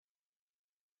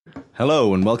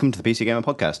Hello and welcome to the PC Gamer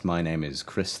Podcast. My name is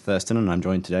Chris Thurston and I'm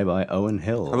joined today by Owen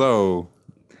Hill. Hello.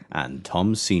 And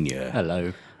Tom Senior.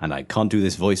 Hello. And I can't do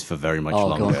this voice for very much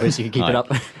longer. Oh, go on, Chris, you can keep it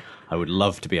up. I would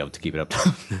love to be able to keep it up.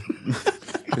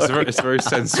 It's a very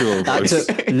sensual That voice.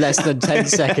 took less than 10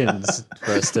 seconds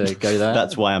for us to go there.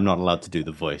 That's why I'm not allowed to do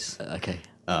the voice. Okay.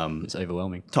 It's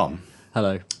overwhelming. Tom,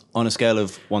 Hello. on a scale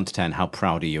of 1 to 10, how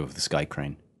proud are you of the Sky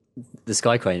Crane? The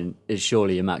Sky Crane is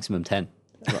surely a maximum 10.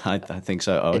 I think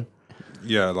so, Owen.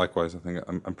 Yeah, likewise. I think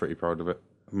I'm pretty proud of it.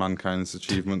 Mankind's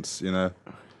achievements,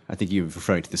 I think you're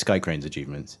referring to the Sky Crane's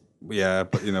achievements. Yeah,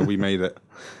 but we made it.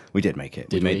 We did make it.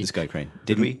 Did we made we? the Sky Crane.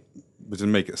 Did we? We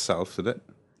didn't make it itself, did it?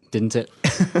 Didn't it?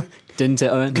 Didn't it,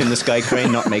 Owen? Can the Sky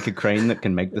Crane not make a crane that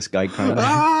can make the Sky Crane?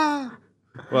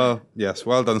 Well, yes.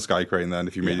 Well done, Sky Crane. Then,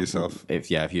 if you made yourself. If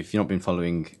you've not been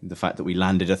following the fact that we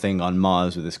landed a thing on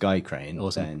Mars with a Sky Crane,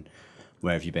 Awesome. then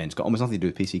where have you been? It's got almost nothing to do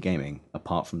with PC gaming,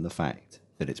 apart from the fact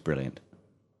that it's brilliant.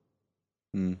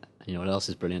 You know what else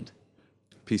is brilliant?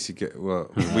 Well,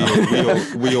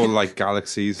 we all like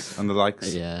galaxies and the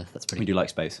likes. Yeah, that's We pretty do like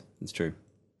space. It's true.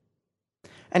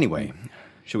 Anyway,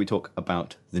 shall we talk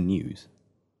about the news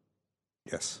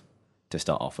Yes. to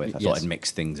start off with? I thought Yes. I'd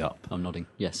mix things up. I'm nodding.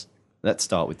 Yes. Let's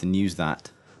start with the news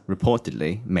that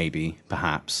reportedly, maybe,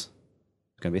 perhaps,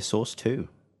 it's going to be a Source 2.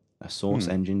 A Source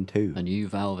Engine 2. A new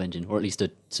Valve engine, or at least a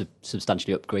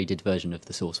substantially upgraded version of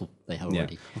the Source they have Yeah.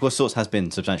 already. Of course, Source has been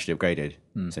substantially upgraded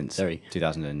since very.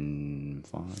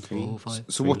 2005. 4, 5.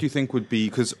 So, what do you think would be?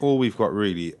 Because all we've got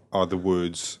really are the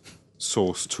words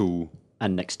 "Source 2"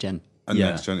 And next gen. and Yeah.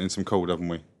 "Next Gen" in some code, haven't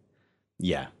we?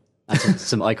 Yeah. And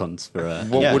some icons for...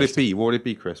 What Yeah. would it be? What would it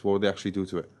be, Chris? What would they actually do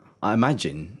to it? I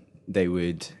imagine they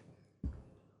would.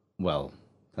 Well,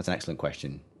 that's an excellent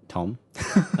question. Tom?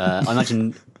 I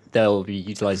imagine they'll be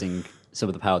utilising some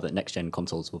of the power that next-gen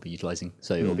consoles will be utilising.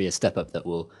 So it'll be a step up that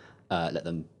will let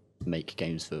them make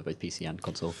games for both PC and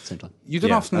console at the same time. You don't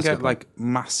Yeah, often that's a get good like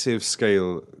massive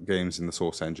scale games in the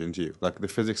Source engine, do you? Like the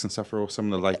physics and stuff are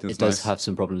awesome, the lighting's It does nice. have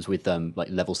some problems with like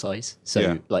level size. So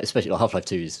Yeah. like especially like Half-Life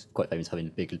 2 is quite famous for having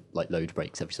big like load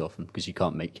breaks every so often because you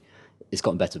can't make... It's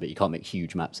gotten better, but you can't make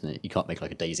huge maps in it. You can't make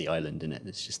like a Daisy Island in it.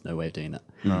 There's just no way of doing that.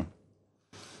 No.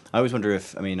 I always wonder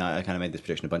if. I kind of made this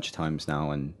prediction a bunch of times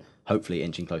now, and hopefully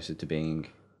inching closer to being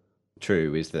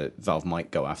true is that Valve might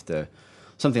go after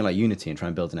something like Unity and try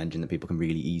and build an engine that people can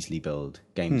really easily build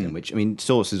games in, which,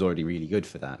 Source is already really good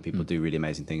for that. People do really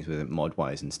amazing things with it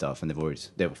mod-wise and stuff, and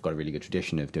they've got a really good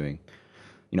tradition of doing,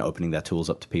 opening their tools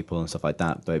up to people and stuff like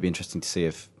that. But it'd be interesting to see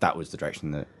if that was the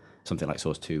direction that something like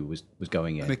Source 2 was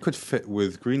going in. And it could fit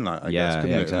with Greenlight, I Yeah, guess, couldn't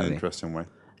yeah, it, in exactly. an interesting way.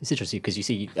 It's interesting because you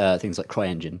see things like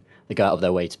CryEngine. They go out of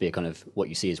their way to be a kind of what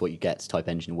you see is what you get type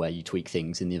engine where you tweak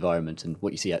things in the environment and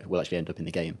what you see will actually end up in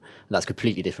the game. And that's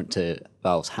completely different to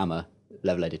Valve's Hammer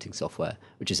level editing software,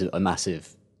 which is a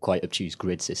massive, quite obtuse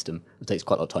grid system. It takes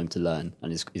quite a lot of time to learn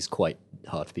and is quite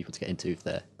hard for people to get into if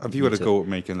they're... Have you had a new to it. go at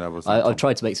making levels? I've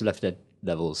tried to make some Left 4 Dead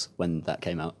levels when that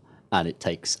came out, and it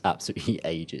takes absolutely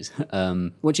ages.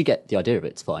 Once you get the idea of it,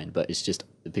 it's fine, but it's just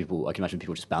people. I can imagine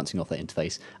people just bouncing off that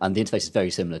interface, and the interface is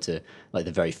very similar to like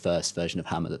the very first version of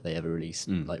Hammer that they ever released,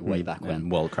 like way back when.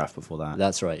 And Worldcraft before that.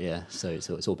 That's right, yeah. So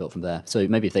it's all built from there. So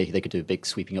maybe if they could do a big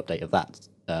sweeping update of that,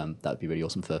 that would be really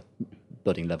awesome for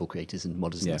budding level creators and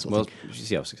modders and Yeah, that sort well, of thing. you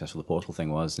see how successful the Portal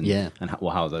thing was, and Yeah. and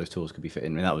how those tools could be fit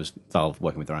in. That was Valve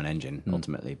working with their own engine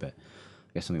ultimately, but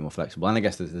I guess something more flexible. And I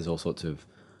guess there's all sorts of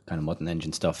kind of modern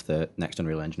engine stuff that next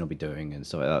Unreal Engine will be doing and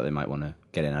stuff like that. They might want to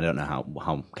get in. I don't know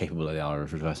how capable they are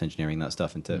of reverse engineering that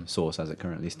stuff into Source as it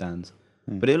currently stands,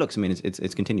 but it looks.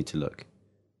 It's continued to look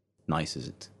nice as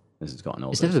it's gotten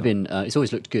older. It's never so. been. It's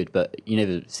always looked good, but you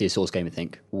never see a Source game and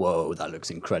think, "Whoa, that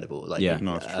looks incredible!" Like, Yeah.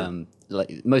 No, it's true.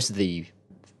 like most of the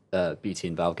beauty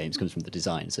in Valve games comes from the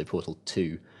design. So Portal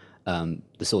 2,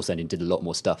 the Source engine did a lot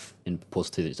more stuff in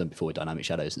Portal 2 that it's done before with dynamic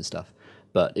shadows and stuff.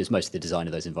 But it's mostly the design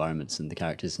of those environments and the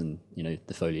characters and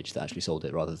the foliage that actually sold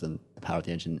it, rather than the power of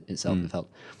the engine itself. It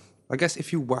felt. I guess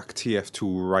if you whack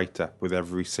TF2 right up with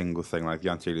every single thing, like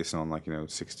the anti-aliasing on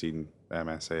 16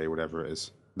 MSA, whatever it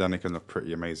is, then it can look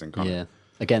pretty amazing, can't Yeah. it?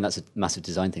 Again, that's a massive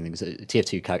design thing because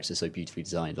TF2 characters are so beautifully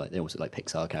designed. Like they almost look like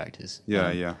Pixar characters.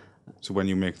 Yeah. So when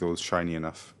you make those shiny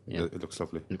enough, Yeah. it looks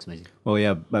lovely. It looks amazing. Well,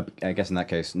 yeah, but I guess in that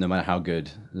case, no matter how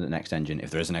good the next engine, if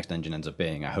there is a next engine, ends up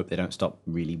being, I hope they don't stop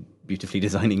really beautifully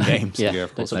designing games. Yeah, Yeah,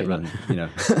 of course. don't Like, stop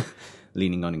doing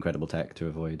leaning on incredible tech to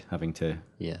avoid having to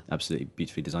Yeah. absolutely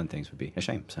beautifully design things would be a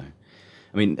shame. So,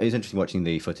 it was interesting watching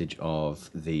the footage of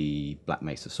the Black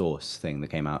Mesa Source thing that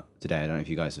came out today. I don't know if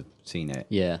you guys have seen it.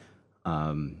 Yeah.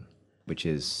 Which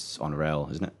is on a rail,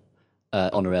 isn't it?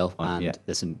 On a rail, and yeah.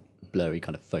 there's some blurry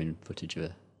kind of phone footage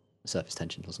of surface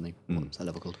tension or something. What's that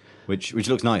level called? Which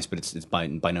looks nice, but it's by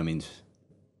no means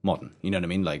modern. You know what I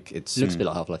mean? Like It looks a bit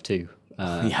like Half-Life 2.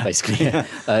 Basically,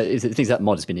 things that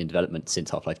mod has been in development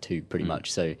since Half-Life 2, pretty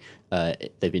much. So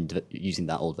they've been using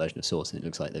that old version of Source, and it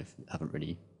looks like they haven't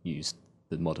really used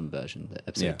the modern version that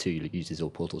Episode 2 uses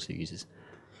or Portal 2 uses.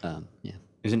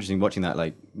 It's interesting watching that.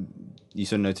 Like, you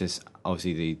sort of notice,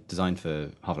 obviously, the design for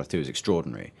Half-Life 2 is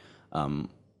extraordinary.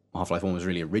 Half-Life 1 was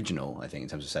really original, I think, in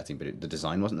terms of setting, but the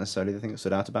design wasn't necessarily the thing that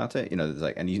stood out about it. You know, there's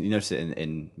like, and you notice it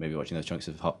in maybe watching those chunks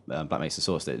of Black Mesa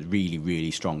Source, that it's really,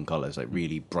 really strong colors, like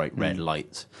really bright red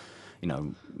lights. You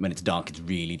know, when it's dark, it's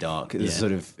really dark. It's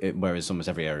sort of, whereas almost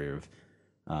every area of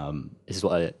this is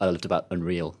what I loved about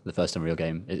Unreal, the first Unreal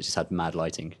game. It just had mad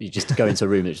lighting. You just go into a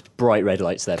room and it's bright red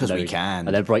lights there. Because we can.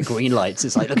 And then bright green lights.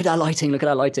 It's like, look at that lighting, look at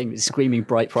that lighting. It's screaming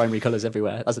bright primary colours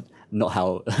everywhere. That's not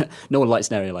how... no one lights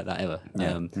an area like that ever.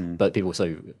 Yeah. But people were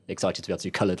so excited to be able to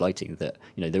do coloured lighting that,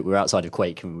 you know, that we're outside of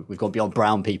Quake and we've gone beyond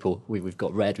brown people. We've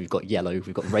got red, we've got yellow,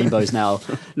 we've got rainbows now.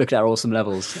 Look at our awesome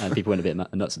levels. And people went a bit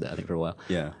nuts with it, I think, for a while.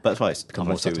 Yeah, but that's why it's Become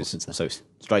more Half-Life 2 subtle is since then. so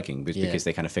striking, because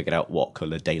they kind of figured out what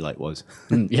colour daylight was.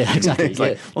 Yeah, exactly. It's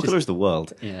like, what colour is the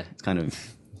world? Yeah. It's kind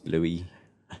of bluey,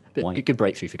 white. Good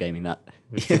breakthrough for gaming, that.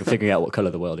 Figuring out what colour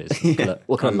the world is.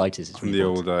 What colour light is. It's And really the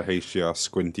important. old HDR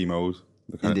squinty mode.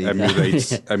 That kind of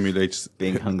Indeed. emulates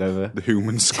Being hungover. the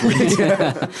human squint.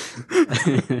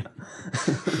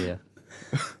 Yeah.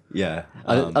 Yeah.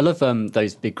 I love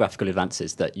those big graphical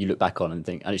advances that you look back on and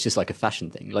think, and it's just like a fashion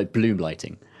thing, like bloom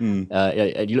lighting.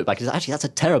 And you look back and say, actually, that's a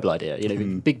terrible idea. You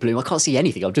know, big bloom, I can't see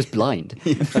anything. I'm just blind.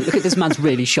 Like, look at this man's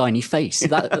really shiny face.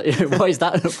 Why is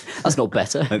that? That's not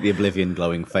better. Like the Oblivion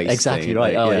glowing face. Exactly thing.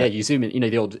 right. Like, Yeah, you zoom in. You know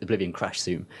the old Oblivion crash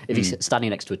zoom. If he's standing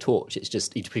next to a torch,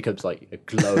 it becomes like a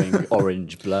glowing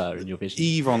orange blur in your vision.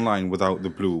 Eve Online without the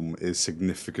bloom is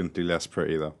significantly less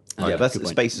pretty, though. Yeah, good that's point.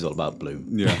 space is all about bloom.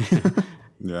 Yeah.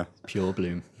 Yeah. Pure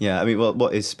bloom. Yeah, I mean, well,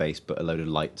 what is space but a load of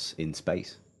lights in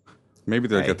space? Maybe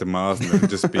they'll get to Mars and there'll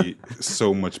just be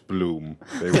so much bloom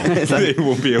they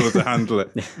won't be able to handle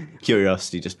it.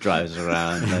 Curiosity just drives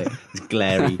around, like it's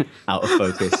glary, out of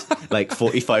focus, like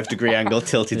 45-degree angle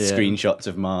tilted screenshots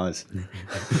of Mars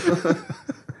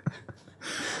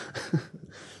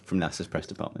from NASA's press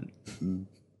department.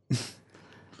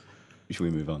 Should we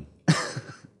move on?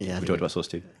 Yeah. We talked about Source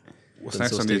 2. What's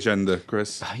next on the agenda,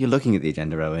 Chris? You're looking at the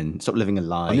agenda, Owen. Stop living a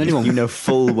lie. I'm the only one. You know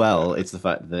full well it's the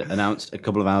fact that announced a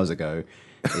couple of hours ago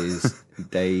is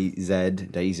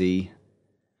DayZ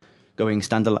going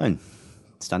standalone,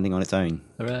 standing on its own.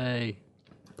 Hooray!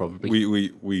 Probably.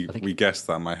 We guessed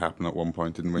that might happen at one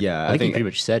point, didn't we? Yeah, I think he pretty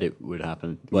much said it would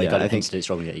happen. Well, Yeah, he kind I of think- hinted it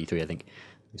strongly at E3. I think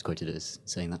he was quoted as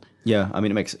saying that. Yeah, I mean,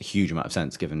 it makes a huge amount of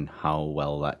sense given how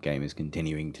well that game is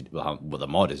continuing to, well, how well the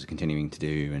mod is continuing to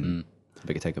do, and how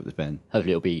big a take up there's been.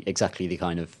 Hopefully, it'll be exactly the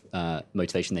kind of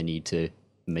motivation they need to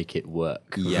make it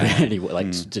work. Yeah. Really,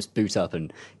 like just boot up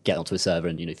and get onto a server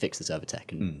and fix the server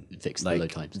tech and fix the load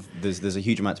times. There's a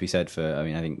huge amount to be said for. I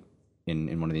mean, I think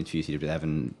in one of the interviews he did with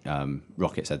Evan,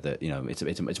 Rocket said that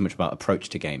it's much about approach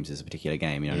to games as a particular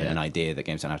game. You know, an idea that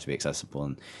games don't have to be accessible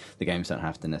and the games don't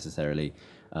have to necessarily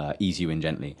ease you in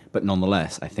gently. But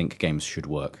nonetheless, I think games should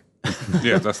work.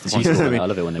 Yeah, that's the point. Useful. I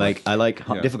love it when they Like I like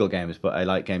difficult games, but I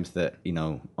like games that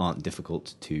aren't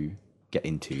difficult to get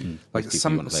into. Like with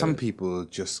people you wanna play some with. people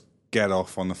just get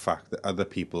off on the fact that other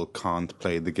people can't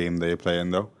play the game they're playing,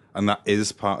 though, and that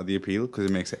is part of the appeal because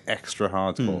it makes it extra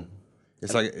hardcore.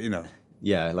 It's like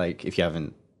Yeah, like if you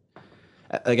haven't,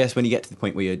 I guess when you get to the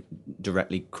point where you're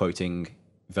directly quoting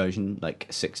version, like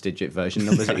 6-digit version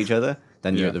numbers at each other,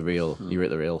 then you're at the real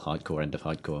hardcore end of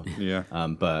hardcore. Yeah.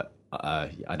 But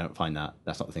I don't find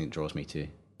that's not the thing that draws me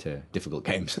to difficult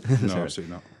games. No,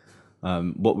 absolutely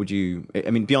not. What would you?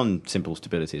 I mean, beyond simple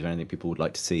stability, is there anything people would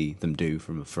like to see them do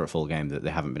for a full game that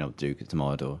they haven't been able to do because it's a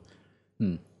mod or?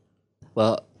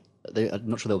 Well, I'm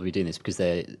not sure they'll be doing this because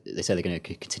they say they're going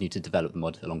to continue to develop the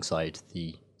mod alongside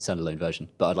the standalone version.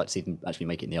 But I'd like to see them actually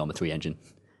make it in the Arma 3 engine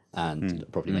and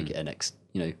probably make it an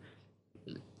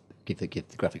give the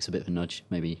graphics a bit of a nudge.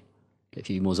 Maybe get a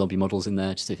few more zombie models in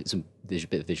there, just if it's a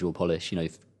bit of visual polish.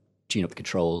 Tune up the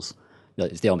controls.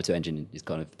 The Arma 2 engine is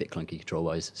kind of a bit clunky control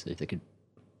wise, so if they could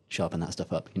sharpen that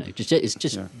stuff up, it's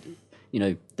just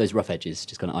those rough edges,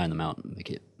 just kind of iron them out and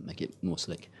make it more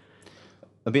slick.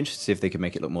 I'd be interested to see if they could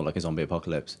make it look more like a zombie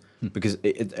apocalypse because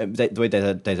the way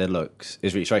DayZ looks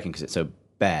is really striking because it's so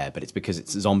bare, but it's because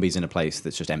it's zombies in a place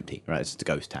that's just empty, right? It's just a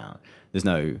ghost town. There's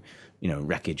no,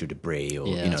 wreckage or debris or,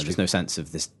 there's no sense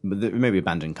of this. There may be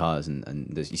abandoned cars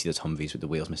and you see those Humvees with the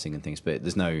wheels missing and things, but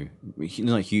there's no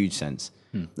huge sense.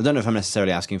 I don't know if I'm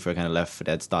necessarily asking for a kind of Left 4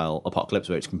 Dead style apocalypse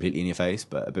where it's completely in your face,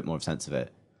 but a bit more of a sense of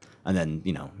it. and then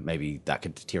maybe that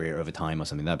could deteriorate over time or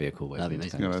something. That'd be a cool way. That'd be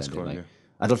amazing. Yeah, that's cool. Like, Yeah.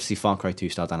 I'd love to see Far Cry 2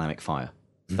 style dynamic fire.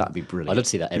 That'd be brilliant. I'd love to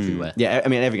see that everywhere. Yeah, I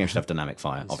mean, every game should have dynamic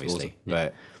fire, obviously.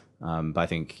 awesome. But I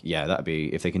think, that'd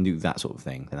be, if they can do that sort of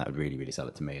thing, then that would really, really sell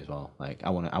it to me as well. Like, I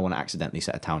want to accidentally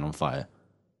set a town on fire.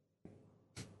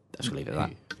 Let's leave it at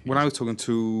that. When I was talking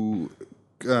to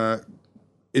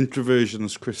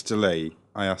Introversion's Chris DeLay,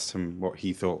 I asked him what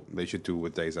he thought they should do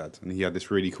with DayZ, and he had this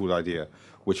really cool idea,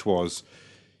 which was,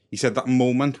 he said that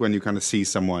moment when you kind of see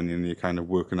someone and you're kind of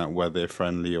working out whether they're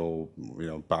friendly or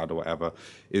bad or whatever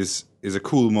is a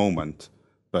cool moment,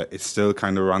 but it's still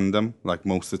kind of random. Like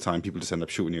most of the time, people just end up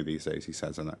shooting you these days. He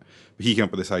says, and but he came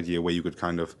up with this idea where you could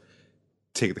kind of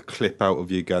take the clip out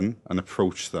of your gun and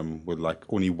approach them with like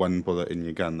only one bullet in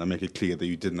your gun and make it clear that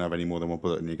you didn't have any more than one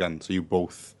bullet in your gun. So you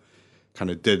both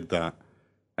kind of did that.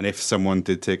 And if someone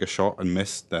did take a shot and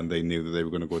missed, then they knew that they were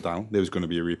going to go down. There was going to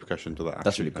be a repercussion to that.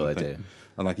 That's a really cool idea.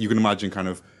 And like you can imagine kind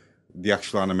of the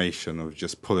actual animation of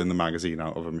just pulling the magazine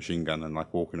out of a machine gun and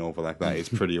like walking over like that. It's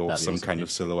pretty awesome kind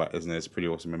of silhouette, isn't it? It's a pretty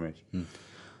awesome image.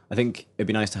 I think it'd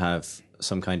be nice to have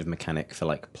some kind of mechanic for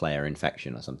like player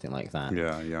infection or something like that.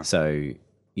 Yeah. So,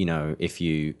 they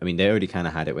already kind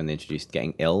of had it when they introduced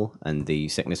getting ill and the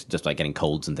sickness, just like getting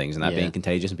colds and things and that being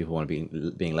contagious and people want to be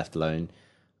being left alone.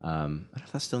 I don't know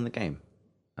if that's still in the game.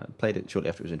 I played it shortly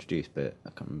after it was introduced, but I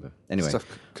can't remember. Anyway, Stuff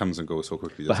comes and goes so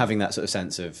quickly. But having that sort of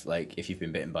sense of like, if you've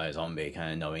been bitten by a zombie,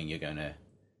 kind of knowing you're going to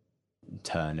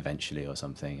turn eventually or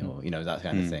something, or that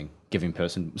kind of thing. Giving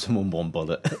someone one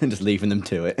bullet and just leaving them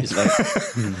to it. It's like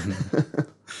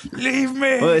leave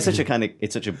me. Well, it's such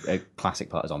a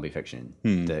classic part of zombie fiction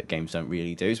that games don't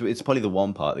really do. So it's probably the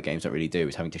one part that games don't really do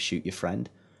is having to shoot your friend.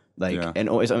 And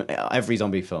every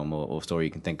zombie film or story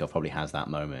you can think of probably has that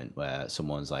moment where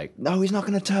someone's like, "No, he's not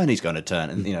going to turn. He's going to turn,"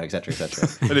 and etc.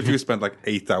 And if you spend like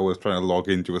 8 hours trying to log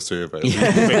into a server, you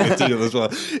make a deal as well.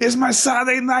 It's my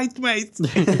Saturday night, mate.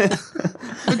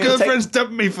 My girlfriend's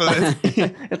dumped me for this.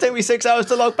 It'll take me 6 hours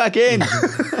to log back in.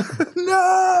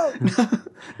 No,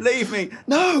 leave me.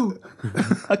 No,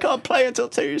 I can't play until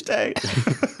Tuesday.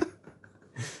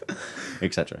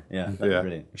 Etc. Yeah,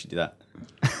 brilliant. We should do that.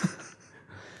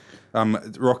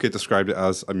 Rocket described it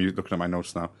as, I'm looking at my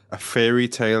notes now, a fairy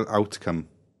tale outcome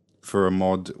for a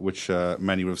mod which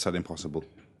many would have said impossible.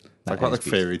 I quite like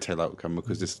fairy tale outcome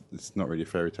because it's not really a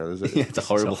fairy tale, is it? Yeah, it's a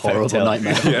horrible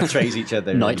nightmare. Betrays each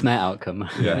other. Nightmare outcome.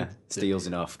 Yeah. Steals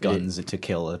enough guns to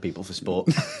kill other people for sport.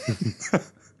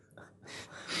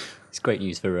 It's great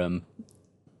news for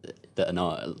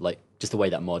just the way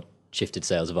that mod shifted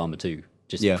sales of Arma 2.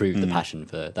 Just proved the passion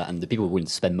for that, and the people willing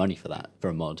to spend money for that for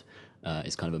a mod.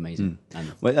 It's kind of amazing.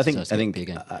 And I think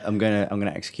I'm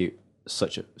gonna execute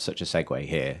such a segue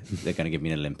here. They're going to give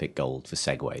me an Olympic gold for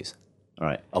segways. All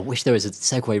right. I wish there was a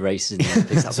Segway race in the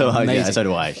Olympics. That so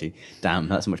do I actually. Damn,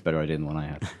 that's a much better idea than the one I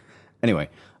had. Anyway,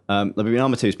 Arma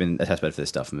 2 has been a testbed for this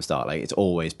stuff from the start. Like, it's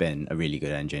always been a really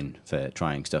good engine for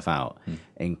trying stuff out,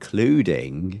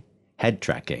 including head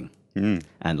tracking.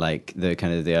 And like the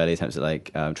early attempts at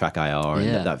like track IR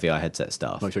and that VR headset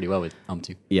stuff works really well with Arma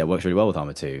 2. Yeah, it works really well with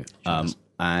Arma 2.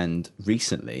 And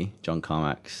recently, John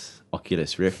Carmack's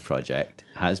Oculus Rift project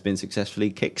has been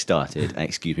successfully kickstarted.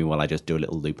 Excuse me while I just do a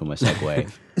little loop on my Segway.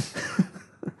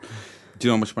 Do you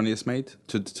know how much money it's made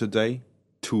today?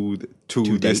 To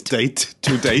this date?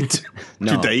 To date?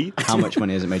 No. To date? How much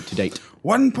money has it made to date?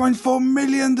 $1.4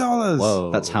 million.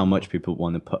 Whoa. That's how much people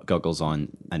want to put goggles on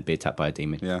and be attacked by a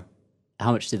demon. Yeah.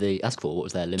 How much did they ask for? What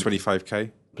was their limit?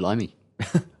 25k. Blimey.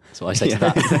 That's what I say to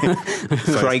that.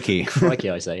 Crikey. Crikey,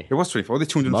 I say. It was 24. They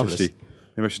 250. Marvellous.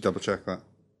 Maybe I should double check that.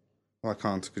 Well, I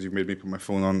can't because you've made me put my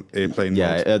phone on airplane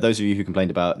Yeah, mode. those of you who complained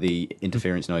about the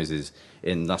interference noises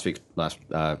in the last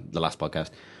podcast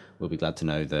will be glad to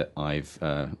know that I've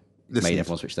made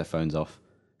everyone switch their phones off.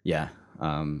 Yeah,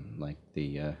 like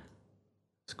the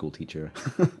school teacher.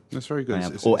 That's very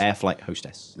good. Or air flight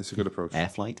hostess. It's a good approach. Air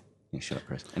flight? Yeah, shut up,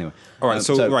 Chris. Anyway. All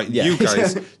right, you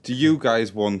guys, do you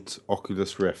guys want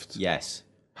Oculus Rift? Yes.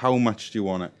 How much do you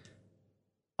want it?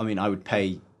 I mean, I would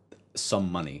pay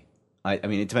some money. I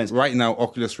mean, it depends. Right now,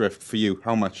 Oculus Rift, for you,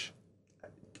 how much?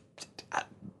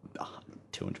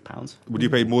 £200. Would you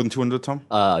pay more than 200, Tom?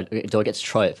 Do I get to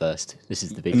try it first? This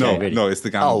is the big No, thing, really. no, it's the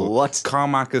gamble. Oh, what?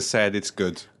 Carmack has said it's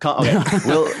good. Okay.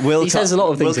 Will He says a lot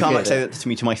of things Will are Carmack good. say that to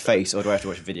me to my face, or do I have to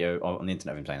watch a video on the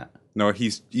internet of him saying that? No,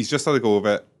 he's just had a go of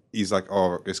it. He's like,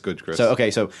 oh, it's good, Chris. So But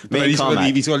me then and he's got to Carmack...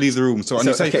 leave. He's got to leave the room. So, and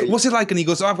you say, okay. what's it like? And he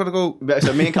goes, oh, I've got to go.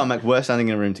 So me and Carmack were standing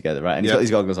in a room together, right? And he's Yeah. got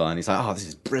these goggles on, and he's like, "Oh, this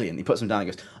is brilliant." He puts them down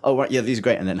and goes, "Oh, right, yeah, these are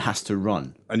great," and then has to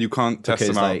run. And you can't test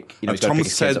Because, them out. like, and he's gotta Tom pick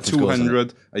his kids said up from school or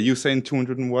 200. Are you saying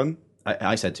 201?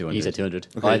 I said 200. You said 200.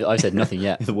 I said nothing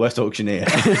yet. The worst auctioneer.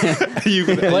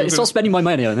 Stop spending my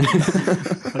money on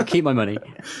it. I'll keep my money.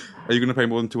 Are you going to pay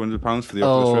more than £200 for the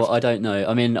Oculus Rift? I don't know.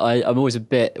 I mean, I'm always a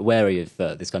bit wary of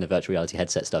this kind of virtual reality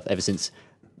headset stuff. Ever since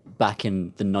back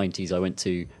in the 90s, I went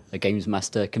to a Games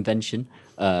Master convention,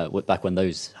 back when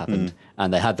those happened,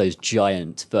 and they had those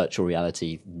giant virtual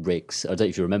reality rigs. I don't know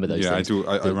if you remember those things. I do.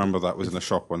 I remember that was in a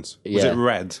shop once. Was it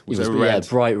red? Was it red? Yeah,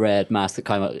 bright red mask that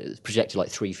kind of projected like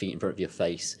 3 feet in front of your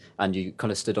face, and you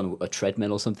kind of stood on a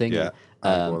treadmill or something. Yeah.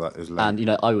 That is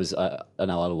and I was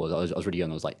really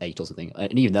young. I was like 8 or something,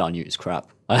 and even then I knew it was crap.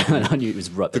 I knew it was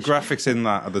rubbish. The graphics in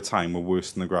that at the time were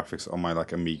worse than the graphics on my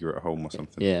Amiga at home or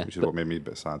something. Yeah, which is what made me a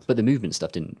bit sad. But the movement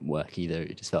stuff didn't work either.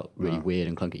 It just felt really weird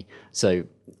and clunky. So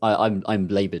I'm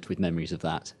laboured with memories of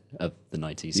that, of the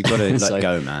 90s. You've got to let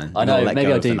go, man. I know.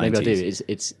 Maybe I do. Maybe I do.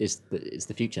 It's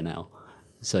the future now.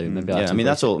 So maybe I mean,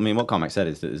 that's all. I mean, what Carmack said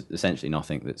is that there's essentially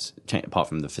nothing that's changed apart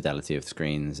from the fidelity of the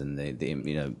screens and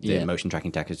the motion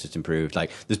tracking tech has just improved.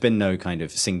 Like, there's been no kind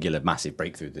of singular massive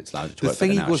breakthrough that's allowed it to the work.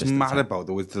 thing he was mad about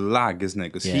though was the lag, isn't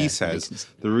it? Because he says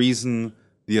the reason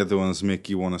the other ones make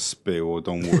you want to spit or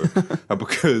don't work are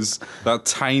because that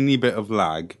tiny bit of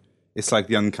lag. It's like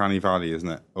the uncanny valley, isn't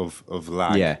it? Of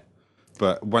lag. Yeah.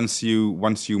 But once you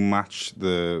match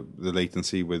the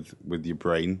latency with your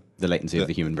brain, the latency of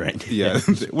the human brain. Yeah,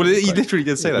 well, he literally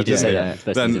did say that. He did say that.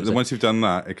 Then once you've done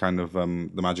that, it kind of the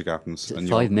magic happens, and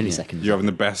 5 milliseconds. You're having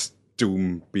the best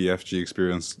Doom BFG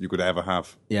experience you could ever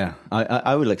have. Yeah,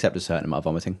 I would accept a certain amount of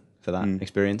vomiting for that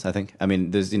experience. I think. I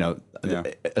mean, there's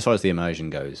as far as the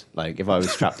immersion goes, like if I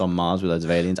was trapped on Mars with loads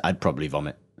of aliens, I'd probably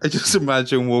vomit. I just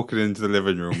imagine walking into the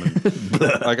living room and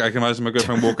like I can imagine my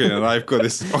girlfriend walking in and I've got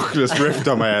this Oculus Rift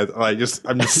on my head. And I'm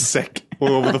just sick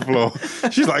all over the floor.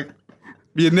 She's like,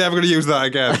 "You're never going to use that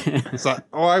again." It's like,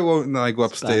 "Oh, I won't." And then I go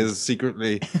upstairs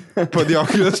secretly, put the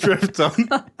Oculus Rift on,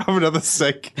 have another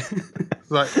sick. It's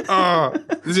like, "Oh,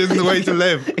 this isn't the way to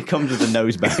live." It comes with a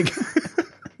nose bag.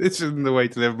 This isn't the way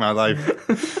to live my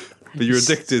life. But you're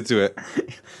addicted to it.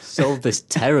 Solved this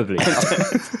terribly.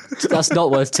 That's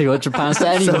not worth £200 to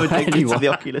anyone. So addicted to the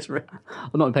Oculus Rift.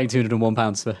 I'm not paying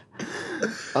 £201 for.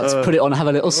 Let's put it on and have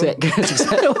a little sick.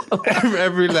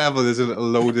 Every level there's a little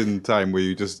loading time where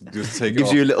you just take it gives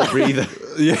off. you a little breather.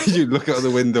 Yeah, you look out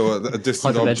the window at a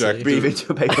distant object. Breathe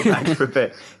into a paper bag for a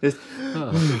bit. It's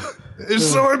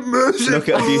so immersive. Look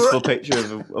at a beautiful picture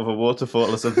of a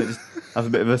waterfall or something. Just have a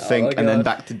bit of a think and then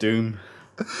back to Doom.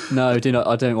 No, do not.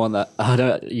 I don't want that. I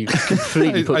don't. You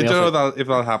completely put me I don't off know if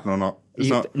that'll happen or not.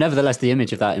 Nevertheless, the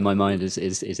image of that in my mind is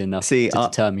enough to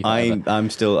deter me. I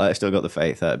still got the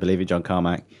faith. I believe in John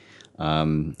Carmack.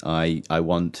 I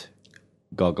want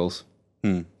goggles.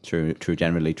 True,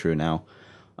 generally true now.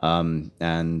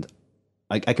 And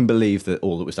I can believe that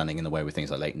all that was standing in the way with things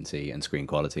like latency and screen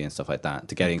quality and stuff like that,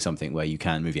 to getting something where you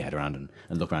can move your head around and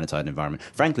look around inside an environment.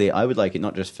 Frankly, I would like it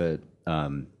not just for.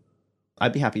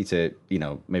 I'd be happy to,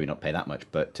 maybe not pay that much,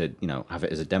 but to, have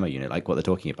it as a demo unit, like what they're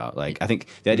talking about. Like, I think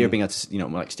the idea of being able to,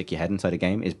 like stick your head inside a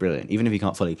game is brilliant. Even if you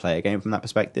can't fully play a game from that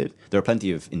perspective, there are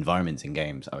plenty of environments in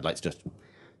games I would like to just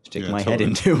stick my head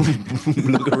into,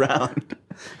 look around.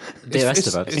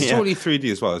 It's totally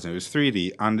 3D as well, isn't it? It's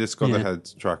 3D and it's got the head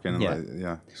tracking.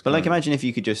 But like, imagine if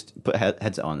you could just put a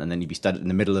headset on and then you'd be stood in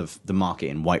the middle of the market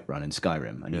in Whiterun in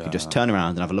Skyrim, and you could just turn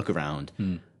around and have a look around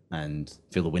and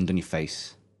feel the wind on your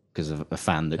face. Because of a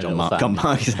fan that John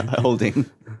Mark is holding.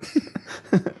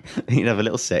 You'd have a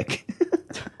little sick.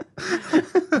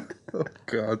 Oh,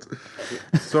 God.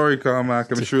 Sorry,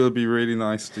 Carmack. I'm sure it'll be really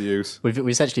nice to use. We've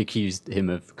essentially accused him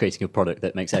of creating a product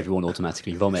that makes everyone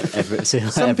automatically vomit.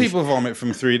 Some people vomit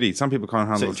from 3D. Some people can't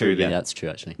handle 3D. Yeah, that's true,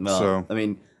 actually. Well, I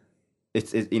mean,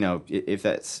 it's if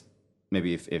that's...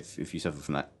 Maybe if you suffer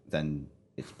from that, then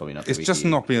it's probably not... It's just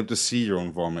not being able to see your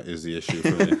own vomit is the issue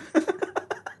for me.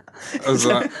 I was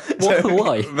like,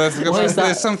 why?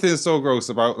 There's something so gross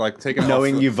about like taking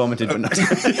knowing you vomited, but not.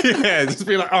 Yeah, just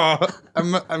be like, "Oh,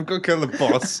 I'm gonna kill the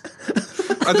boss."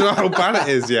 I don't know how bad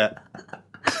it is yet.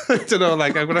 I don't know,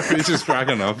 like I'm gonna finish this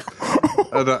dragon off,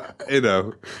 and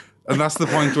and that's the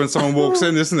point when someone walks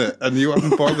in, isn't it? And you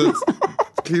haven't bothered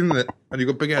cleaning it, and you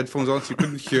got big headphones on, so you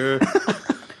couldn't hear.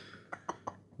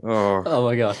 Oh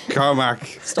my God, Carmack!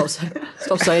 Stop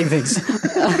saying things.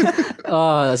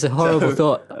 Oh, that's a horrible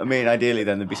thought. I mean, ideally,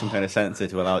 then there'd be some kind of sensor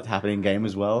to allow it to happen in game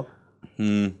as well.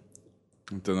 I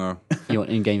don't know. You want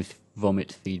in-game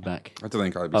vomit feedback? I don't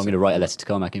think I'd be. I'm going to write a letter to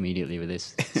Carmack immediately with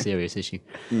this serious issue.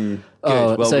 Good.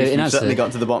 Well, so we've certainly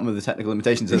got to the bottom of the technical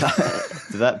limitations of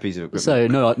that piece of equipment. So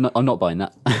no, I'm not buying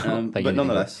that. But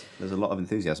nonetheless, there's a lot of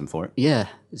enthusiasm for it. Yeah,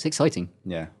 it's exciting.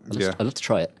 Yeah. I'd love to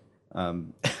try it.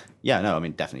 yeah, no, I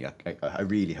mean, definitely. I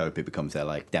really hope it becomes their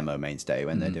like demo mainstay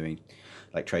when they're doing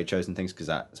like trade shows and things, because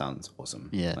that sounds awesome.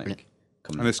 Yeah, like,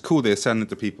 And it's cool they're sending it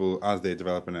to people as they're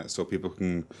developing it, so people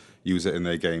can use it in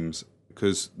their games.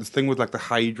 Because the thing with like the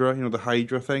Hydra, the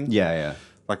Hydra thing. yeah.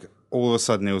 Like all of a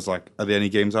sudden it was like, are there any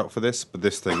games out for this? But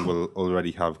this thing will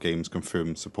already have games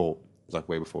confirmed support, like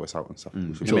way before it's out and stuff.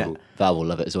 Which is Sure, cool. Valve will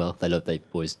love it as well. They've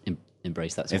always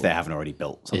embraced that. If they haven't already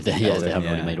built something, if they haven't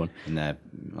already made one in their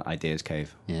ideas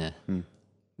cave. Yeah,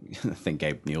 I think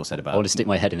Gabe Newell said I about. want to stick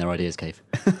my head in their ideas cave.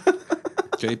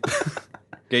 Gabe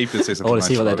did say something. I want to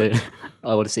see what nice they're about doing.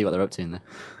 I want to see what they're up to in there.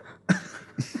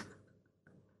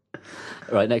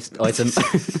 Right, next item.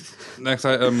 it. Next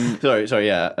item. Sorry,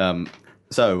 yeah.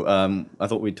 I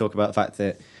thought we'd talk about the fact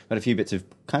that we had a few bits of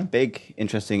kind of big,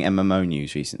 interesting MMO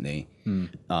news recently.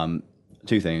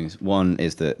 Two things. One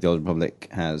is that the Old Republic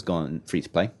has gone free to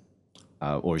play,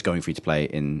 or is going free to play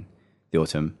in the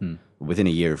autumn, within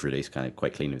a year of release, kind of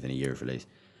quite clean within a year of release.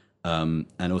 And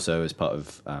also as part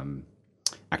of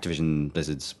Activision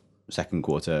Blizzard's second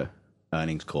quarter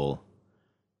earnings call,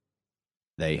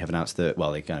 they have announced that,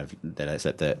 they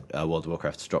said that World of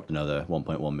Warcraft's dropped another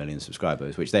 1.1 million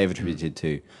subscribers, which they've attributed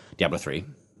to Diablo 3,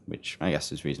 which I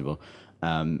guess is reasonable to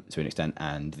an extent,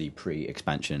 and the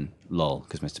pre-expansion LoL,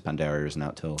 because Mr. Pandaria isn't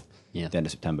out till the end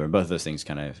of September. And both of those things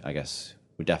kind of, I guess,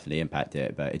 would definitely impact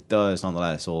it, but it does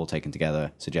nonetheless, all taken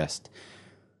together, suggest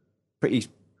pretty,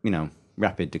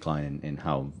 rapid decline in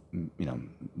how,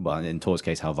 in Tor's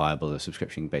case, how viable a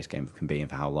subscription-based game can be and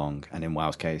for how long, and in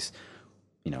WoW's case,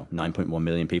 9.1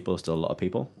 million people are still a lot of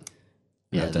people.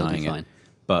 Yeah, they'll be fine.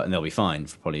 But they'll be fine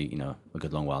for probably, a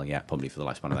good long while yet, probably for the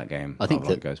lifespan of that game. I think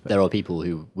that there are people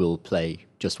who will play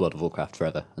just World of Warcraft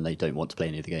forever, and they don't want to play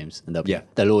any of the games. And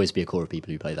there'll always be a core of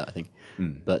people who play that, I think.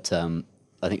 But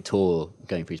I think Tor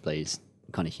going free to play is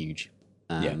kind of huge.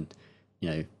 And,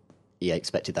 EA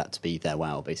expected that to be their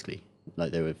WoW, basically.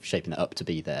 Like, they were shaping that up to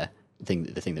be the thing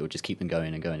that would just keep them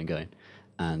going and going and going.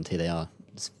 And here they are,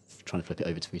 just trying to flip it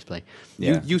over to free to play.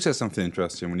 Yeah. You said something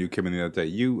interesting when you came in the other day.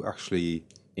 You actually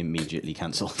immediately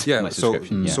cancelled my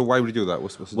subscription. So why would you do that?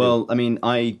 What's supposed to do? Well, I mean,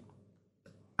 I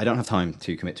don't have time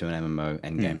to commit to an MMO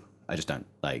endgame. I just don't.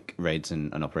 Like raids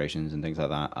and operations and things like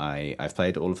that. I've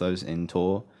played all of those in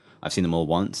Tor. I've seen them all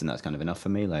once, and that's kind of enough for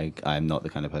me. Like, I'm not the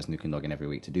kind of person who can log in every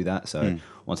week to do that. So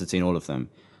once I've seen all of them,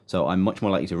 so I'm much more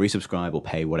likely to resubscribe or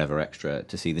pay whatever extra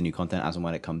to see the new content as and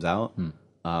when it comes out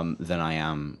than I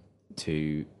am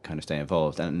to kind of stay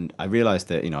involved. And I realized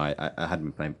that, I hadn't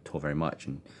been playing Tor very much,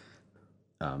 and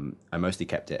I mostly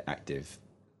kept it active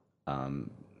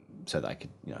so that I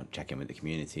could, check in with the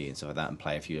community and stuff like that and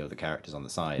play a few of the characters on the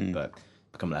side, but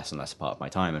become less and less a part of my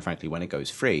time. And frankly, when it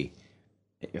goes free,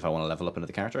 if I want to level up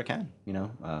another character, I can,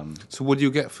 So what do you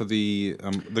get for the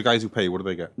guys who pay? What do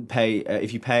they get?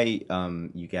 If you pay,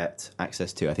 you get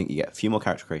access to, I think you get a few more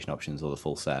character creation options or the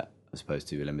full set as opposed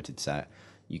to a limited set.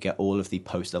 You get all of the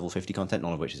post-level 50 content,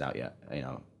 none of which is out yet,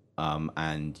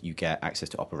 and you get access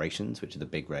to operations, which are the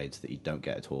big raids that you don't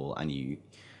get at all, and you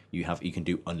can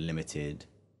do unlimited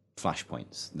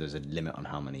flashpoints. There's a limit on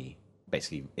how many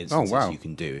basically instances you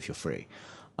can do if you're free.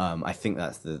 I think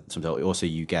that's something. Also,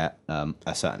 you get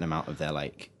a certain amount of their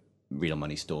like real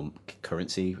money store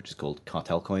currency, which is called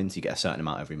cartel coins. You get a certain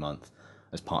amount every month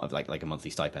as part of like a monthly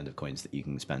stipend of coins that you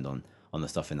can spend on the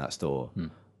stuff in that store.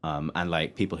 And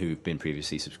like people who've been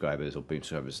previously subscribers or boom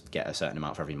subscribers get a certain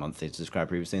amount for every month they subscribed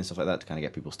previously and stuff like that to kind of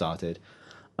get people started.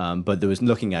 But there was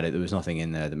nothing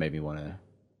in there that made me want to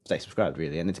stay subscribed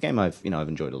really. And it's a game I've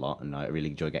enjoyed a lot, and I really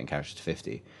enjoy getting characters to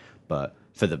 50. But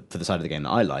for the side of the game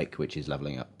that I like, which is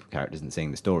leveling up characters and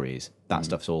seeing the stories, that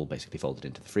stuff's all basically folded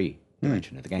into the free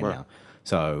dimension of the game now.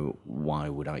 So why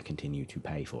would I continue to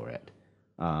pay for it?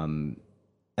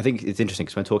 I think it's interesting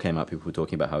because when Tor came out, people were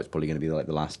talking about how it's probably going to be like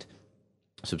the last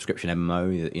subscription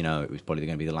MMO. It was probably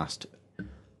going to be the last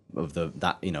of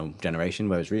that generation.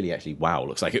 Whereas really, actually, WoW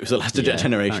looks like it was the last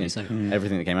generation. So.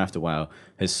 Everything that came after WoW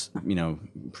has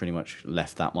pretty much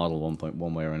left that model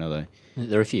one way or another.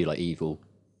 There are a few like Eve.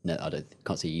 No,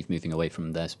 can't see Eve moving away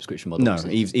from their subscription model. No,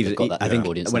 Eve's I think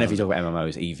whenever you talk about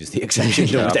MMOs, Eve is the exception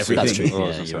to everything. That's true.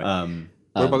 Yeah, you're right.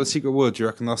 What about the Secret World? Do you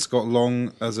reckon that's got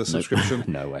long as a subscription?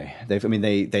 No way.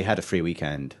 They had a free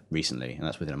weekend recently, and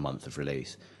that's within a month of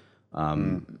release.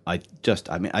 I just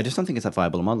don't think it's that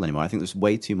viable a model anymore. I think there's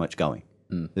way too much going.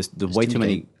 There's way too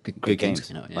many good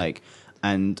games.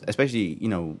 And especially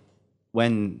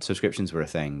when subscriptions were a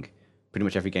thing, pretty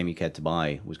much every game you cared to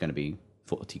buy was going to be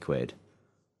 40 quid.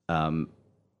 And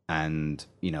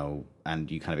you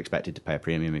kind of expected to pay a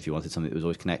premium if you wanted something that was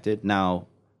always connected. Now,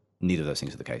 neither of those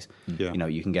things are the case.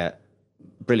 You can get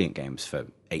brilliant games for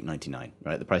 $8.99,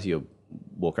 right? The price of your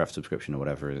Warcraft subscription or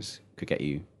whatever could get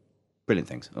you brilliant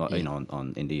things,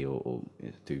 on indie or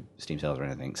through Steam sales or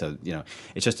anything. So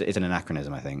it's an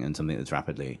anachronism, I think, and something that's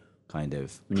rapidly kind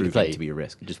of proving to be a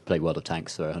risk. You just play World of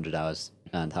Tanks for 100 hours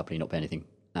and happily not pay anything,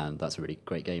 and that's a really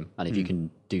great game. And if you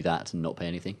can do that and not pay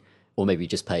anything, or maybe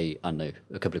just pay, I don't know,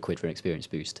 a couple of quid for an experience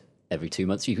boost every 2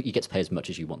 months, you get to pay as much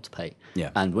as you want to pay.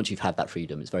 Yeah. And once you've had that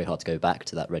freedom, it's very hard to go back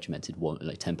to that regimented one,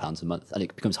 like £10 a month, and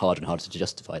it becomes harder and harder to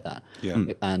justify that. Yeah.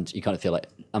 And you kind of feel like,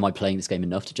 am I playing this game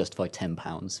enough to justify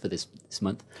 £10 for this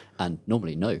month? And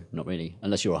normally, no, not really.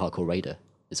 Unless you're a hardcore raider,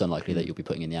 it's unlikely that you'll be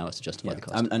putting in the hours to justify the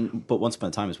cost. But once upon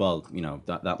a time as well,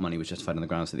 that money was justified on the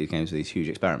grounds that these games were these huge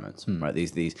experiments, right?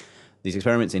 These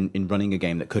experiments in running a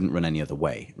game that couldn't run any other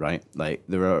way, right? Like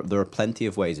there are plenty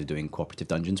of ways of doing cooperative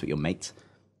dungeons with your mates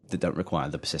that don't require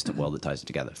the persistent world that ties it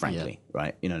together, frankly,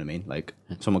 right? You know what I mean? Like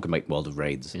someone could make World of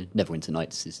Raids. Neverwinter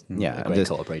Nights is a great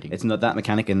co-op raiding. It's not that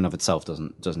mechanic in and of itself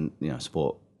doesn't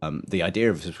support the idea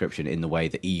of a subscription in the way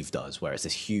that Eve does, where it's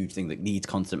this huge thing that needs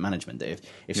constant management. That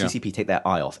if CCP take their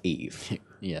eye off Eve,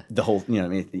 the whole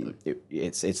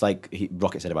it's like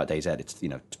Rocket said about DayZ.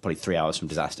 It's probably 3 hours from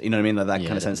disaster. You know what I mean? Like that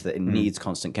kind of sense that it needs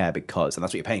constant care and that's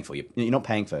what you're paying for. You're not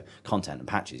paying for content and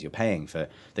patches. You're paying for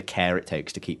the care it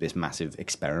takes to keep this massive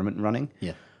experiment running.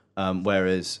 Yeah.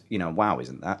 Whereas WoW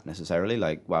isn't that necessarily.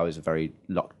 Like WoW is a very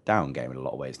locked down game in a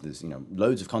lot of ways. There's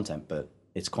loads of content, but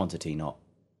it's quantity, not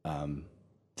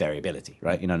variability,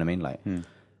 right? You know what I mean? Like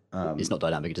it's not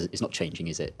dynamic. It's not changing,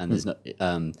 is it? And there's not.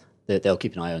 They'll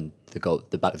keep an eye on the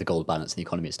gold balance and the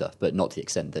economy and stuff, but not to the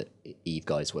extent that Eve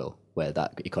guys will, where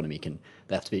that economy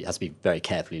has to be very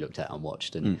carefully looked at and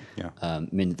watched. And I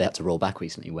mean, they had to roll back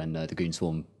recently when the Goon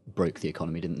Swarm broke the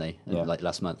economy, didn't they? Yeah. Like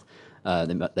last month,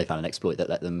 they found an exploit that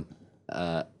let them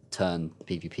turn the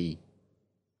PvP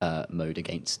mode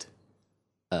against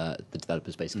the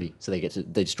developers, basically. So they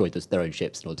destroyed their own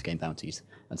ships in order to gain bounties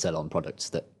and sell on products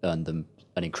that earned them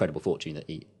an incredible fortune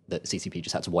that CCP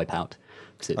just had to wipe out.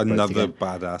 Another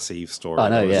badass Eve story. I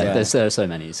know, yeah. There are so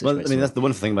many. Well, I mean, that's the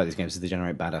wonderful thing about these games is they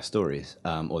generate badass stories,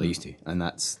 or they used to, and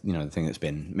that's the thing that's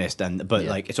been missed. But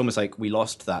it's almost like we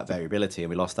lost that variability and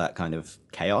we lost that kind of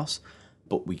chaos,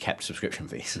 but we kept subscription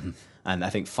fees. And I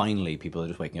think finally people are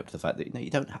just waking up to the fact that you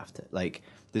don't have to. Like,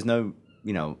 there's no,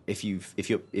 if you're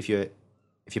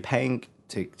paying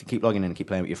to keep logging in and keep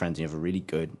playing with your friends and you have a really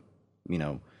good,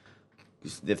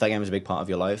 if that game is a big part of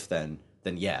your life, then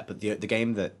yeah. But the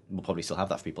game that will probably still have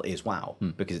that for people is WoW,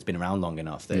 because it's been around long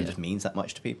enough that it just means that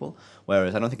much to people.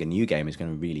 Whereas I don't think a new game is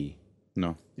going to really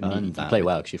you play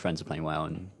WoW because your friends are playing WoW,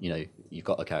 and you've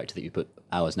got a character that you put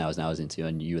hours and hours and hours into,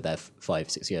 and you were there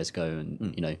 5-6 years ago,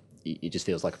 and it just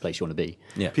feels like a place you want to be.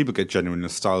 Yeah, people get genuine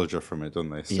nostalgia from it,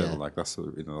 don't they? Still, like that's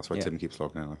why Tim keeps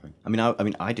logging in, I think. I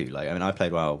mean, I do. I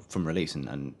played WoW from release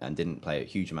and didn't play a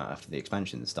huge amount after the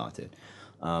expansion started.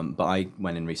 But I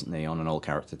went in recently on an old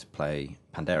character to play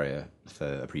Pandaria for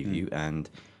a preview, and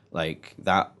like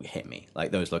that hit me.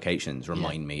 Like those locations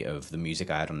remind me of the music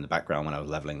I had on in the background when I was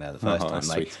leveling there the first time.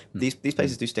 Like these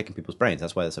places do stick in people's brains.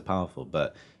 That's why they're so powerful.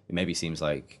 But it maybe seems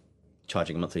like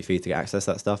charging a monthly fee to access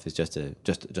that stuff is just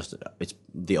it's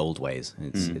the old ways.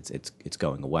 It's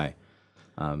going away.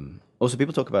 Also,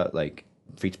 people talk about like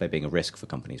free to play being a risk for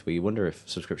companies. But you wonder if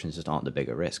subscriptions just aren't the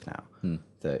bigger risk now.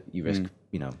 That you risk,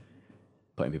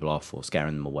 putting people off or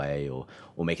scaring them away or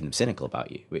making them cynical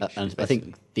about you. And I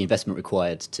think the investment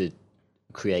required to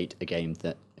create a game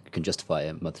that can justify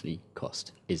a monthly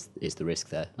cost is the risk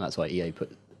there. And that's why EA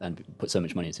put so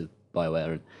much money into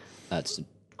BioWare and to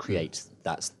create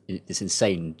this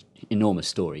insane, enormous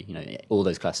story. All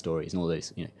those class stories and all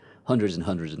those hundreds and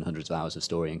hundreds and hundreds of hours of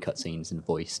story and cutscenes and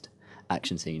voiced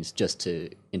action scenes just to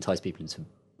entice people into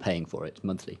paying for it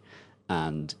monthly.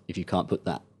 And if you can't put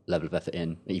that level of effort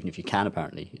in, even if you can,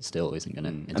 apparently it still isn't going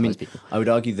to entice people. I would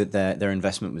argue that their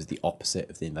investment was the opposite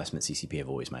of the investment CCP have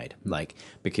always made.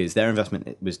 Because their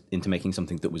investment was into making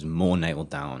something that was more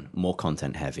nailed down, more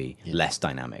content heavy, less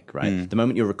dynamic, right? The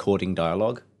moment you're recording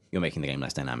dialogue, you're making the game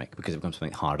less dynamic because it becomes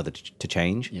something harder to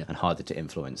change and harder to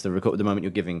influence. The moment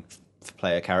you're giving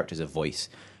player characters a voice,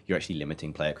 you're actually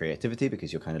limiting player creativity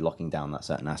because you're kind of locking down that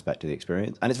certain aspect of the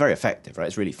experience. And it's very effective, right?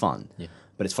 It's really fun. Yeah.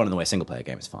 But it's fun in the way a single player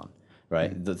game is fun.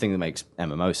 Right, the thing that makes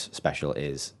MMOs special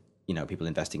is people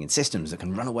investing in systems that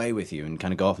can run away with you and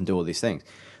kind of go off and do all these things.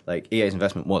 Like EA's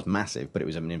investment was massive, but it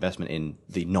was an investment in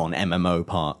the non-MMO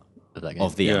part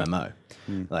of the MMO.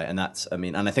 And that's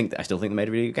and I still think they made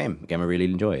a really good game. A game I really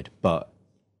enjoyed. But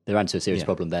they ran into a serious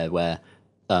problem there where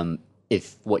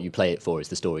if what you play it for is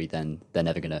the story, then they're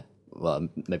never going to well,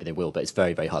 maybe they will, but it's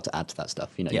very, very hard to add to that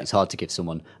stuff. It's hard to give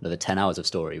someone another 10 hours of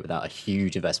story without a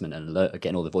huge investment and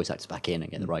getting all the voice actors back in and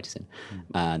getting the writers in.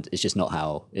 And it's just not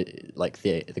how,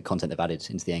 the content they've added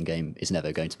into the end game is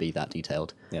never going to be that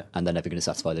detailed. Yeah. And they're never going to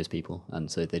satisfy those people. And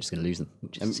so they're just going to lose them,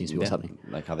 which seems to be what's happening.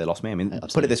 Like how they lost me. I mean,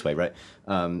 put it this way, right?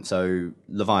 So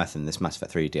Leviathan, this Mass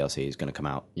Effect 3 DLC, is going to come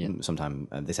out sometime,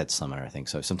 they said summer, I think,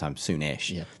 so sometime soonish.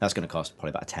 Yeah. That's going to cost probably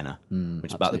about a tenner,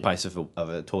 which is about the price of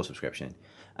a tour subscription.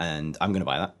 And I'm going to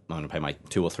buy that. I'm going to pay my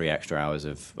 2 or 3 extra hours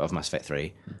of Mass Effect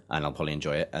 3, and I'll probably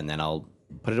enjoy it, and then I'll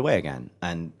put it away again.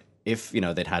 And if,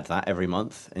 they'd had that every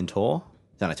month in tour,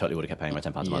 then I totally would have kept paying my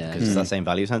 £10 a month, because it's that same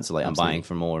value sense. So, I'm buying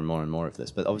for more and more and more of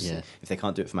this. But obviously, if they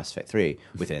can't do it for Mass Effect 3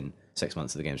 within 6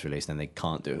 months of the game's release, then they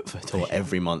can't do it for tour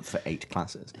every month for 8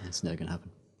 classes. It's never going to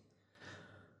happen.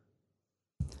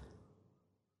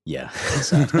 Yeah, It's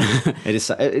sad. it is.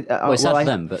 It's sad for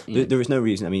them, but there is no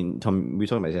reason. I mean, Tom, we were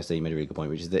talking about this yesterday. You made a really good point,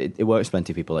 which is that it works for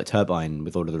plenty of people. Like Turbine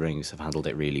with Lord of the Rings have handled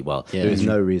it really well. Yeah, there is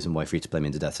no reason why free to play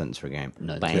means a death sentence for a game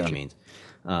by any means.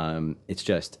 It's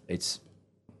just it's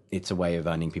a way of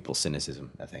earning people's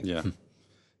cynicism, I think. Yeah,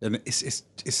 and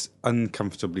it's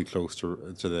uncomfortably close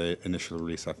to the initial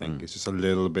release. I think it's just a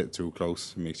little bit too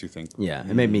close. It makes you think. Yeah,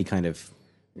 it made me kind of.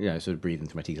 Sort of breathing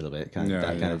through my teeth a little bit. Kind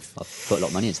of. I've put a lot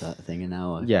of money into that thing, and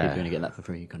now people are going to get that for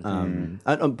free, kind of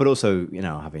thing. But also,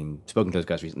 having spoken to those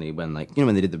guys recently, when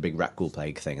when they did the big Rat Ghoul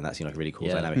Plague thing, and that's like a really cool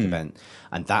dynamic event,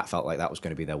 and that felt like that was going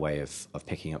to be their way of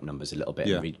picking up numbers a little bit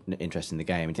and interested in the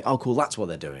game, and think, oh, cool, that's what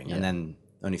they're doing, and then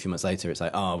only a few months later, it's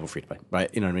like, oh, we're free to play, right?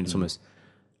 You know what I mean? It's almost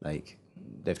like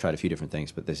they've tried a few different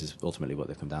things, but this is ultimately what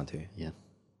they've come down to. Yeah.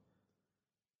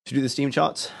 Should we do the Steam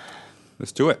charts?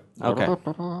 Let's do it. Okay.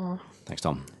 Thanks,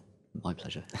 Tom. My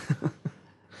pleasure.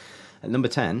 At number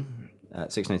 10, at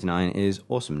 $6.99, is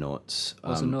Awesome Noughts.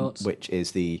 Which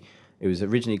is it was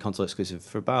originally console exclusive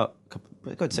for about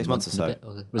a good 6 months or so.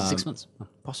 Was it 6 months?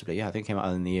 Possibly, yeah. I think it came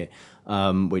out in the year.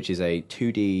 Which is a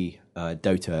 2D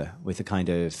Dota with a kind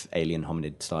of alien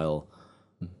hominid style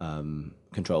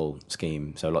control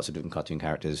scheme. So lots of different cartoon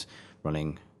characters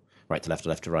running right to left,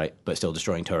 left to right, but still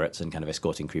destroying turrets and kind of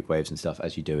escorting creep waves and stuff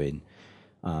as you do in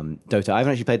Dota. I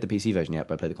haven't actually played the PC version yet,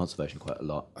 but I played the console version quite a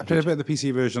lot. I played a bit of the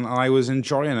PC version, and I was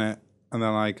enjoying it, and then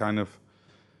I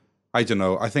don't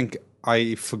know, I think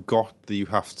I forgot that you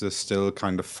have to still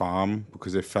kind of farm,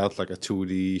 because it felt like a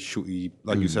 2D shooty,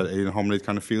 like you said, alien hominid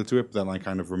kind of feel to it, but then I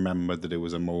kind of remembered that it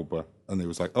was a MOBA, and it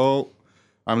was like, oh,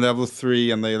 I'm level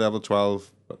 3 and they level 12,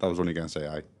 but that was only against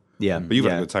AI. Yeah. But you've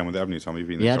had a good time with it, haven't you, Tom? You've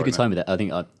been I had a good time with it. I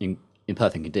think in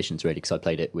perfect conditions, really, because I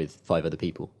played it with 5 other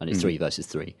people, and it's 3 versus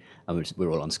 3, and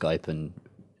we're all on Skype, and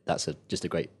that's it's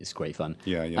great fun.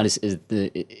 Yeah. And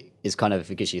it's kind of,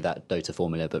 it gives you that Dota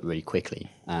formula, but really quickly,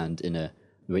 and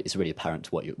it's really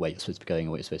apparent where you're supposed to be going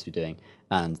and what you're supposed to be doing.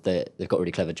 And they've got a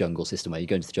really clever jungle system where you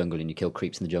go into the jungle and you kill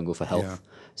creeps in the jungle for health,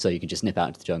 so you can just nip out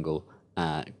into the jungle,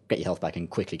 get your health back, and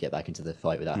quickly get back into the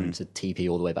fight without having to TP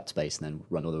all the way back to base and then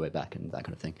run all the way back and that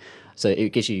kind of thing. So it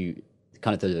gives you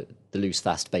kind of the loose,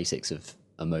 fast basics of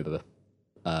a MOBA.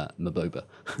 Maboba.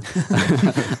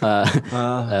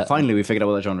 Finally, we figured out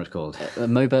what that genre is called.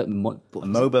 MOBA.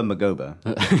 MOBA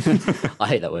Magoba. I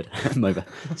hate that word. MOBA.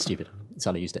 Stupid. That's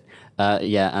how I used it.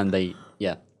 And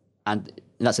in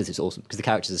that sense, it's awesome because the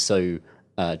characters are so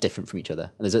different from each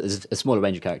other. And there's a smaller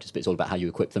range of characters, but it's all about how you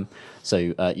equip them. So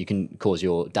you can cause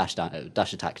your dash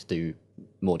attack to do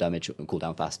more damage and cool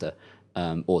down faster,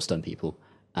 or stun people,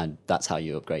 and that's how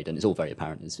you upgrade. And it's all very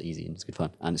apparent. It's easy and it's good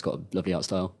fun, and it's got a lovely art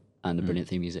style and a brilliant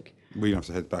theme music. We have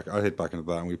to head back. I'll head back into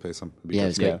that and we play some.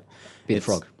 It's great. Be the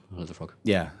frog. I love the frog.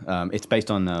 Yeah, it's based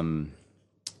on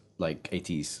like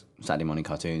 80s Saturday morning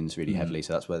cartoons really heavily,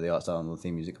 so that's where the art style and the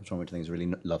theme music comes from, which I think is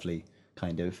really lovely,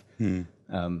 kind of. It's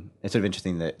sort of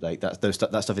interesting that like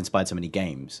that stuff inspired so many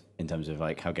games in terms of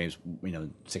like how games,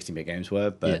 16-bit games were,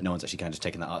 but no one's actually kind of just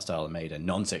taken that art style and made a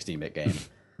non-16-bit game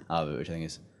out of it, which I think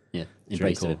is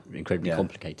embraced really an incredibly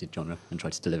complicated genre and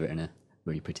tried to deliver it in a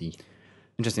really pretty.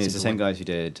 Interesting. It's the same guys who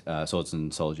did Swords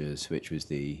and Soldiers, which was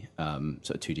the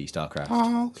sort of 2D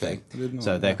StarCraft thing.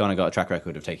 So they've kind of got a track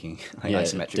record of taking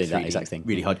isometric 3D,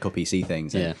 really hardcore PC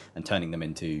things and turning them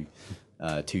into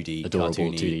 2D, adorable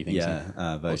cartoony 2D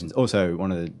things, versions. Also,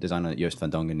 one of the designer, Joost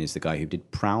van Dongen, is the guy who did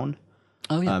Prown,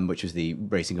 which was the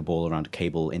racing a ball around a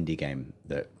cable indie game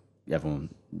that everyone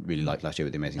really liked last year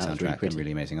with the amazing soundtrack and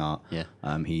really amazing art.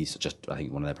 He's just, I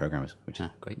think, one of their programmers, which is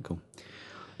great. Cool.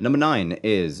 Number 9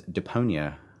 is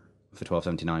Deponia for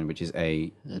 $12.79, which is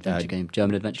a adventure game,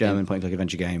 German point-and-click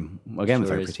adventure game. Again, with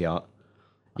very pretty art.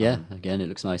 Yeah, again, it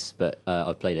looks nice, but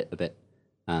I've played it a bit,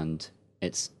 and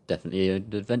it's definitely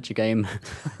an adventure game.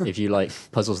 If you like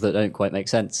puzzles that don't quite make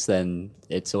sense, then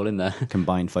it's all in there.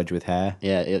 Combine fudge with hair.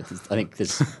 Yeah, I think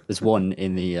there's one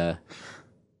in the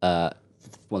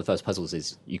one of the first puzzles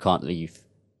is you can't leave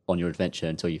on your adventure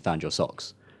until you found your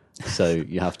socks. So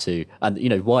you have to,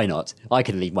 and why not? I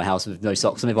can leave my house with no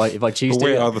socks, and if I choose But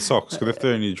to. where are the socks? Because if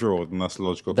they're in your drawer, then that's the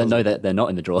logical. Then no, they're not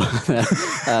in the drawer.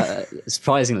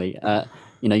 Surprisingly,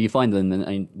 you find them,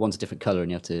 and one's a different color, and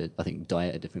you have to, I think, dye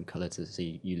it a different color to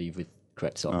see you leave with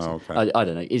correct socks. Oh, okay. I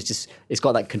don't know. It's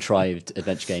got that contrived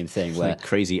adventure game thing where Like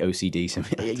crazy OCD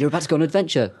simulator. you're about to go on an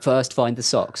adventure. First, find the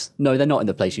socks. No, they're not in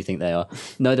the place you think they are.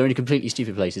 No, they're in completely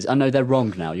stupid places. And no, they're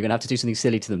wrong now. You're going to have to do something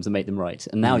silly to them to make them right.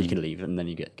 And now you can leave, and then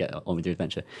you get on with your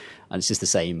adventure. And it's just the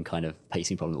same kind of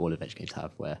pacing problem that all adventure games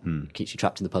have, where it keeps you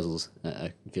trapped in the puzzles.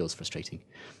 Feels frustrating.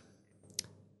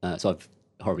 So I've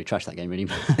horribly trashed that game, really.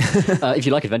 If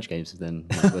you like adventure games, then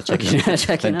worth checking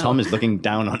Then out. Tom is looking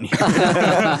down on you.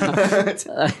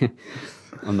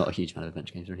 I'm not a huge fan of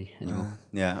adventure games, really, anymore.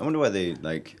 Yeah, I wonder why they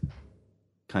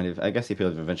kind of. I guess the appeal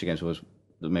of adventure games was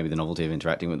maybe the novelty of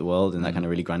interacting with the world in that kind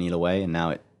of really granular way, and now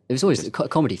It was always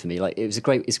comedy for me. Like it's a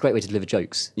great way to deliver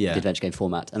jokes. Yeah. The adventure game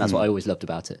format, and that's what I always loved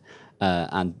about it.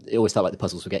 And it always felt like the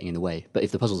puzzles were getting in the way. But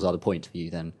if the puzzles are the point for you,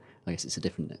 then I guess it's a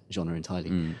different genre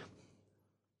entirely.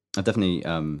 I've definitely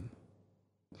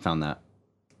found that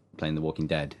playing The Walking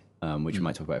Dead, which we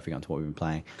might talk about if we get onto what we've been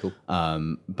playing. Cool.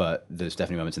 But there's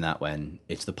definitely moments in that when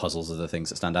it's the puzzles are the things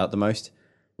that stand out the most.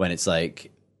 When it's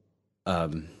like, I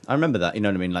remember that, you know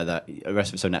what I mean? Like that, the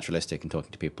rest of it's so naturalistic and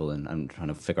talking to people and trying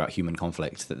to figure out human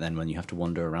conflict that then when you have to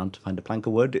wander around to find a plank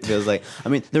of wood, it feels like, I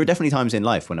mean, there are definitely times in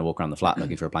life when I walk around the flat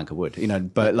looking for a plank of wood,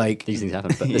 but like... These things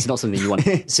happen, but it's not something you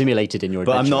want simulated in your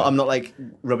But adventure. I'm not like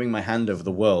rubbing my hand over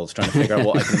the world trying to figure out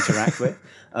what I can interact with.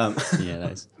 Yeah,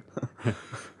 that is.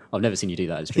 I've never seen you do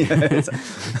that, it's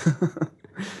true.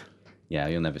 Yeah,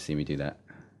 you'll never see me do that.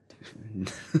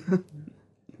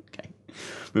 Okay.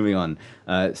 Moving on.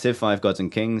 Civ 5 Gods and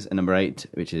Kings at number 8,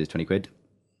 which is 20 quid.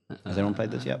 Has anyone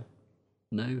played this yet?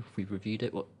 No, we've reviewed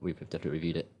it. We've definitely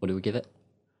reviewed it. What do we give it?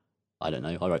 I don't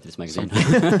know. I write for this magazine.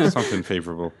 Something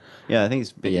favourable. Yeah, I think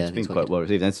it's been, Yeah, it's been it's quite quite well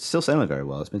received. And it's still selling very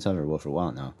well. It's been selling very well for a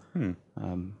while now.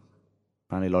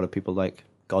 Apparently a lot of people like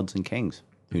Gods and Kings.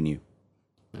 Who knew?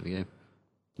 There we go.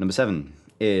 Number 7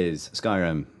 is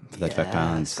Skyrim for £35.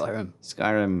 Skyrim.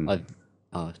 Skyrim.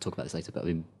 I'll talk about this later, but I've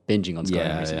been binging on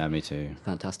Skyrim recently. Yeah, me too.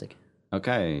 Fantastic.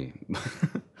 Okay.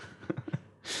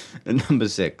 And number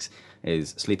 6 is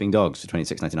Sleeping Dogs for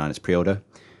 $26.99. It's pre-order,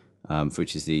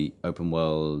 which is the open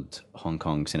world Hong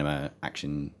Kong cinema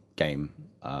action game,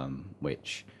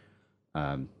 which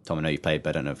Tom, I know you've played, but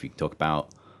I don't know if you can talk about.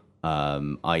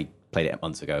 I played it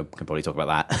months ago. Can probably talk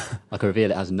about that. I can reveal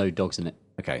it has no dogs in it.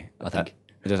 Okay, I think.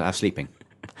 It doesn't have sleeping.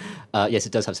 Yes,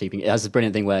 it does have sleeping. It has a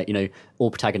brilliant thing where,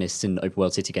 all protagonists in open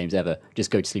world city games ever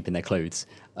just go to sleep in their clothes.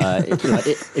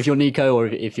 If you're Nico or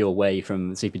if you're Wei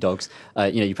from Sleeping Dogs,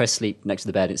 you press sleep next to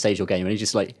the bed, it saves your game, and he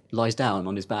just lies down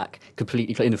on his back,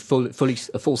 completely in a full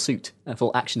suit, a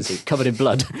full action suit, covered in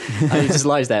blood. And he just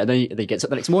lies there, and then he gets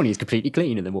up the next morning, he's completely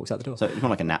clean, and then walks out the door. So it's more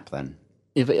like a nap then.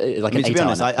 Like an To be 8 hour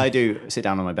honest, nap. I do sit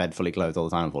down on my bed fully clothed all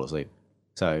the time and fall asleep.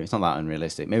 So it's not that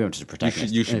unrealistic. Maybe I'm just a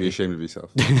protagonist. You should be ashamed of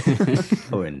yourself.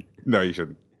 Owen. No, you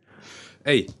shouldn't.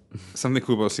 Hey, something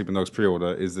cool about Sleeping Dogs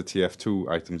pre-order is the TF2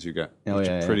 items you get, which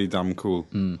are pretty damn cool.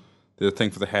 There's a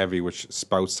thing for the heavy, which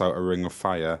spouts out a ring of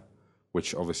fire,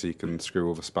 which obviously can screw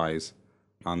over spies.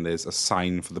 And there's a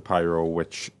sign for the pyro,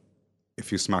 which,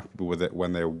 if you smack people with it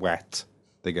when they're wet,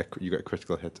 you get a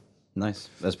critical hit. Nice.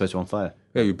 As opposed to on fire.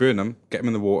 Yeah, you burn them, get them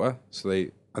in the water, so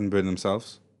they unburn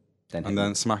themselves, Then and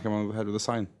then smack them on the head with a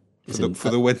sign for in-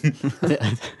 the win.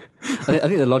 I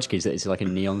think the logic is that it's like a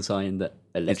neon sign that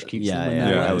electrocutes them. when they're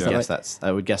yeah, wet. yeah.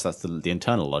 I would guess that's the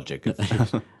internal logic of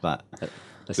that.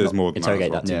 Let's There's not more than that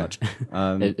interrogate as that, well.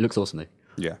 too much. It looks awesome, though.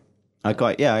 Yeah. I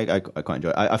quite enjoy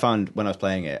it. I found when I was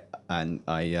playing it, and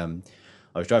I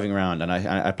was driving around, and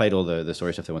I played all the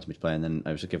story stuff they wanted me to play, and then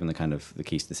I was given the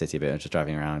keys to the city a bit. I was just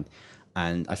driving around,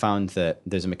 and I found that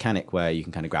there's a mechanic where you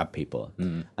can kind of grab people,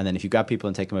 and then if you grab people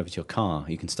and take them over to your car,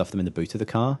 you can stuff them in the boot of the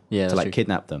car Yeah, to that's true.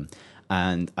 kidnap them.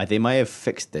 And they may have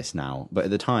fixed this now, but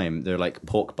at the time they're like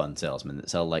pork bun salesmen that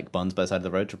sell like buns by the side of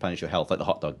the road to replenish your health, like the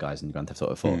hot dog guys in Grand Theft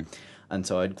Auto 4. And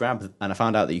so I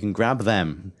found out that you can grab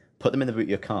them, put them in the boot of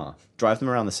your car, drive them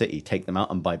around the city, take them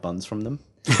out, and buy buns from them.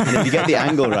 And if you get the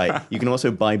angle right, you can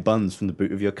also buy buns from the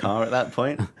boot of your car at that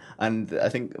point. And I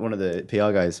think one of the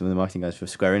PR guys, one of the marketing guys for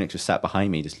Square Enix, just sat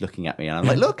behind me, just looking at me, and I'm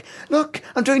like, "Look,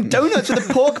 I'm doing donuts with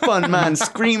a pork bun, man,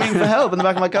 screaming for help in the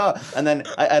back of my car." And then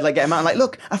I'd like get him out, and like,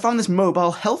 "Look, I found this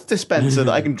mobile health dispenser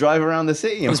that I can drive around the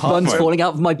city." There's buns falling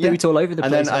out of my boot all over the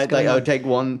place. And then I would take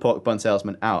one pork bun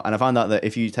salesman out, and I found out that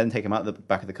if you then take him out the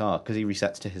back of the car, because he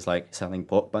resets to his like selling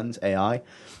pork buns AI,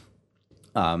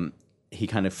 he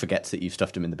kind of forgets that you've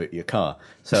stuffed him in the boot of your car.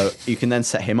 So you can then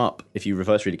set him up, if you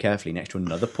reverse really carefully, next to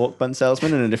another pork bun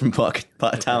salesman in a different part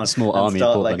of town. A small and army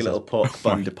start of pork like bun a little pork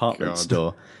bun department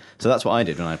store. So that's what I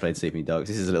did when I played Sleeping Dogs.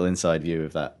 This is a little inside view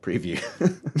of that preview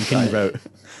that I wrote.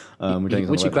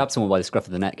 Once you grab someone by the scruff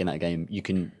of the neck in that game, you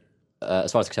can,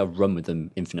 as far as I can tell, run with them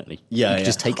infinitely. Yeah, you can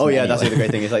just take them that's anywhere. the great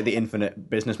thing. It's like the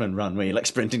infinite businessman run, where you're like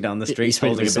sprinting down the street,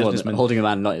 holding a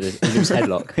man like a loose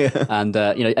headlock, and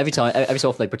every so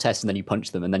often they protest, and then you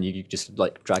punch them, and then you just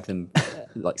like drag them,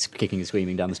 like kicking and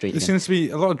screaming down the street. There seems to be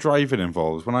a lot of driving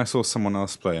involved. When I saw someone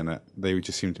else playing it, they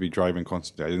just seemed to be driving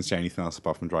constantly. I didn't see anything else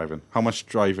apart from driving. How much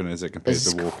driving is it compared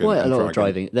There's to walking? quite a and lot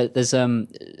dragging? of driving.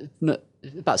 There's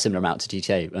about a similar amount to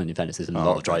GTA. In fairness, there's a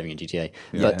lot of driving in GTA.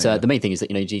 But the main thing is that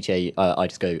GTA, I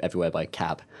just go everywhere by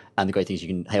cab. And the great thing is you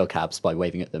can hail cabs by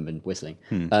waving at them and whistling.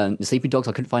 The Sleeping Dogs,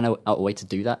 I couldn't find out a way to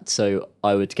do that, so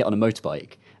I would get on a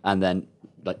motorbike and then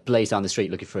like blaze down the street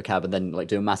looking for a cab, and then like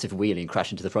do a massive wheelie and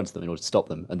crash into the front of them in order to stop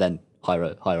them, and then hire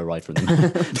a ride from them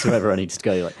to wherever I needed to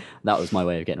go. Like that was my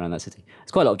way of getting around that city.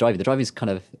 It's quite a lot of driving. The driving is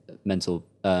kind of mental.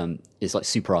 It's like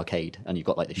super arcade, and you've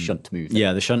got like the shunt move.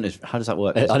 Yeah, the shunt is. How does that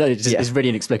work? I don't know. It's really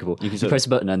inexplicable. You press a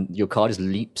button, and your car just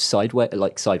leaps sideways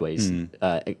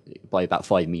by about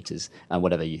 5 meters, and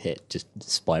whatever you hit just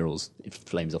spirals, it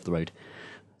flames off the road.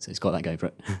 So it's got that going for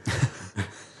it.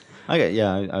 Okay,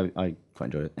 yeah, I quite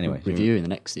enjoyed it. Anyway, Review in the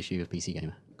next issue of PC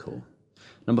Gamer. Cool.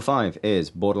 Number 5 is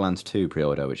Borderlands 2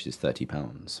 pre-order, which is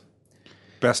 £30.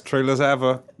 Best trailers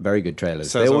ever. Very good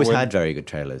trailers. Says They always Owen. had very good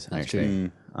trailers, That's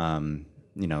actually.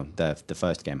 The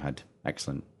first game had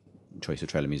excellent choice of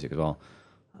trailer music as well.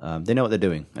 They know what they're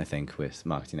doing, I think, with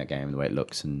marketing that game and the way it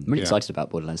looks. And I'm really excited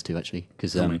about Borderlands 2, actually,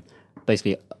 because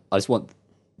basically I just want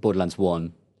Borderlands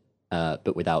 1,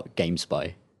 but without Game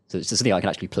Spy. So it's just something I can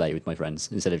actually play with my friends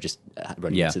instead of just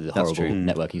running into the that's horrible true.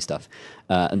 networking stuff.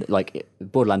 And like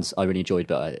Borderlands, I really enjoyed,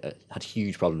 but I had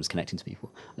huge problems connecting to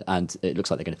people. And it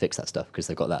looks like they're going to fix that stuff because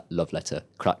they've got that love letter,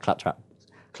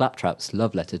 Claptrap's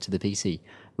love letter to the PC,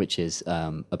 which is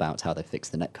about how they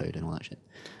fixed the netcode and all that shit.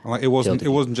 Like it wasn't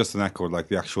just the netcode. Like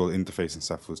the actual interface and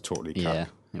stuff was totally cack.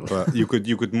 Yeah, But you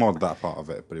could mod that part of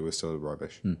it, but it was still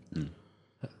rubbish.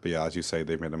 But yeah, as you say,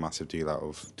 they've made a massive deal out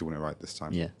of doing it right this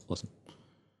time. Yeah, awesome.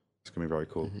 It's going to be very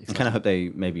cool. I kind of hope they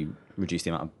maybe reduce the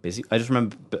amount of busy. I just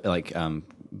remember like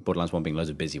Borderlands 1 being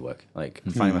loads of busy work. Like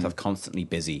finding myself constantly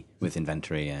busy with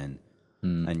inventory and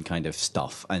kind of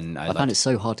stuff. And I found it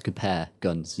so hard to compare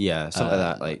guns. Yeah, something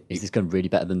like that. Like, is this gun really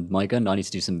better than my gun? I need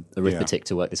to do some arithmetic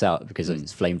to work this out because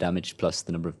it's flame damage plus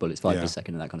the number of bullets fired per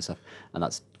second and that kind of stuff. And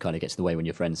that's kind of gets in the way when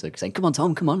your friends are saying, "Come on,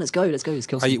 Tom, come on, let's go, let's kill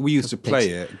some." We used to play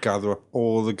it, gather up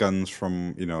all the guns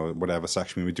from whatever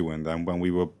section we were doing. Then when we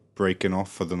were breaking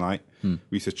off for the night, we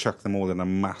used to chuck them all in a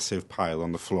massive pile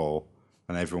on the floor,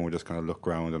 and everyone would just kind of look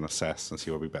around and assess and see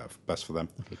what would be best for them.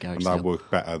 And that worked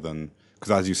better than.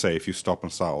 Because as you say, if you stop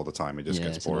and start all the time, it just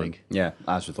gets boring. Annoying. yeah,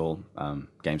 as with all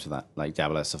games of that, like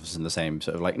Diablo stuff is in the same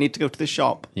sort of like need to go to the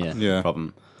shop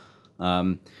problem.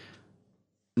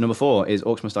 Number 4 is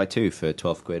Orcs Must Die 2 for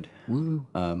 12 quid,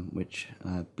 which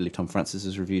I believe Tom Francis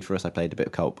has reviewed for us. I played a bit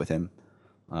of co-op with him,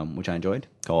 which I enjoyed.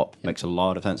 Co-op makes a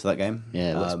lot of sense to that game.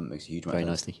 Yeah, it works makes a huge amount very of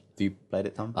sense. nicely. Have you played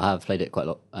it, Tom? I have played it quite a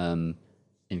lot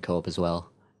in co-op as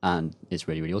well, and it's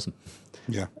really, really awesome.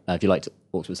 Yeah. If you liked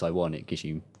Orcs Must Die 1, it gives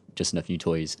you just enough new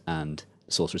toys, and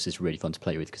the Sorceress is really fun to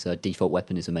play with because her default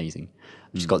weapon is amazing.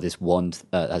 She's got this wand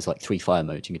that has like 3 fire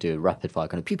modes. You can do a rapid fire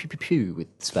kind of pew pew pew pew with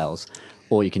spells,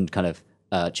 or you can kind of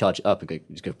charge it up and go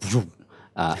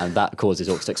and that causes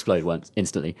orcs to explode once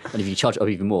instantly. And if you charge it up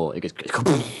even more, it goes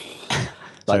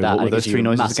like that. What were those 3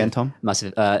 noises massive, again, Tom?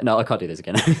 Massive. No, I can't do this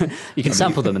again. You can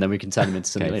sample them and then we can turn them into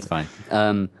something later.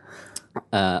 Fine.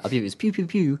 I believe it's pew pew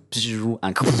pew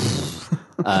and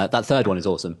that third one is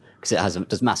awesome because it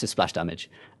does massive splash damage.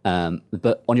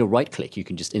 But on your right click, you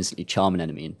can just instantly charm an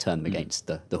enemy and turn them against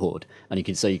the horde. And you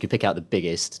can pick out the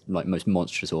biggest, like most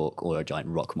monstrous orc or a giant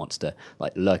rock monster,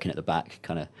 like lurking at the back,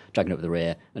 kind of dragging over the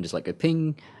rear, and just like go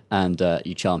ping, and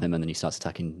you charm him, and then he starts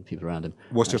attacking people around him.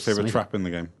 What's your favourite trap in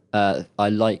the game? I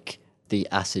like the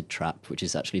acid trap, which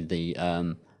is actually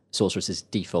the sorceress's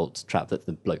default trap that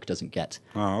the bloke doesn't get.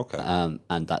 Oh, okay.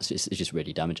 And it's just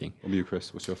really damaging. What about you,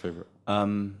 Chris? What's your favourite?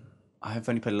 I've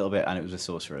only played a little bit, and it was with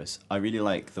sorcerers. I really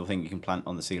like the thing you can plant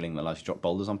on the ceiling that allows you to drop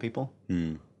boulders on people.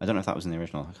 I don't know if that was in the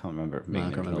original. I can't remember it being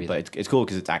in the original, but it's cool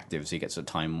because it's active, so you get sort of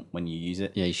time when you use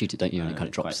it. Yeah, you shoot it, don't you? And it kind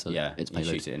of drops. You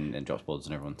shoot it and drops boulders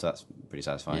on everyone. So that's pretty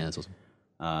satisfying. Yeah, that's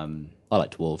awesome. I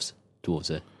like dwarves. Dwarves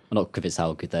are. I'm not convinced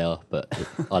how good they are, but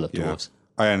I love dwarves.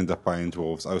 I ended up buying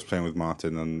dwarves. I was playing with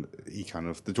Martin, and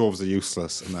the dwarves are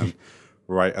useless, and then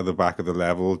right at the back of the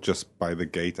level, just by the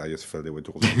gate, I just filled it with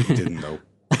dwarves. He didn't know.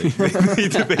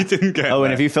 They didn't get. Oh,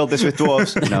 and have you filled this with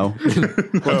dwarves? No.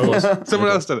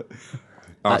 Someone else did it.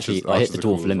 Actually, I hit the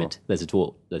dwarf limit.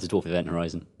 Well. There's a dwarf event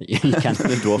horizon. You can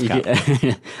the dwarf cap.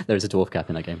 There is a dwarf cap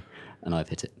in that game, and I've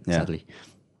hit it. Sadly.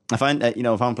 I find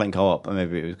if I'm playing co-op, or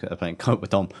maybe it was playing co-op with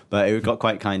Tom, but it got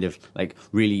quite kind of like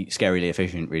really scarily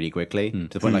efficient really quickly to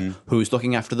the point like who's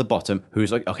looking after the bottom?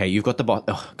 Who's like, okay, you've got the bottom.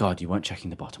 Oh God, you weren't checking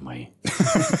the bottom, were you?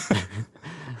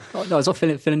 Oh, no, I was not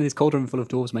filling this cauldron full of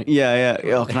dwarves, mate. Yeah.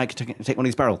 Oh, can I take one of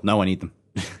these barrels? No, I need them.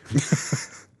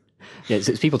 Yeah,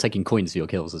 it's people taking coins for your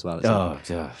kills as well.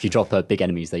 If you drop big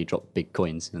enemies, they drop big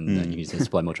coins, and you use it to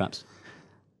supply more traps.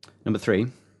 Number 3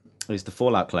 is the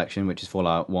Fallout collection, which is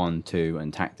Fallout 1, 2,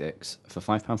 and Tactics for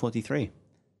 £5.43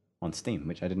 on Steam,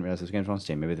 which I didn't realise those games were on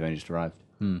Steam. Maybe they've only just arrived.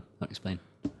 That'll explain.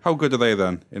 How good are they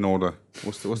then? In order,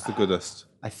 what's the goodest?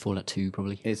 I Fallout 2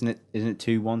 probably. Isn't it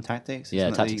 2, 1 Tactics? Yeah,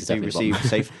 Isn't Tactics is you definitely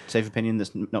receive safe opinion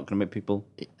that's not going to make people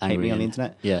hate me on the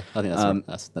internet. Yeah, I think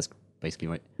that's basically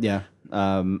right. Yeah.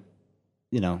 I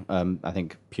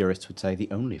think purists would say the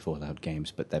only Fallout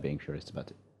games, but they're being purists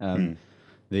about it.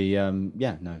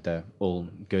 They're all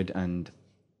good, and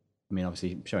I mean,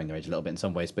 obviously showing their age a little bit in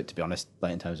some ways, but to be honest,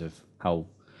 like in terms of how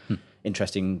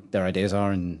interesting their ideas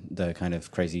are and the kind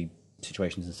of crazy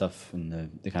situations and stuff,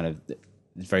 and the kind of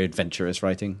very adventurous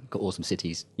writing. Got awesome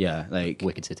cities. Yeah, like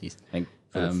wicked cities. Like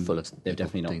full of they've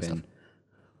definitely not been stuff.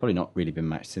 Probably not really been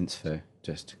matched since for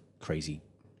just crazy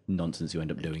nonsense you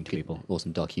end up doing to people.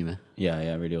 Awesome dark humour.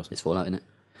 Yeah, really awesome. It's Fallout, innit?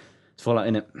 It's Fallout,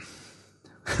 innit?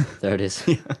 There it is.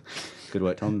 Good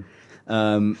work, Tom.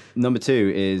 Number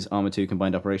 2 is Armour 2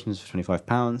 Combined Operations for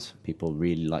 £25. People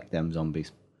really like them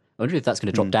zombies. I wonder if that's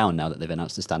going to drop down now that they've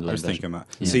announced a standalone version. I was thinking that.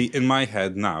 Yeah. See, in my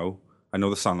head now, I know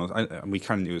the sound. We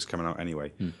kind of knew it was coming out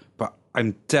anyway, but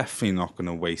I'm definitely not going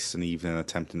to waste an evening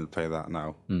attempting to play that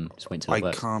now. Just wait until it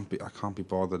works. I can't be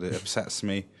bothered. It upsets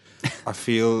me. I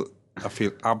feel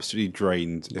absolutely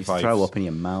drained if I throw up in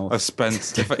your mouth. I've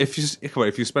spent if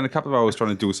you spend a couple of hours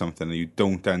trying to do something and you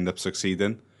don't end up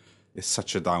succeeding, it's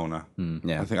such a downer.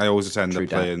 Yeah, I think I always just end up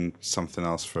playing something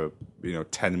else for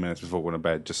 10 minutes before going to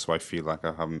bed, just so I feel like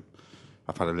I've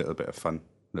had a little bit of fun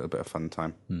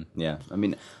time. Yeah, I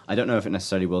mean, I don't know if it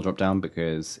necessarily will drop down,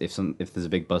 because if there's a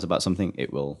big buzz about something,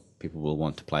 people will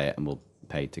want to play it and will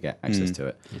pay to get access to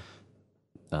it.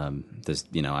 I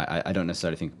don't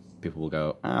necessarily think people will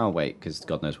go, oh wait, because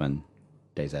God knows when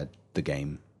DayZ the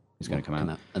game is going to come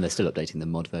out. And they're still updating the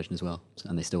mod version as well,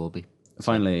 and they still will be.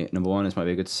 Finally, number 1, this might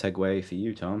be a good segue for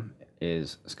you, Tom,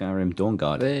 is Skyrim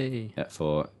Dawnguard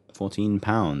for £14.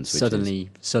 Which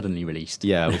suddenly released.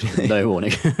 Yeah, no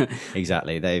warning.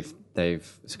 Exactly.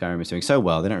 Skyrim is doing so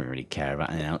well, they don't really care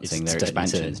about announcing their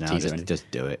expansions now.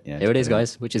 Just do it. Yeah, here it is,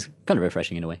 guys, which is kind of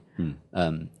refreshing in a way. It would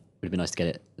have been nice to get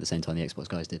it at the same time the Xbox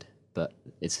guys did, but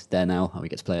it's there now, and we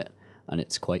get to play it, and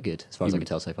it's quite good as far as I can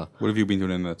tell so far. What have you been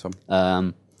doing in there, Tom?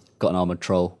 Got an armoured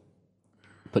troll,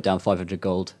 put down 500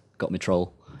 gold, got my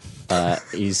troll.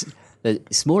 He's slightly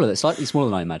smaller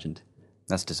than I imagined.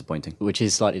 That's disappointing. Which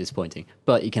is slightly disappointing,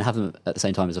 but you can have them at the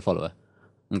same time as a follower.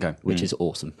 Okay. Which is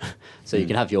awesome. So you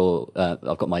can have your...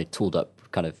 I've got my tooled up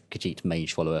kind of Khajiit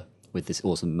mage follower with this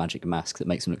awesome magic mask that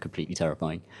makes him look completely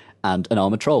terrifying, and an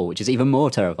armoured troll, which is even more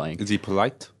terrifying. Is he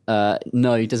polite?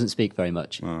 No, he doesn't speak very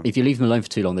much. If you leave him alone for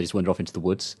too long, they just wander off into the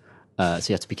woods. So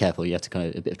you have to be careful. You have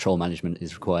to a bit of troll management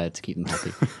is required to keep them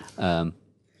happy.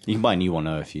 You can buy a new one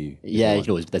though if you... Yeah,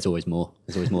 there's always more.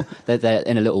 They're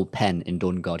in a little pen in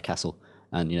Dawnguard Castle,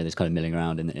 and they're just kind of milling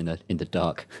around in the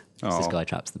dark. This guy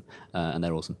traps them, and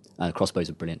they're awesome. And crossbows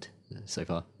are brilliant so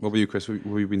far. What about you, Chris? What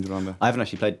have you been doing on there? I haven't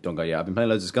actually played Dawnguard yet. I've been playing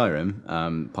loads of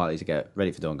Skyrim, partly to get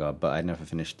ready for Dawnguard, but I'd never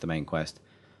finished the main quest.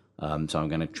 So I'm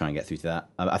going to try and get through to that.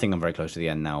 I think I'm very close to the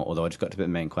end now, although I just got to the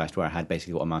main quest where I had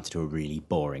basically what amounted to a really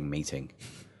boring meeting.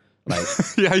 Like,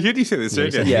 yeah, you did say this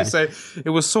earlier. You say it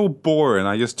was so boring,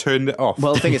 I just turned it off.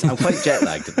 Well, the thing is, I'm quite jet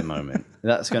lagged at the moment.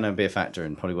 That's going to be a factor,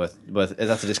 and probably worth.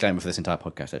 That's a disclaimer for this entire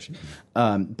podcast, actually.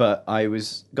 But I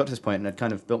got to this point, and I'd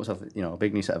kind of built myself, a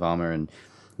big new set of armor, and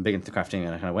big into crafting, and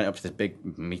I kind of went up to this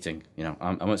big meeting.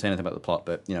 I won't say anything about the plot,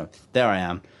 but there I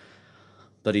am,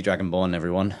 bloody Dragonborn,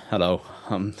 everyone. Hello,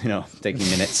 taking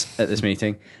minutes at this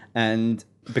meeting, and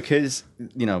because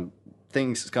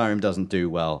things Skyrim doesn't do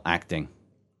well: acting.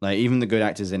 Like even the good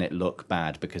actors in it look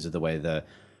bad because of the way the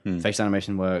face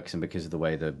animation works and because of the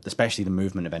way especially the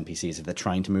movement of NPCs if they're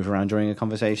trying to move around during a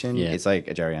conversation. Yeah. It's like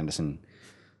a Jerry Anderson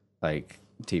like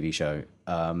TV show,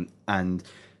 and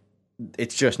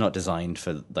it's just not designed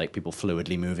for like people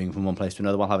fluidly moving from one place to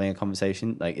another while having a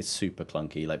conversation. Like it's super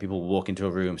clunky. Like people walk into a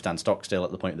room, stand stock still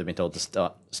at the point they've been told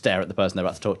to stare at the person they're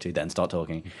about to talk to, then start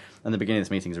talking. And the beginning of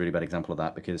this meeting is a really bad example of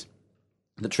that because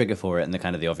the trigger for it and the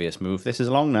kind of the obvious move, this is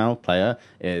along now, player,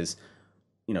 is,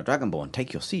 Dragonborn,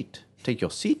 take your seat. Take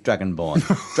your seat, Dragonborn.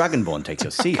 Dragonborn, take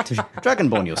your seat.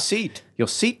 Dragonborn, your seat. Your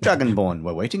seat, Dragonborn.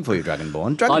 We're waiting for you,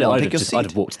 Dragonborn. Dragonborn, take your seat. I'd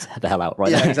have walked the hell out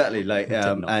right now. Yeah, exactly. Like,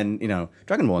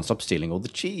 Dragonborn, stop stealing all the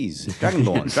cheese.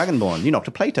 Dragonborn, you knocked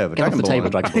a plate over. Get off the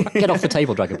table, Dragonborn. Get off the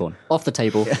table, Dragonborn. Off the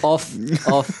table.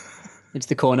 Off. Into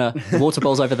the corner. The water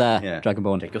bowl's over there. Yeah.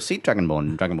 Dragonborn. Take your seat,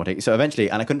 Dragonborn. So eventually,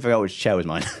 and I couldn't figure out which chair was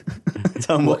mine.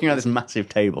 So I'm walking around this massive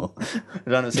table.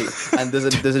 And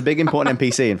there's a big important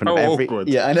NPC in front of every. Awkward.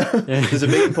 Yeah, I know. There's a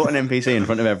big important NPC in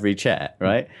front of every chair,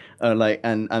 right?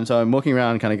 And so I'm walking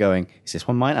around, kind of going, "Is this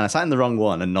one mine?" And I sat in the wrong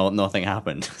one, and nothing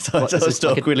happened. So I just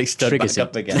awkwardly stood back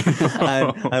up again.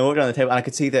 And I walked around the table, and I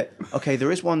could see that. Okay,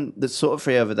 there is one that's sort of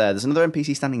free over there. There's another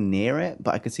NPC standing near it,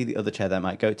 but I could see the other chair that I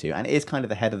might go to, and it is kind of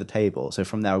the head of the table. So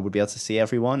from there, I would be able to see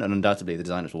everyone, and undoubtedly, the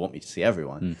designers will want me to see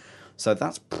everyone. So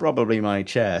that's probably my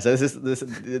chair. So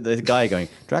this guy going,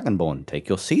 Dragonborn, take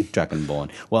your seat, Dragonborn.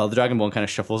 Well, the Dragonborn kind of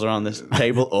shuffles around this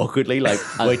table awkwardly, like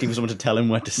waiting for someone to tell him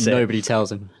where to sit. Nobody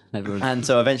tells him. And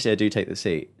so eventually I do take the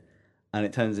seat. And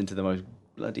it turns into the most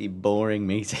bloody boring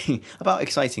meeting about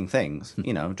exciting things.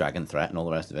 Dragon threat and all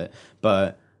the rest of it.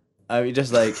 But I mean,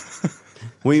 just like...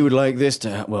 We would like this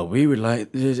to. Well, we would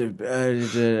like this.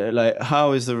 Like,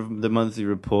 how is the monthly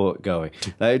report going?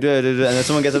 Like, and then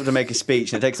someone gets up to make a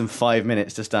speech, and it takes them 5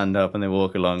 minutes to stand up, and they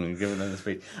walk along and give them the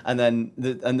speech. And then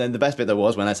the best bit there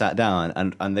was when I sat down,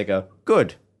 and they go,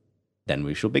 "Good, then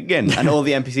we shall begin." And all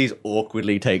the NPCs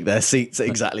awkwardly take their seats at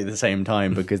exactly the same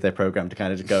time because they're programmed to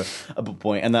kind of just go up a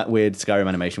point. And that weird Skyrim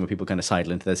animation where people kind of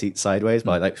sidle into their seats sideways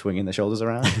by like swinging their shoulders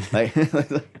around.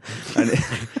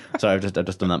 Sorry, I've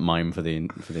just done that mime for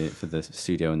the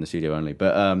studio and the studio only.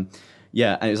 But and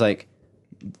it was like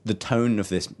the tone of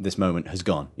this moment has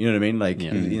gone. You know what I mean? Like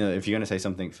if you're going to say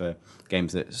something for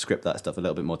games that script that stuff a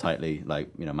little bit more tightly,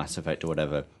 like Mass Effect or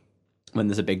whatever. When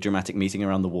there's a big dramatic meeting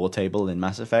around the war table in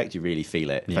Mass Effect, you really feel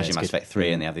it, especially in Mass Effect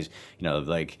 3, and they have these,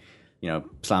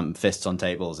 slam fists on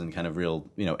tables and kind of real,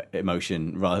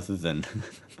 emotion rather than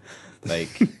like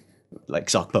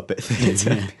sock puppet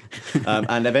theatre.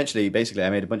 And eventually, basically, I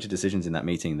made a bunch of decisions in that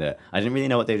meeting that I didn't really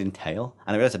know what they would entail,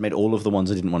 and I realized I'd made all of the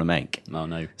ones I didn't want to make. Oh,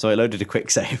 no. So I loaded a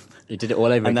quick save. You did it all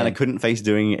over again. And then I couldn't face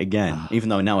doing it again, even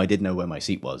though now I did know where my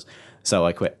seat was. So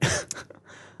I quit.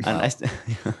 And,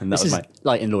 and that was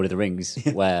like in Lord of the Rings,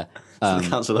 where the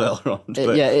Council of Elrond.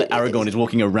 Aragorn is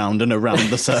walking around and around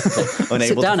the circle,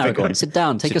 unable sit down, to figure Aragorn. Sit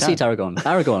down. Take your seat, Aragorn.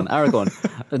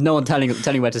 Aragorn. No one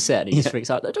telling where to sit. And he just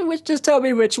freaks out. Just tell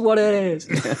me which one it is.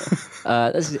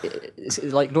 It's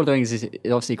like Lord of the Rings is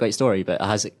obviously a great story, but it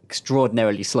has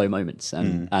extraordinarily slow moments.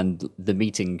 And the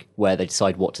meeting where they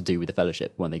decide what to do with the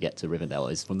Fellowship when they get to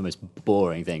Rivendell is one of the most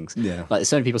boring things. Yeah. Like there's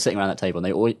so many people sitting around that table, and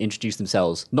they all introduce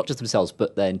themselves, not just themselves,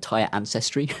 but their entire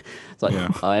ancestry. It's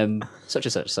like I am such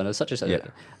and such, son of such and such. Yeah.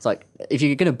 It's like if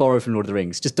you're going to borrow from Lord of the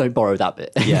Rings, just don't borrow that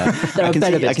bit. Yeah, there are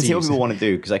better bits. I can see what people want to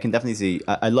do because I can definitely see.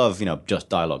 I love just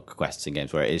dialogue quests in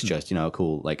games where it is just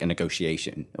cool like a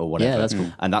negotiation or whatever. Yeah, that's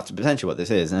cool. And that's essentially what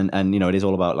this is. And it is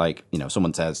all about like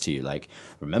someone says to you like,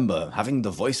 remember having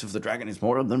the voice of the dragon is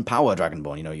more than power,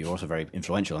 Dragonborn. You're also very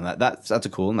influential, and that's a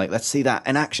cool. And like let's see that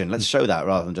in action. Let's show that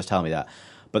rather than just tell me that.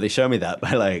 But they show me that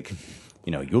by like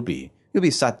you'll be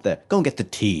sat there. Go and get the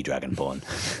tea, Dragonborn.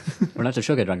 We're not to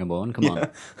sugar, Dragonborn.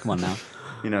 Come on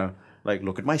now. Like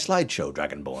look at my slideshow,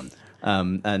 Dragonborn.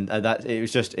 And that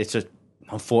it's just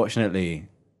unfortunately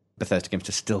Bethesda games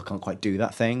just still can't quite do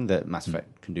that thing that Mass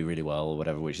Effect can do really well or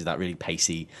whatever, which is that really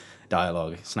pacey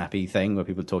dialogue, snappy thing where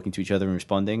people are talking to each other and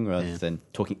responding rather than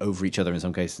talking over each other in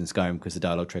some cases in Skyrim because the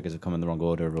dialogue triggers have come in the wrong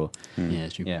order. Or yeah,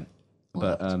 it's true. Yeah.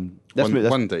 But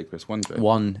one day, Chris.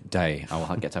 One day I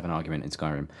will get to have an argument in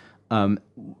Skyrim.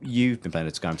 You've been playing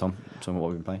at Skyrim, Tom. Tell me what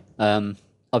we've been playing.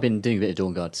 I've been doing a bit of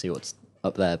Dawn Guard to see what's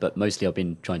up there, but mostly I've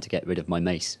been trying to get rid of my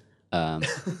mace. Yeah,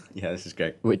 this is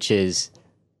great. Which is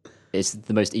it's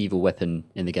the most evil weapon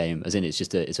in the game. As in, it's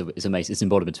just it's a mace. It's an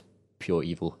embodiment of pure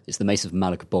evil. It's the mace of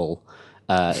Malak Bol,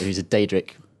 who's a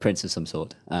Daedric prince of some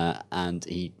sort, and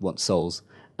he wants souls.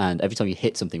 And every time you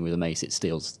hit something with a mace, it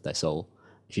steals their soul.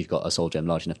 If you've got a soul gem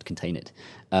large enough to contain it.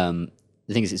 The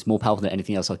thing is, it's more powerful than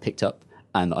anything else I've picked up.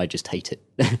 and I just hate it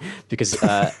because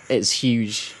it's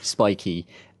huge, spiky,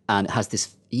 and it has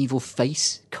this evil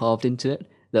face carved into it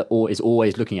that is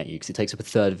always looking at you because it takes up a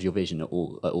third of your vision at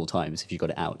all times if you've got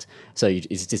it out. So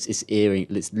it's just this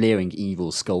leering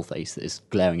evil skull face that is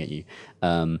glaring at you.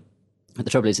 But the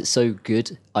trouble is, it's so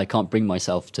good I can't bring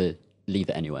myself to leave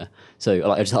it anywhere. So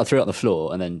I threw it on the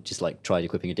floor and then just like tried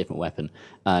equipping a different weapon,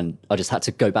 and I just had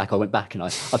to go back. I went back and I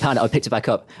found it. I picked it back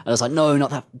up and I was like, no, not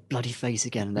that bloody face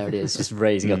again. And there it is, just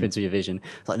raising up into your vision.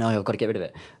 It's like, no, I've got to get rid of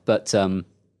it. But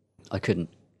I couldn't,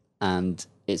 and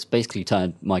it's basically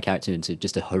turned my character into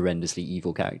just a horrendously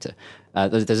evil character.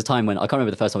 There's a time when I can't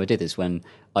remember the first time I did this, when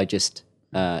I just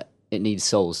it needs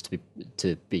souls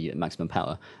to be at maximum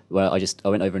power. Where I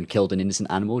went over and killed an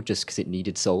innocent animal just because it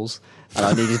needed souls, and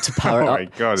I needed to power it up. Oh my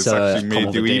god! It's actually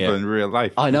made you evil in real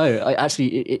life. I know.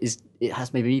 It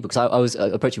has made me evil because I was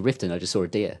approaching Rift and I just saw a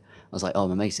deer. I was like, oh,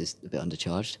 my mace is a bit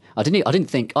undercharged. I didn't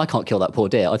think I can't kill that poor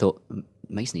deer. I thought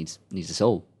mace needs a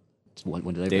soul.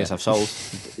 Deers have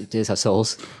souls. Deers have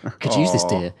souls. Could use this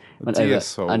deer. Went deer over,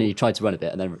 soul. and he tried to run a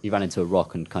bit, and then he ran into a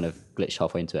rock and kind of glitched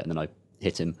halfway into it, and then I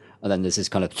hit him, and then there's this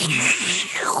kind of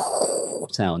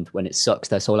sound when it sucks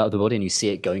their soul out of the body, and you see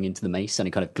it going into the mace, and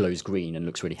it kind of glows green and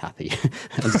looks really happy.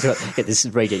 And so this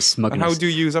radiates smugness. And how do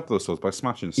you use up those souls? By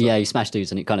smashing stuff? Yeah, you smash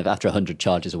dudes, and it kind of, after 100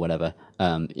 charges or whatever,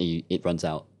 it runs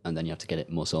out, and then you have to get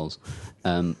it more souls.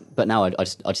 But now I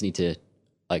just need to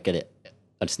get it.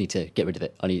 I just need to get rid of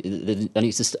it.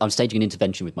 I'm staging an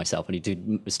intervention with myself. I need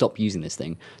to stop using this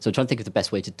thing. So I'm trying to think of the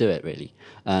best way to do it, really.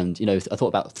 And, I thought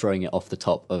about throwing it off the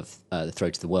top of the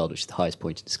Throat of the World, which is the highest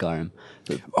point in Skyrim.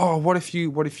 But, what if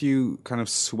you kind of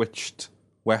switched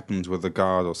weapons with a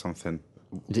guard or something?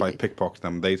 By pickpocket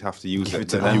them, they'd have to use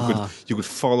it. You could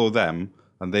follow them,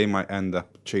 and they might end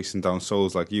up chasing down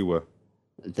souls like you were.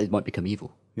 They might become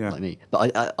evil. Yeah. Like me,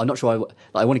 but I'm not sure.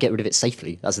 I want to get rid of it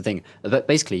safely. That's the thing. But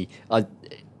basically, I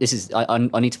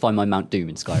need to find my Mount Doom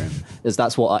in Skyrim.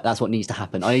 That's what needs to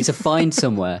happen. I need to find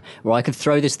somewhere where I can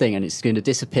throw this thing and it's going to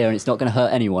disappear and it's not going to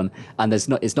hurt anyone, and it's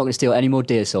not going to steal any more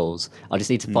deer souls. I just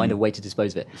need to find a way to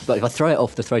dispose of it. But if I throw it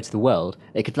off the Throat of the World,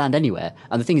 it could land anywhere.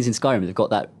 And the thing is, in Skyrim, they've got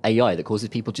that AI that causes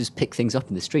people to just pick things up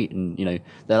in the street, and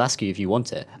they'll ask you if you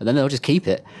want it, and then they'll just keep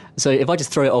it. So if I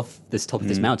just throw it off this top of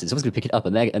this mountain, someone's going to pick it up,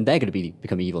 and they're going to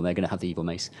become evil, and they're going to have the evil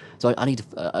mace. So I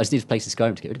just need a place in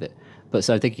Skyrim to get rid of it. But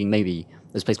so I'm thinking maybe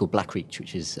there's a place called Blackreach,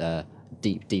 which is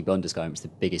deep under Skyrim. It's the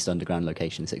biggest underground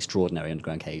location. It's an extraordinary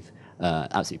underground cave,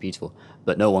 absolutely beautiful.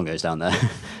 But no one goes down there.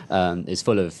 It's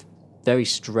full of very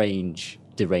strange,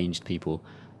 deranged people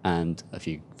and a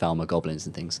few Falmer goblins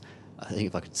and things. I think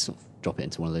if I could sort of drop it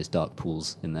into one of those dark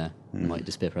pools in there, it might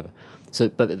disappear forever. So,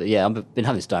 but yeah, I've been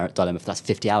having this dilemma for the last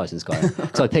 50 hours in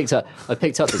Skyrim. So I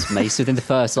picked up this mace within the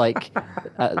first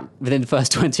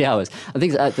 20 hours. I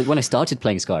think when I started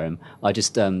playing Skyrim,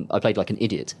 I played like an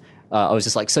idiot. I was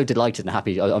just like so delighted and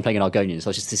happy. I'm playing an Argonian, so I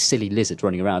was just this silly lizard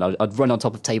running around. I'd run on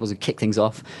top of tables and kick things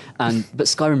off. But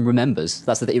Skyrim remembers.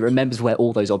 That's the thing. It remembers where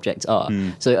all those objects are.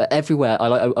 So everywhere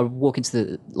I walk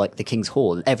into the King's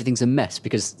Hall, and everything's a mess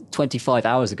because 25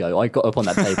 hours ago I got up on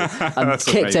that table and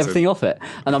kicked everything off it.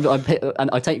 And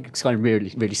I take Skyrim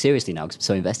really, really seriously now because I'm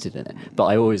so invested in it. But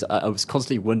I was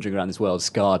constantly wandering around this world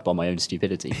scarred by my own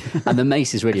stupidity. And the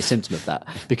mace is really a symptom of that,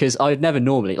 because I would never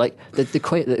normally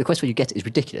the quest where you get it is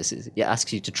ridiculous. It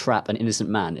asks you to trap an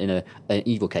innocent man in an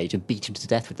evil cage and beat him to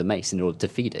death with the mace in order to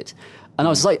defeat it. And I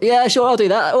was like, yeah, sure, I'll do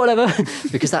that, whatever.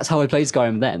 Because that's how I played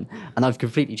Skyrim then. And I've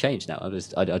completely changed now. I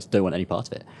just don't want any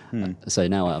part of it. So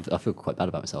now I feel quite bad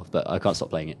about myself, but I can't stop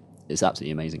playing it. It's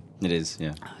absolutely amazing. It is,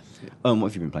 yeah. What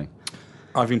have you been playing?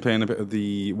 I've been playing a bit of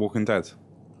The Walking Dead,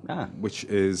 which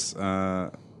is...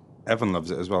 Evan loves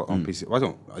it as well on PC.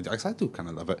 Well, I do kind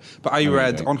of love it. But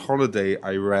on holiday,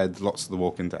 I read lots of The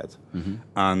Walking Dead.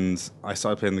 And I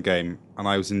started playing the game, and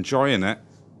I was enjoying it.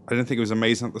 I didn't think it was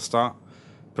amazing at the start,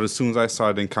 but as soon as I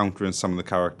started encountering some of the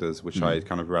characters, which I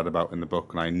kind of read about in the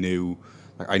book, and I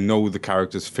know the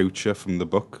character's future from the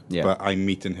book, but I'm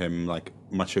meeting him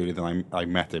much earlier than I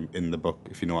met him in the book,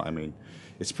 if you know what I mean.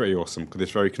 It's pretty awesome, because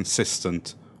it's very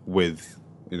consistent with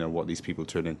what these people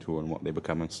turn into and what they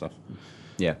become and stuff.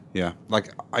 Yeah.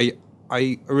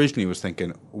 I originally was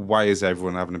thinking, why is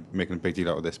everyone making a big deal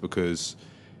out of this? Because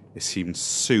it seemed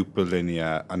super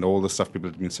linear, and all the stuff people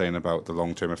had been saying about the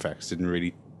long-term effects didn't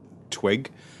really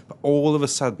twig. But all of a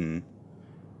sudden,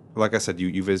 like I said,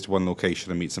 you visit one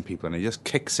location and meet some people, and it just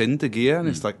kicks into gear, and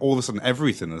it's like all of a sudden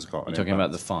everything has got. You're talking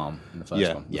about the farm in the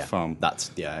first one. The farm.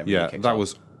 That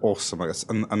was awesome.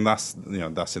 And that's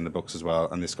that's in the books as well,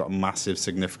 and it's got massive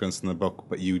significance in the book.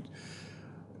 But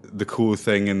the cool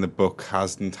thing in the book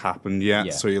hasn't happened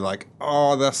yet, so you're like,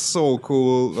 oh, that's so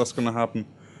cool, that's going to happen.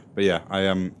 But yeah, I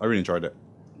really enjoyed it.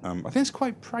 I think it's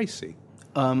quite pricey.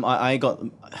 I got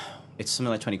it's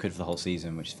something like 20 quid for the whole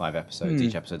season, which is 5 episodes.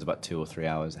 Each episode's about 2 or 3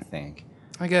 hours, I think.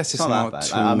 I guess it's Not not that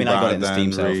too bad. I mean, I got it in the bad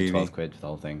Steam then, sale really. for 12 quid for the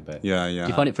whole thing, but Yeah. Do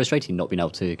you find it frustrating not being able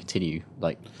to continue,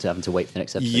 like to having to wait for the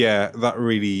next episode? Yeah, that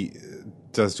really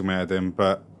does do my head in,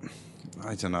 but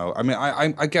I don't know. I mean,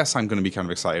 I guess I'm going to be kind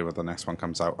of excited when the next one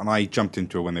comes out, and I jumped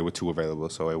into it when they were 2 available,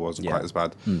 so it wasn't quite as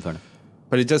bad. Fair enough.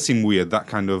 But it does seem weird. That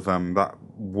kind of that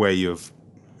way of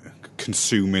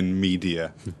consuming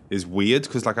media is weird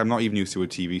because, like, I'm not even used to a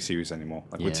TV series anymore.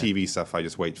 Like with TV stuff, I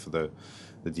just wait for the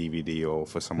DVD or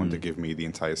for someone to give me the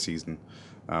entire season.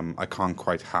 I can't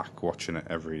quite hack watching it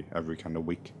every kind of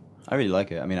week. I really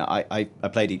like it. I mean, I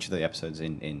played each of the episodes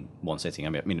in one sitting. I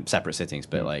mean separate sittings,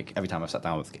 but like every time I've sat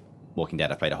down with Walking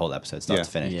Dead, I played a whole episode start to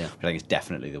finish. Yeah. Which I think is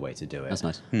definitely the way to do it. That's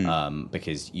nice.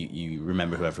 Because you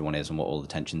remember who everyone is and what all the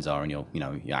tensions are, and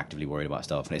you're actively worried about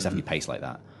stuff, and it's definitely paced like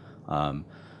that.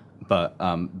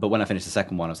 But when I finished the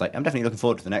second one, I was like, I'm definitely looking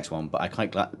forward to the next one. But I'm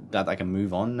quite glad that I can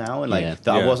move on now. And like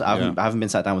I haven't been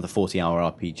sat down with a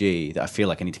 40-hour RPG that I feel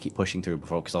like I need to keep pushing through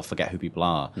before because I'll forget who people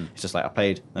are. It's just like I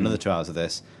played another 2 hours of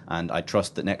this, and I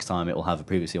trust that next time it will have a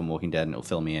previously on Walking Dead and it'll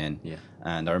fill me in. Yeah.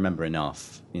 And I remember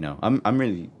enough. I'm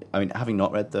really. I mean, having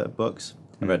not read the books,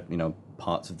 I read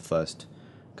parts of the first.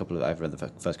 I've read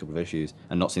the first couple of issues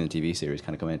and not seen the TV series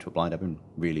kind of coming into it blind. I've been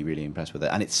really, really impressed with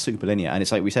it. And it's super linear. And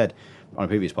it's like we said on a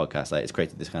previous podcast, like it's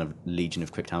created this kind of legion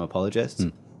of QuickTime apologists.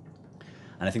 And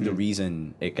I think the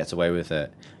reason it gets away with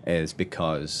it is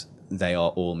because they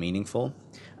are all meaningful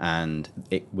and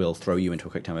it will throw you into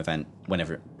a QuickTime event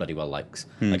whenever it bloody well likes.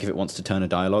 Like if it wants to turn a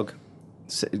dialogue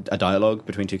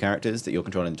between two characters that you're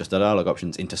controlling just the dialogue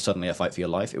options into suddenly a fight for your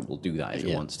life, it will do that if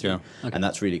it wants to. Yeah. Okay. And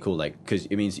that's really cool, like, because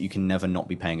it means that you can never not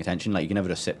be paying attention. Like, you can never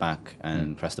just sit back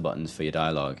and press the buttons for your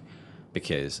dialogue,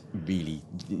 because really,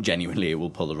 genuinely, it will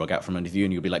pull the rug out from under you,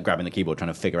 and you'll be like grabbing the keyboard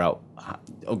trying to figure out,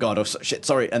 oh god, oh shit,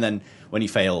 sorry. And then when you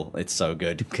fail, it's so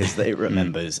good because it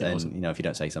remembers, and awesome. if you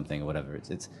don't say something or whatever,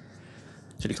 it's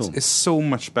really cool. It's so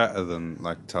much better than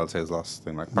like Telltale's last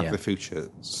thing. Like Back to Yeah. the Future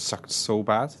sucked so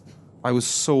bad. I was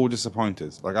so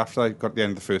disappointed. Like after I got to the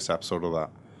end of the first episode of that,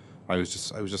 I was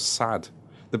just sad.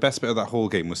 The best bit of that whole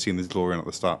game was seeing the DeLorean at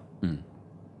the start.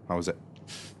 That was it.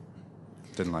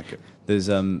 Didn't like it. There's,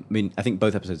 I think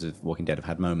both episodes of Walking Dead have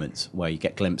had moments where you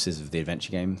get glimpses of the adventure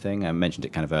game thing. I mentioned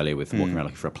it kind of earlier with walking around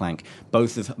looking for a plank.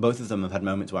 Both of them have had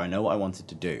moments where I know what I wanted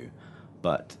to do,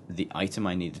 but the item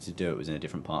I needed to do it was in a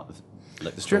different part of the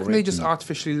Do you story. reckon they just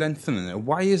artificially lengthening it?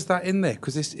 Why is that in there?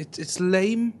 Because it's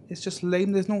lame. It's just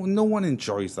lame. There's no one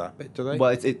enjoys that bit, do they?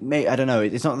 Well, it may, I don't know.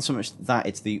 It's not so much that.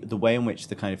 It's the way in which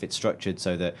the kind of it's structured.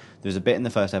 So that there's a bit in the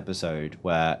first episode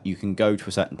where you can go to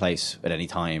a certain place at any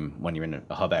time when you're in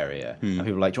a hub area, and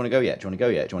people are like, "Do you want to go yet? Do you want to go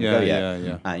yet? Do you want to go yet?"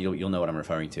 Yeah. And you'll know what I'm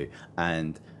referring to.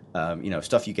 And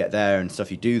stuff you get there and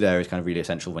stuff you do there is kind of really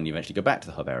essential when you eventually go back to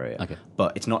the hub area. Okay.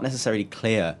 But it's not necessarily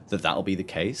clear that that'll be the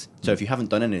case. So if you haven't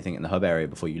done anything in the hub area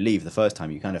before you leave the first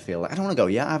time, you kind of feel like, I don't want to go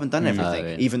yet, I haven't done everything.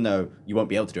 yeah. Even though you won't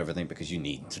be able to do everything because you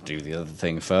need to do the other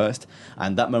thing first.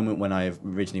 And that moment when I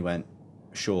originally went,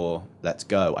 sure, let's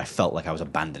go, I felt like I was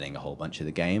abandoning a whole bunch of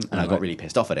the game, and I got really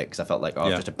pissed off at it because I felt like,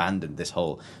 I've just abandoned this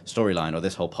whole storyline or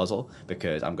this whole puzzle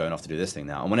because I'm going off to do this thing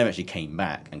now. And when I actually came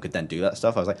back and could then do that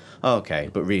stuff, I was like, oh, okay,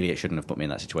 but really it shouldn't have put me in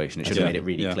that situation. It should have made it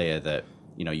really clear that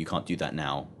you can't do that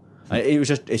now. It's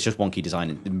just wonky design.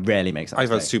 It rarely makes that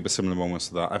I've had mistake. super similar moments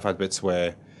to that. I've had bits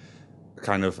where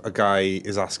kind of a guy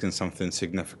is asking something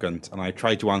significant and I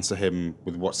try to answer him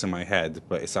with what's in my head,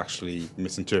 but it's actually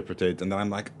misinterpreted, and then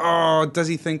I'm like, oh, does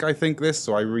he think I think this?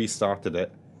 So I restarted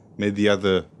it, made the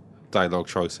other dialogue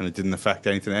choice, and it didn't affect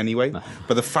anything anyway.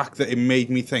 But the fact that it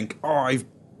made me think, oh,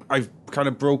 I've kind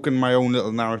of broken my own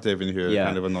little narrative in here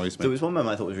kind of annoys me. There was one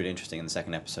moment I thought was really interesting in the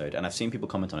second episode, and I've seen people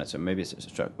comment on it, so maybe it's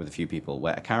struck with a few people,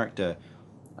 where a character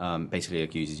basically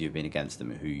accuses you of being against them,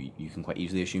 who you can quite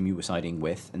easily assume you were siding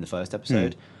with in the first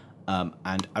episode.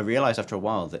 And I realised after a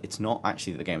while that it's not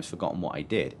actually that the game has forgotten what I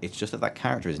did. It's just that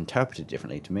character is interpreted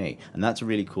differently to me. And that's a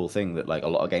really cool thing that like a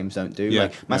lot of games don't do.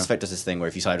 Like Mass Effect does this thing where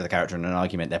if you side with a character in an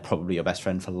argument, they're probably your best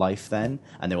friend for life then.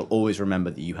 And they will always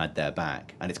remember that you had their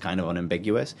back. And it's kind of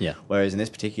unambiguous. Yeah. Whereas in this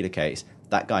particular case,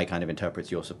 that guy kind of interprets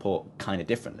your support kind of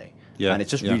differently. Yeah. And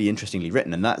it's just really interestingly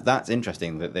written. And that's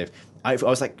interesting that they've... I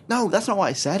was like, no, that's not what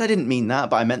I said. I didn't mean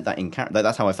that, but I meant that in character.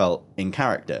 That's how I felt in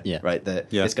character. Yeah. Right? That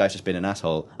this guy's just been an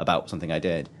asshole about something I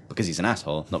did because he's an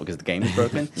asshole, not because the game is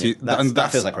broken. See,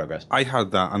 that feels like progress. I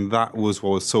had that, and that was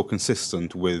what was so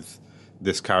consistent with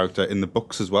this character in the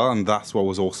books as well, and that's what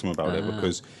was awesome about it,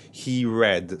 because he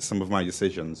read some of my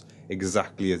decisions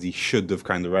exactly as he should have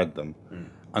kind of read them.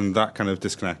 And that kind of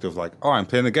disconnect of like, oh, I'm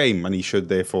playing a game, and he should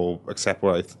therefore accept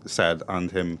what I said,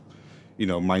 and him,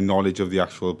 my knowledge of the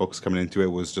actual books coming into it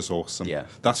was just awesome. Yeah.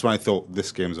 That's when I thought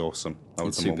this game's awesome. That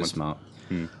was It's the super moment.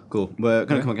 smart. Cool. We're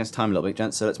going to come against time a little bit,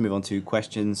 gents, so let's move on to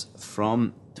questions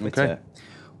from Twitter. Okay.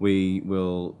 We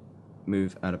will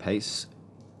move at a pace.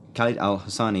 Khalid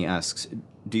Al-Hassani asks,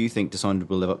 do you think Dishonored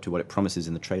will live up to what it promises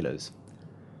in the trailers?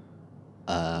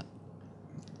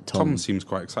 Tom seems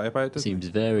quite excited about it. Seems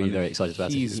very, very excited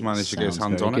about it. He's managed to get his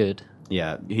Sounds hands very on it. good.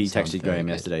 Yeah, he Sounds texted very Graham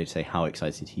good. yesterday to say how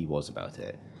excited he was about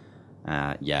it.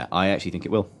 Yeah, I actually think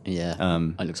it will. Yeah,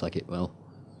 it looks like it will.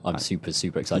 I'm super,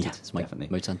 super excited. Yeah, It's my definitely.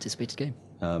 most anticipated game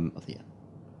of the year.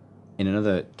 In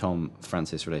another Tom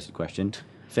Francis related question,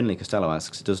 Finley Costello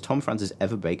asks, does Tom Francis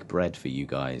ever bake bread for you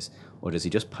guys, or does he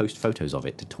just post photos of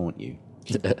it to taunt you?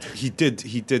 He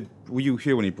did. Were you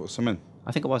here when he brought some in?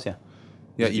 I think it was, yeah.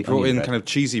 Yeah, Was it he the brought onion in bread? kind of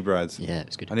cheesy bread. Yeah, it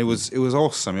was good. And it was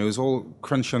awesome. It was all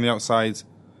crunchy on the outside,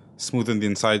 smooth on the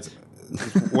inside.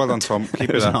 Well done, Tom. Keep It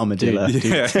it was an up. armadillo.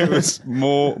 Yeah, it was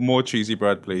more cheesy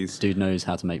bread, please. Dude knows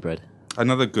how to make bread.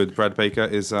 Another good bread baker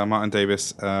is Martin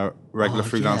Davis, regular Oh,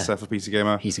 freelancer yeah. for PC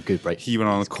Gamer. He's a good bread. He went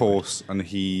on a course, and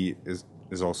he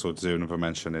is also deserving of a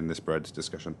mention in this bread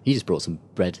discussion. He just brought some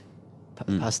bread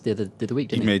past the other week,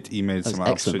 didn't he? He made That was some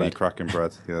excellent absolutely bread. cracking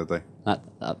bread the other day.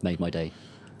 That made my day.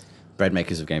 Bread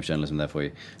makers of games journalism there for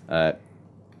you.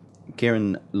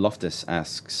 Kieran Loftus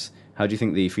asks, how do you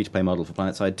think the free-to-play model for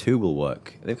PlanetSide 2 will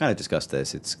work? They've kind of discussed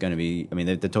this. It's going to be... I mean,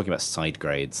 they're talking about side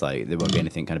grades. Like, there won't be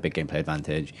anything kind of big gameplay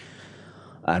advantage.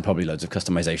 And probably loads of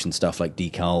customization stuff like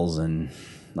decals and,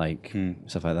 like,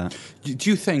 stuff like that. Do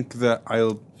you think that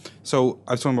So,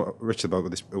 I was talking about Richard about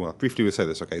this... Well, briefly we'll say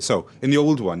this, okay. So, in the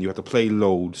old one, you had to play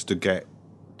loads to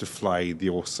fly the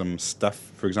awesome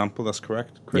stuff, for example. That's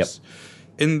correct, Chris? Yep.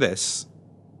 In this...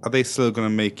 Are they still going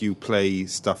to make you play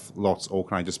stuff lots, or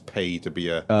can I just pay to be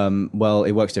a... Well,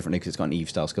 it works differently because it's got an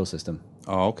EVE-style skill system.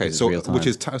 Oh, okay. It's So, real time. which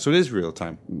is so it is real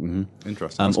time. Mm-hmm.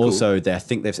 Interesting. That's cool. Also, I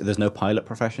think there's no pilot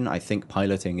profession. I think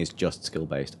piloting is just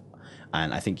skill-based.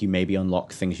 And I think you maybe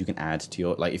unlock things you can add to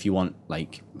your... Like, if you want,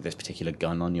 like, this particular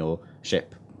gun on your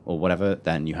ship or whatever,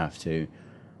 then you have to,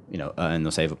 earn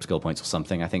or save up skill points or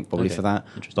something, I think, probably for that.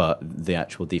 But the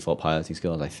actual default piloting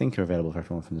skills, I think, are available for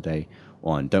everyone from the day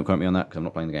one. Don't quote me on that because I'm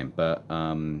not playing the game. But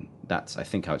that's, I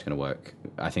think, how it's going to work.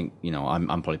 I think, I'm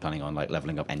probably planning on, like,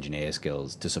 leveling up engineer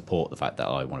skills to support the fact that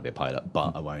I want to be a pilot,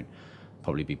 but I won't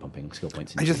probably be pumping skill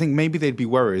points into I just think maybe they'd be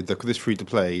worried that this free to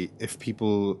play, if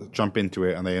people jump into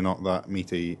it and they are not that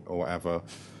meaty or whatever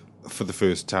for the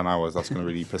first 10 hours, that's going to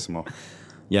really piss them off.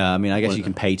 Yeah, I mean, I guess you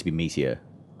can pay to be meatier,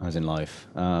 as in life.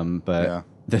 But Yeah.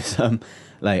 there's one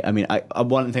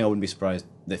thing I wouldn't be surprised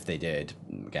if they did.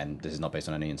 Again, this is not based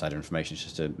on any insider information; it's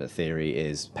just a theory.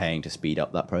 Is paying to speed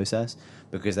up that process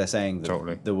because they're saying that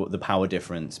Totally. the power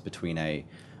difference between a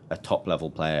top level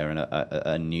player and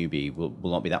a newbie will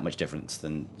not be that much difference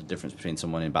than the difference between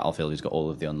someone in Battlefield who's got all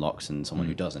of the unlocks and someone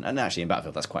who doesn't. And actually, in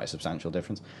Battlefield, that's quite a substantial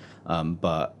difference.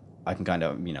 But I can kind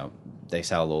of, they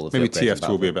sell all of Maybe the upgrades in TF2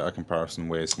 will be a Battlefield. better comparison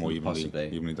where it's more Possibly.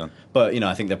 evenly done. But,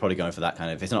 I think they're probably going for that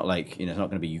kind of... It's not like, it's not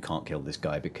going to be you can't kill this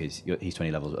guy because he's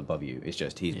 20 levels above you. It's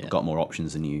just he's got more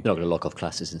options than you. You're not going to lock off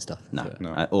classes and stuff. No. But-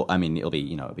 No. It'll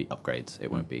be upgrades.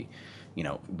 It won't be,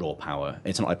 raw power.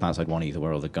 It's not like PlanetSide 1 either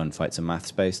where all the gunfights are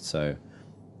maths-based, so,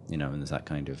 and there's that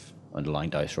kind of underlying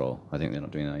dice roll. I think they're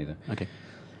not doing that either. Okay.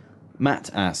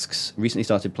 Matt asks, recently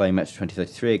started playing Metro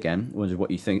 2033 again. Wondered what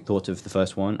you thought of the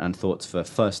first one and thoughts for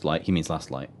First Light. He means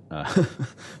Last Light.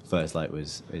 First Light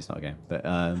is not a game. But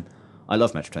I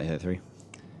love Metro 2033.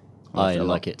 I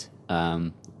like it. I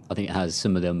think it has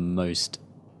some of the most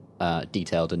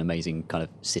detailed and amazing kind of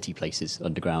city places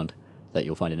underground that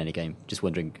you'll find in any game. Just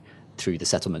wandering through the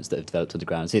settlements that have developed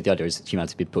underground. So the idea is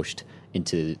humanity being pushed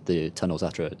into the tunnels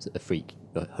after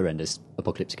a horrendous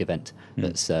apocalyptic event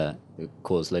that's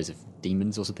caused loads of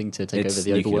demons or something to take It's over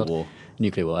the nuclear overworld. war.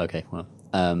 Nuclear war, okay. Well,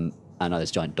 and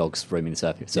there's giant dogs roaming the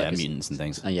surface. Yeah, mutants and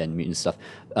things. And mutant stuff.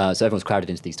 So everyone's crowded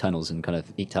into these tunnels and kind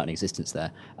of eked out an existence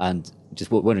there. And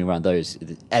just wandering around those,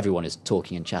 everyone is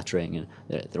talking and chattering, and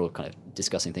they're all kind of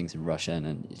discussing things in Russian,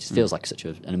 and it just feels like such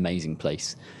an amazing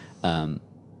place.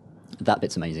 That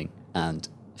bit's amazing, and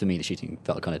for me, the shooting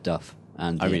felt kind of duff.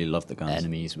 And I the really loved the guns.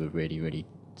 enemies were really, really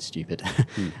stupid,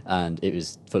 and it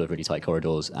was full of really tight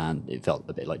corridors, and it felt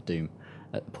a bit like Doom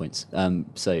at points.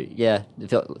 So yeah, it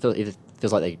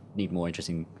feels like they need more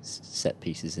interesting set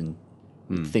pieces and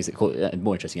things that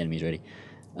more interesting enemies really.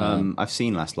 I've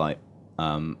seen Last Light,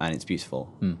 and it's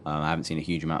beautiful. I haven't seen a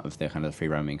huge amount of the kind of free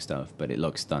roaming stuff, but it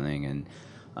looks stunning, and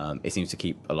It seems to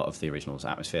keep a lot of the original's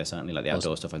atmosphere, certainly. Like the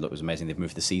outdoor stuff I thought was amazing. They've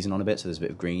moved the season on a bit, so there's a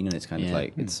bit of green, and it's kind of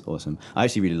like, it's awesome. I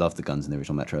actually really loved the guns in the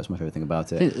original Metro. That's my favorite thing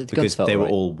about it. Because they were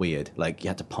all weird. Like, you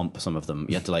had to pump some of them.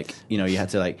 You had to, like,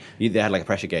 they had like a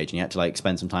pressure gauge, and you had to, like,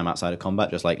 spend some time outside of combat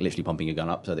just, like, literally pumping your gun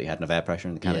up so that you had enough air pressure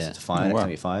in the canister to fire next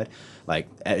time you fired. Like,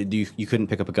 you couldn't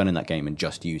pick up a gun in that game and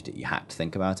just used it. You had to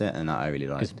think about it, and that I really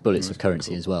liked. Because bullets are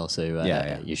currency as well, so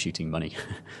you're shooting money.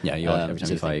 Yeah, you are. Every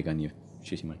time you fire your gun, you're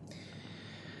shooting money.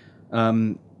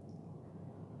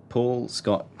 Paul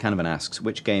Scott Canavan asks,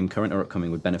 which game, current or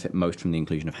upcoming, would benefit most from the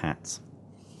inclusion of hats?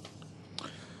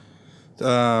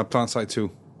 PlanetSide 2.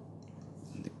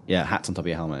 Yeah, hats on top of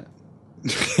your helmet.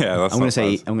 Yeah, that's I'm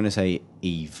going to say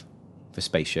Eve for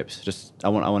spaceships. Just I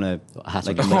want a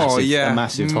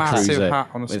massive cruiser hat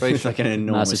on a spaceship, with like an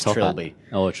enormous trilby.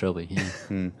 Oh, a trilby.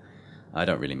 Yeah. I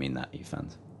don't really mean that, Eve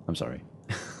fans. I'm sorry.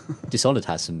 Dishonored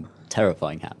has some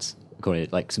terrifying hats. According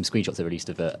to like some screenshots they released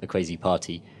of a crazy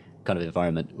party kind of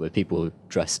environment where people were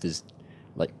dressed as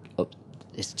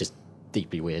it's just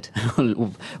deeply weird.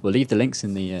 We'll leave the links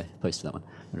in the post for that one.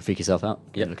 Want to freak yourself out?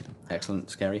 Yeah, look at them.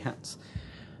 Excellent, scary hats.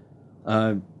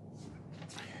 Who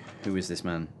is this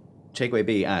man? Chegwe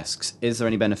B asks, is there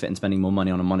any benefit in spending more money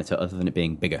on a monitor other than it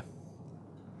being bigger?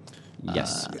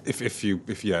 Yes.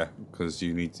 Because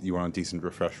you want a decent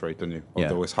refresh rate, don't you? Yeah.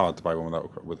 Although it's hard to buy one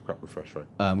with a crap refresh rate.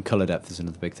 Color depth is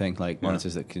another big thing. Like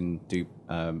monitors that can do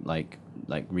like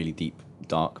really deep,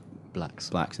 dark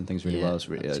blacks and things really well. It's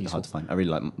really hard to find. I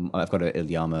really like. I've got a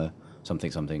Iliama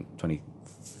something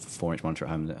 24-inch monitor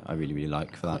at home that I really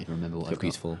like for that. I can't even remember what it's got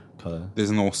peaceful color. There's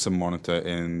an awesome monitor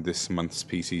in this month's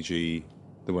PCG,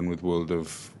 the one with World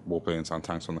of Warplanes and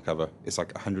Tanks on the cover. It's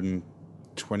like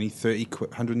 130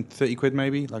 quid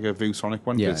maybe, like a ViewSonic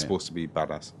one, but it's supposed to be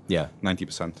badass. Yeah.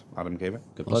 90%, Adam gave it.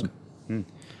 Good plug.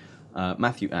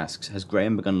 Matthew asks, has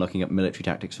Graham begun looking at military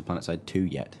tactics for PlanetSide 2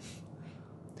 yet?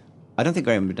 I don't think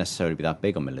Graham would necessarily be that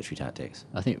big on military tactics.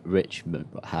 I think Rich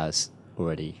has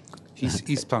already.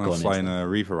 He's planning on flying a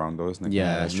Reaper around though, isn't he?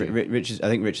 Yeah, Rich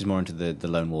is more into the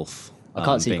lone wolf. I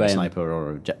can't see being Graham a sniper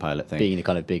or a jet pilot thing. Being the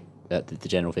kind of big the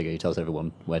general figure who tells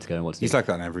everyone where to go and what to do. He's like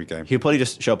that in every game. He'll probably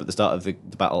just show up at the start of the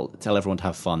battle, tell everyone to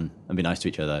have fun and be nice to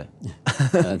each other.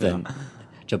 And then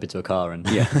jump into a car and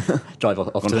drive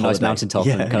off to a nice mountaintop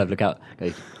and kind of look out.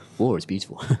 Go, oh, it's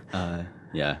beautiful.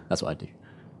 Yeah. That's what I do.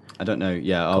 I don't know.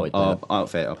 Yeah, our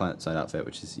PlanetSide outfit,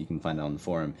 which is you can find it on the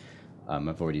forum.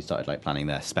 I've already started planning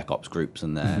their Spec Ops groups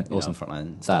and their awesome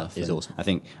frontline stuff. That is awesome. I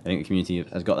think the community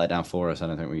has got that down for us. I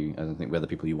don't think we're the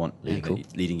people you want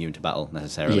leading you into battle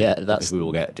necessarily. Yeah, because we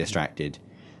will get distracted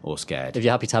or scared. If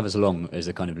you're happy to have us along as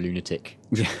a kind of lunatic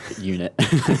unit,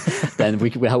 then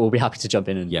we'll be happy to jump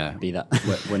in and be that.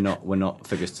 We're not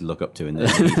figures to look up to in the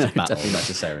heat of battle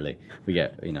necessarily. We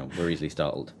get we're easily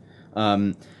startled.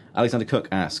 Alexander Cook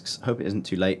asks, hope it isn't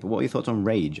too late, but what are your thoughts on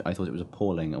Rage? I thought it was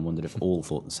appalling and wondered if all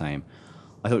thought the same.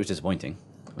 I thought it was disappointing.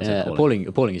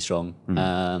 Appalling is strong.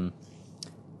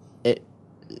 It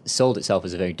sold itself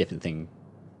as a very different thing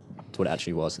to what it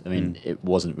actually was. I mean, it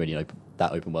wasn't really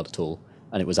that open world at all,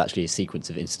 and it was actually a sequence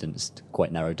of instance,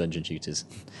 quite narrow dungeon shooters,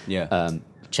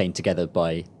 chained together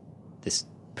by this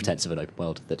pretense of an open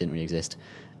world that didn't really exist.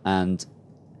 And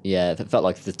it felt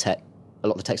like a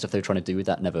lot of the tech stuff they were trying to do with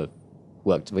that never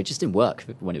worked. It just didn't work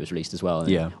when it was released as well.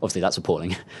 And obviously that's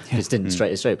appalling. It didn't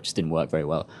straight just didn't work very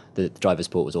well. The driver's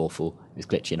port was awful. It was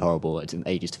glitchy and horrible. It took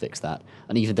ages to fix that.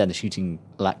 And even then the shooting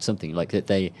lacked something. Like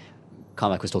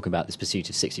Carmack was talking about this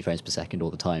pursuit of 60 frames per second all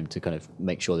the time to kind of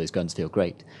make sure those guns feel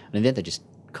great. And in the end they just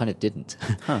kind of didn't.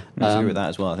 I agree with that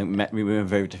as well. I think we were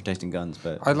very different tasting guns,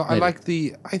 but I like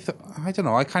I don't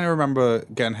know. I kind of remember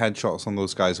getting headshots on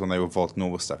those guys when they were vaulting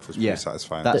over stuff. Was pretty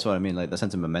satisfying. That's what I mean. Like the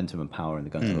sense of momentum and power in the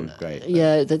guns was great.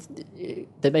 Yeah,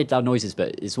 they made loud noises,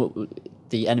 but it's what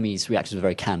the enemy's reactions were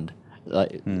very canned.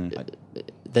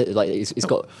 It's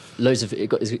got loads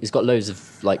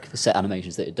of like set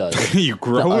animations that it does. You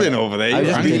growling over there? I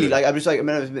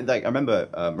remember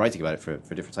writing about it for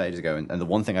different sites ago, and the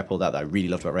one thing I pulled out that I really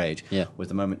loved about Rage was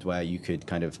the moment where you could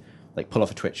kind of pull off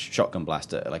a Twitch shotgun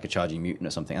blast at like a charging mutant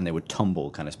or something, and they would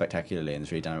tumble kind of spectacularly in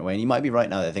this really downright way. And you might be right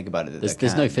now that I think about it.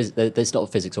 There's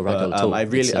not physics or ragdoll at all.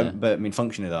 But I mean,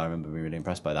 functionally though, I remember being really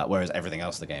impressed by that. Whereas everything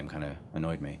else in the game kind of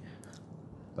annoyed me.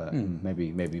 But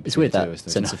maybe it's weird that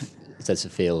sense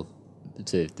of feel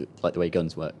to like the way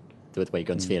guns work, the way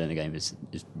guns feel in the game is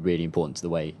really important to the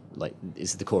way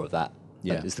it's the core of that.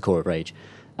 It's the core of Rage,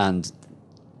 and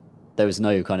there's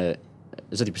nothing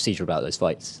procedural about those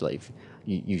fights. Like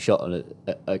you shot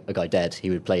a guy dead, he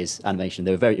would play his animation.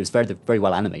 It was very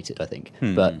well animated, I think.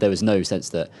 But there was no sense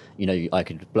that I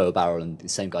could blow a barrel and the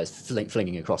same guy's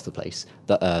flinging across the place.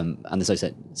 And there's no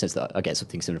sense that I get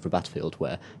something similar for Battlefield,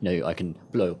 where I can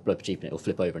blow up a jeep and it'll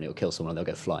flip over and it'll kill someone and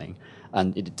they'll go flying,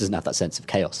 and it doesn't have that sense of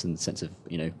chaos and sense of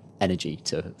energy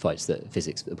to fights that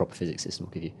a proper physics system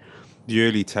will give you. The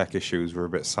early tech issues were a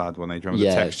bit sad when they remember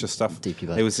the texture stuff. Deeply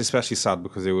bad. It was especially sad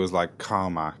because it was like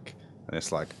Carmack, and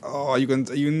it's like, oh,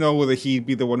 that he'd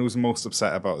be the one who's most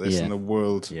upset about this in the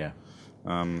world. Yeah.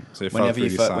 So it felt really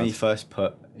sad. When you first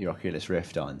put your Oculus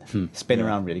Rift on, spin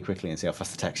around really quickly and see how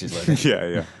fast the textures load.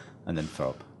 yeah. And then throw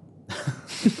up.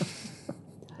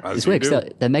 It's weird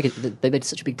because they made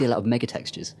such a big deal out of mega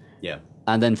textures. Yeah.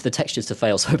 And then for the textures to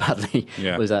fail so badly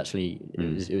was actually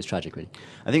it was tragic, really.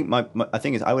 I think my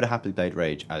thing is I would have happily played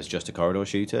Rage as just a corridor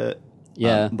shooter.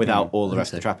 Yeah. Without all the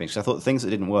rest of the trappings. Because I thought the things that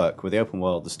didn't work were the open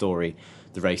world, the story,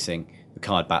 the racing, the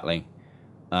card battling.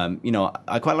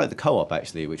 I quite like the co-op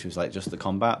actually, which was like just the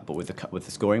combat, but with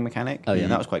the scoring mechanic. Oh yeah,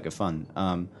 and that was quite good fun.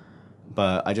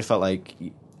 But I just felt like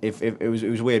if it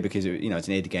was weird because it's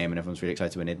an id game and everyone's really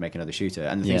excited when id make another shooter,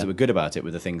 and the things that were good about it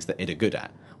were the things that id are good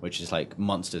at, which is like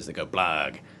monsters that go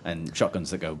blag and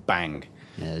shotguns that go bang.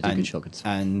 Yeah, they do good shotguns.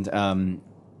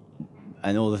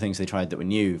 And all the things they tried that were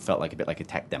new felt like a bit like a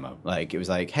tech demo. Like it was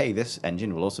like, hey, this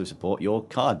engine will also support your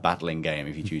card battling game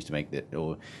if you choose to make it,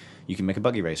 or you can make a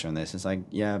buggy racer on this. It's like,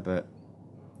 yeah, but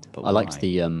I liked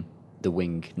the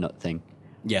wing nut thing.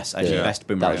 Yes, actually, the best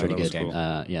boomerang. That was really good. Game.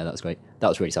 Yeah, that was great. That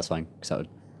was really satisfying because that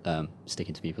would stick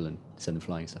into people and send them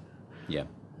flying and stuff. Yeah.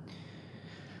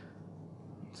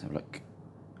 So look,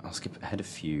 I'll skip ahead a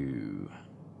few.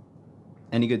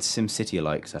 Any good SimCity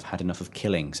likes? I've had enough of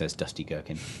killing, says Dusty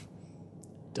Gherkin.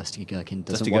 Dusty Gherkin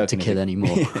doesn't want to kill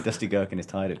anymore. Dusty Gherkin is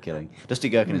tired of killing. Dusty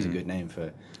Gherkin is a good name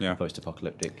for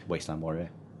post-apocalyptic wasteland warrior.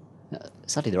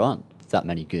 Sadly, there aren't that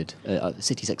many good.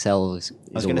 Cities XL is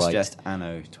I was going to suggest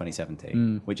Anno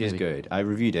 2017, which is good. I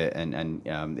reviewed it, and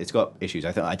it's got issues.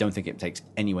 I don't think it takes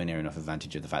anywhere near enough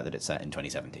advantage of the fact that it's set in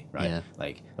 2070, right? Yeah.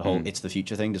 Like, the whole it's the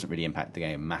future thing doesn't really impact the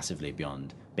game massively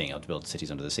beyond being able to build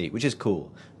cities under the sea, which is cool,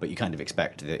 but you kind of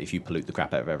expect that if you pollute the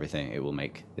crap out of everything, it will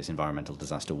make this environmental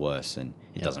disaster worse, and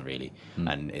it doesn't really.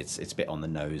 And it's a bit on the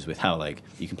nose with how, like,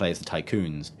 you can play as the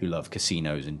tycoons who love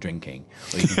casinos and drinking,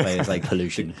 or you can play as, like,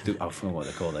 pollution. I forgot what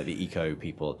they're called, like the eco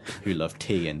people who love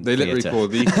tea and they literally theatre. call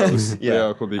the ecos. Yeah. They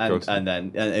are called the ecos. And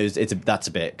then that's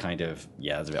a bit kind of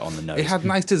it's a bit on the nose. It had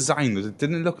nice design.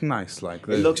 Didn't it look nice? Like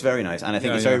it looks very nice, and I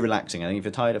think it's very relaxing. I think if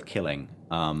you're tired of killing,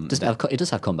 it does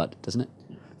have combat, doesn't it?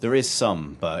 There is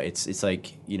some, but it's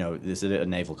like there's a little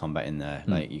naval combat in there.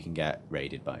 Like you can get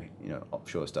raided by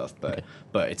offshore stuff, but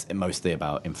it's mostly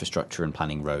about infrastructure and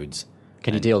planning roads.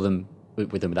 Can you deal them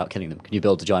with them without killing them? Can you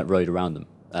build a giant road around them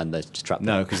and they're just trapped?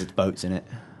 No, because it's boats in it.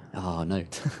 Oh no!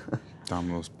 Damn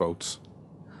those boats.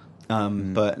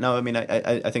 But no, I mean,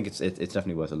 I think it's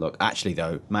definitely worth a look. Actually,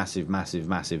 though, massive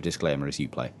disclaimer is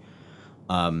Uplay.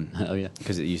 Oh yeah,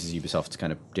 because it uses Ubisoft's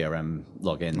kind of DRM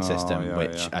login system,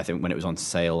 which I think when it was on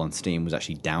sale on Steam was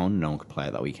actually down. No one could play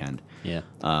it that weekend. Yeah.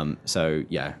 So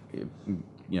yeah,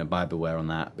 buyer beware on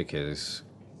that because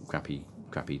crappy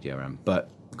DRM, but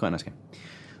quite a nice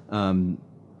game.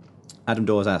 Adam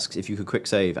Dawes asks, if you could quick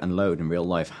save and load in real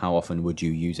life, how often would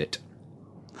you use it?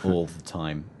 All the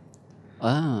time.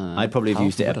 I'd probably have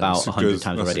used it about 100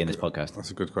 times already in this podcast. That's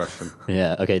a good question.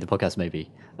 Yeah, okay, the podcast maybe.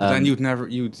 Then you'd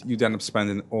end up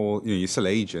spending all, you're still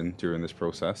aging during this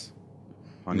process.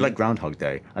 Like Groundhog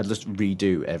Day. I'd just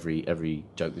redo every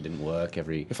joke that didn't work.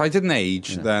 If I didn't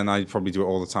age, then I'd probably do it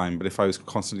all the time. But if I was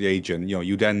constantly aging,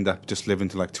 you'd end up just living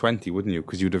to like 20, wouldn't you?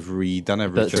 Because you'd have redone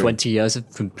everything. But 20 years of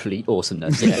complete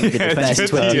awesomeness. Yeah, the best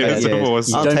 20 years. Of course.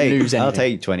 You don't lose anything. I'll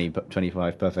take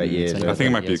 25 perfect years. I think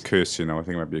it might be a curse, I think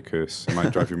it might be a curse. It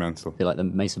might drive you mental. I feel like the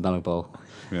Mason Ballard Bowl.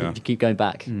 Yeah. You keep going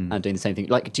back and doing the same thing.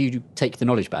 Like, do you take the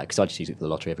knowledge back? Because I just use it for the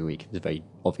lottery every week. It's a very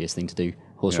obvious thing to do.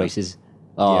 Horse races.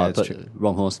 Oh, but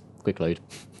wrong horse. Quick load.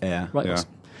 Yeah. Right horse.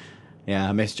 Yeah,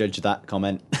 I misjudged that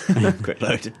comment. Quick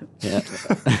load. Yeah.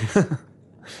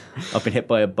 I've been hit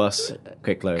by a bus.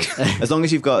 Quick load. As long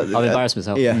as you've got... I've embarrassed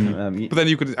myself. Yeah. But then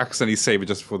you could accidentally save it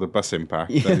just before the bus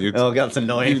impact. Yeah. That's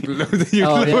annoying. By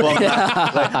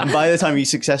the time you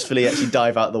successfully actually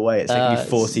dive out of the way, it's taking you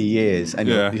 40 years. And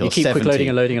you're you keep 70. quick loading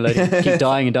and loading and loading. Keep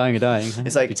dying and dying and dying.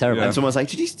 It's like, it'd be terrible. And someone's like,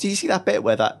 did you see that bit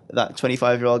where that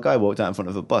 25-year-old guy walked out in front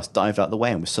of a bus, dived out of the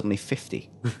way, and was suddenly 50?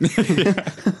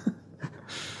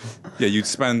 Yeah, you'd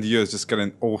spend years just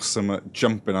getting awesome at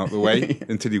jumping out the way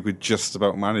until you could just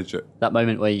about manage it. That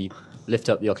moment where you lift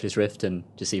up the Oculus Rift and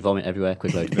just see vomit everywhere,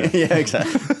 quick load. Yeah,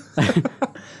 exactly.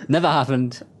 Never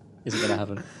happened. Isn't going to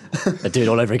happen. I'd do it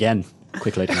all over again.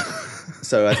 Quick loading.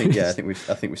 So I think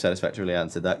we've satisfactorily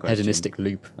answered that question. Hedonistic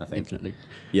loop. I think. Infinite loop.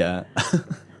 Yeah.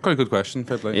 Quite a good question.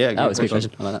 Fair play. Yeah. Oh, it's a good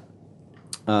question. I like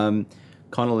that.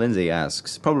 Connell Lindsay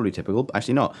asks, probably typical, but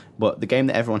actually not, but the game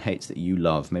that everyone hates that you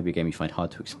love, maybe a game you find hard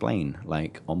to explain,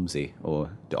 like OMSI or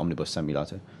the Omnibus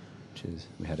Simulator, which is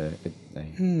we had a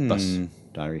bus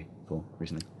diary for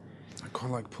recently. I quite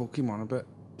like Pokemon a bit.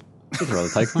 Good roll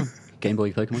of Pokemon. Game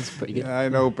Boy Pokemon's pretty good. Yeah, I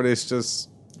know, but it's just,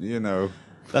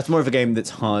 That's more of a game that's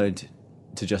hard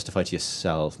to justify to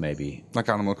yourself, maybe. like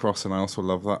Animal Crossing. I also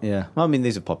love that. Yeah. Well, I mean,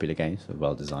 these are popular games, they're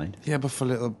well designed. Yeah, but for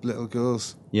little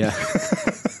girls. Yeah.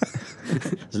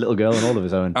 There's a little girl and all of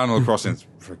his own. Animal Crossing's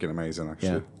freaking amazing,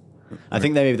 actually. Yeah. I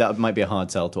think maybe that might be a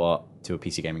hard sell to a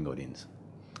PC gaming audience.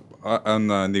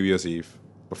 On New Year's Eve,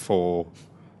 before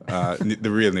the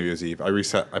real New Year's Eve, I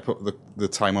put the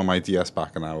time on my DS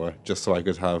back an hour just so I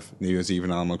could have New Year's Eve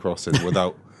in Animal Crossing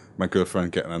without my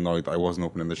girlfriend getting annoyed that I wasn't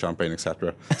opening the champagne,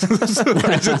 etc. So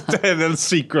I just did a little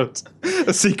secret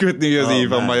New Year's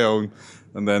Eve on my own,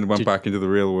 and then went back into the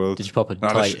real world. Did you pop a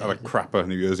had a crapper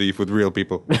New Year's Eve with real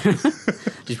people.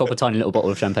 Did you pop a tiny little bottle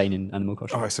of champagne in Animal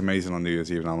Crossing? Oh, it's amazing on New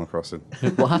Year's Eve in Animal Crossing.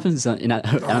 What happens in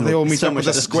Animal They all meet so up much at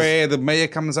the just- square, the mayor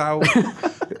comes out.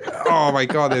 Oh my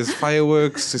god, there's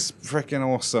fireworks, it's freaking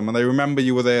awesome. And they remember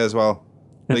you were there as well.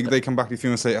 They come back to you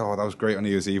and say, oh, that was great on New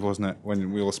Year's Eve, wasn't it?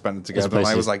 When we all spent it together. And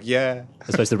I was like, yeah. I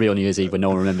suppose the real New Year's Eve when no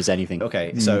one remembers anything.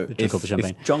 Okay, so Drink all the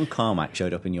champagne. if John Carmack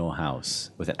showed up in your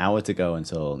house with an hour to go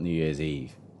until New Year's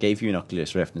Eve, gave you an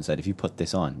Oculus Rift and said, if you put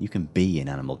this on, you can be in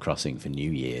Animal Crossing for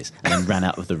New Year's, and then ran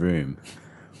out of the room,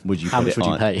 would you How put much it would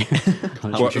you on? pay? How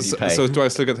much What- would you- should you pay? So do I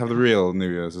still get to have the real New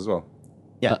Year's as well?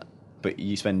 Yeah, but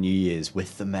you spend New Year's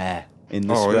with the mayor in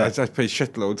the Oh, square. I'd pay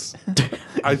shitloads.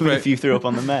 What if you threw up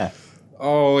on the mayor?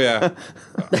 Oh yeah,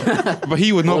 but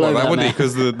he would know All about over that, that wouldn't he?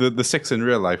 man. Because the six in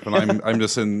real life, and I'm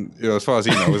just in. As far as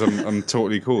he knows, I'm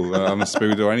totally cool. I'm a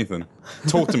spood or anything.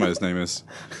 Tortimer, his name is.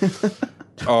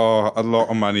 Oh, a lot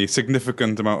of money,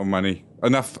 significant amount of money,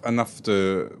 enough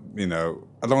to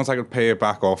as long as I could pay it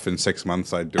back off in 6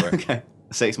 months, I'd do it. Okay,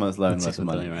 6 months loan, That's less 6 of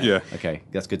months money. loan, right. Yeah. Okay,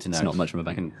 that's good to know. It's not much from a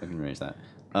I bank. can arrange that.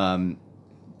 Tom,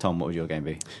 what would your game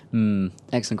be?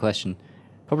 Excellent question.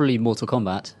 Probably Mortal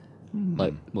Kombat.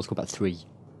 Like Mortal Kombat 3.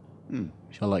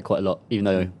 Which I like quite a lot, even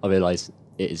though I realise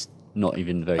it is not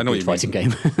even a very I know good what you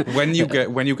fighting game.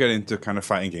 when you get into kind of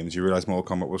fighting games, you realise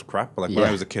Mortal Kombat was crap. But like when Yeah.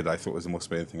 I was a kid, I thought it was the most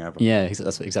amazing thing ever. Yeah,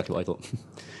 that's exactly what I thought.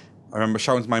 I remember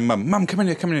shouting to my mum, come in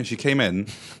here, come in here. She came in,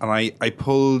 and I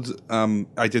pulled,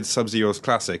 I did Sub-Zero's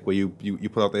classic, where you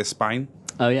pull out their spine.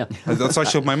 Oh, yeah. And that's what I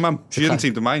showed my mum. She didn't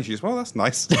seem to mind. She was, well, that's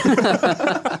nice.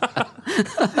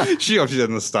 She obviously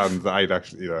didn't understand that I'd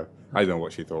actually, I don't know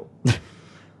what she thought.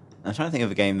 I'm trying to think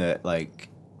of a game that like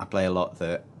I play a lot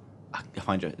that I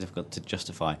find it difficult to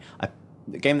justify.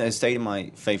 The game that has stayed in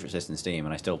my favourites list in Steam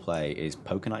and I still play is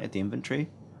Poker Night at the Inventory,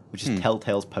 which is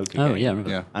Telltale's poker game. Oh, yeah, I remember.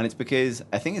 Yeah. And it's because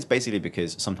I think it's basically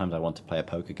because sometimes I want to play a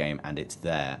poker game and it's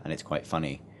there and it's quite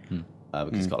funny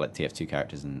because it's got like TF2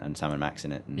 characters and Sam and Max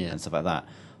in it and stuff like that.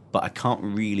 But I can't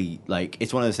really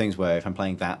it's one of those things where if I'm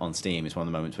playing that on Steam, it's one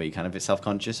of the moments where you kind of get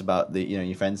self-conscious about the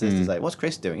your friends list. It's like, what's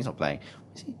Chris doing? He's not playing.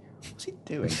 What's he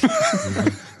doing?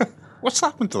 What's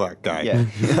happened to that guy? Yeah.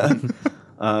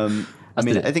 I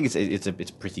mean, I think it's a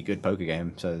pretty good poker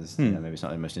game. So maybe it's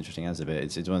not the most interesting answer, but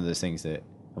it's one of those things that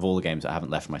of all the games that I haven't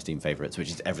left from my Steam favorites, which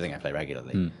is everything I play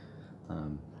regularly. I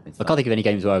can't think of any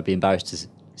games where I would be embarrassed to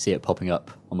see it popping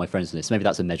up on my friends list. Maybe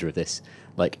that's a measure of this.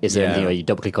 Like, is there anything where you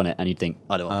double click on it and you'd think,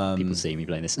 I don't want people to see me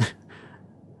playing this?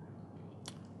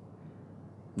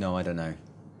 No, I don't know.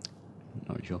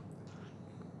 Not really sure.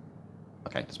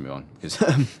 Okay, let's move on because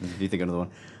do you think another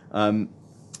one?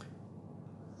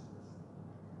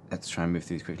 Let's try and move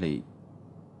through these quickly.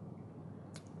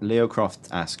 Leo Croft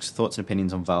asks, thoughts and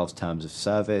opinions on Valve's terms of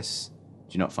service.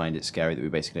 Do you not find it scary that we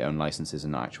basically own licenses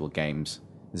and not actual games?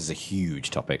 This is a huge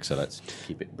topic, so let's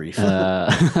keep it brief.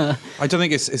 I don't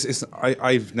think it's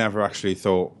I've never actually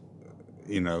thought,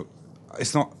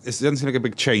 it's not. It doesn't seem like a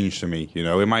big change to me.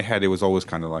 In my head, it was always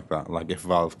kind of like that. Like if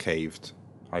Valve caved,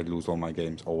 I'd lose all my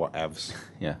games or whatevs.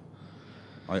 Yeah.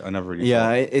 I never really.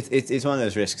 Yeah, thought. it's one of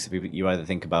those risks that you either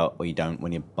think about or you don't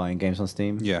when you're buying games on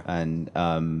Steam. Yeah. And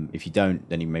if you don't,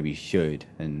 then you maybe should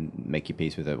and make your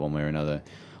peace with it one way or another.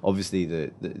 Obviously,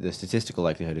 the statistical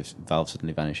likelihood of Valve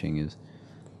suddenly vanishing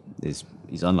is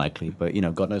unlikely, but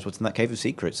God knows what's in that cave of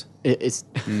secrets. It's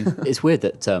weird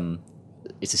that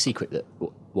it's a secret that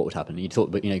what would happen. You'd thought,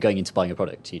 but going into buying a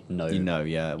product, you'd know.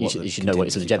 Yeah. You should know what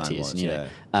its longevity is.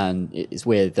 And it's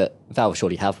weird that Valve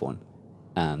surely have one,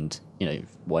 and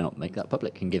why not make that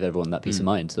public and give everyone that peace of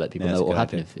mind to let people know what will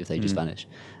happen if they just vanish.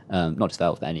 Not just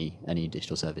Valve, but any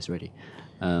digital service really.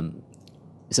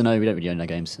 So no, we don't really own our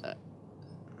games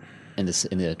in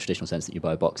the traditional sense that you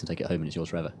buy a box and take it home and it's yours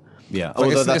forever. Yeah,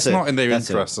 Like, it's not in their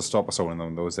interest to stop us owning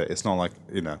them, though, is it? It's not like,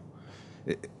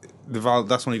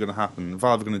 that's only going to happen.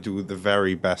 Valve are going to do the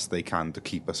very best they can to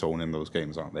keep us owning those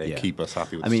games, aren't they? Yeah. Keep us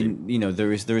happy with Steam. Steam.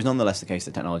 There is nonetheless the case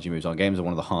that technology moves on. Games are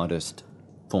one of the hardest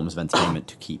forms of entertainment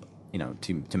to keep,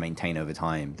 to maintain over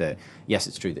time. That yes,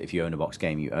 it's true that if you own a box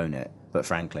game, you own it. But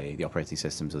frankly, the operating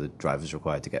systems or the drivers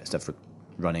required to get stuff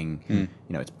running,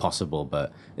 it's possible,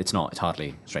 but it's not. It's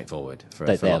hardly straightforward for a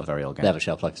lot of very old games. They have a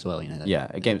shelf life as well,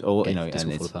 Yeah, games,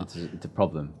 and it's a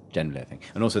problem generally, I think.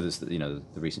 And also, there's the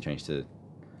recent change to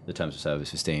the terms of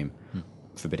service for Steam,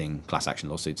 forbidding class action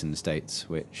lawsuits in the States,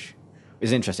 which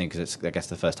is interesting because it's, I guess,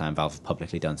 the first time Valve have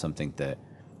publicly done something that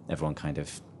everyone kind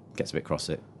of gets a bit cross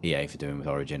at EA for doing with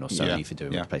Origin or Sony for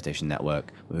doing with PlayStation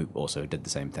Network, who also did the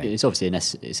same thing. It's obviously a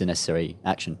necessary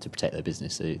action to protect their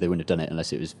business. They wouldn't have done it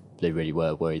unless they really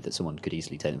were worried that someone could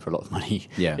easily take them for a lot of money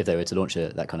if they were to launch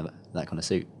that kind of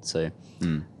suit. So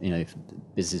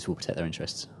businesses will protect their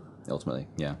interests. Ultimately,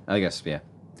 I guess,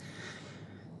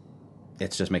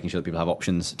 it's just making sure that people have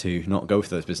options to not go for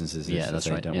those businesses. That's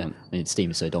right. I mean,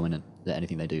 Steam is so dominant that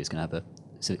anything they do is going to have a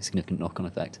significant knock-on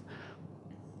effect.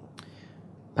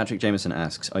 Patrick Jameson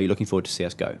asks, are you looking forward to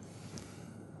CSGO?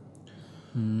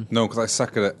 No, because I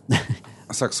suck at it.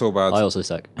 I suck so bad. I also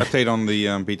suck. I played on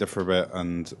the beta for a bit,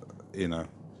 and,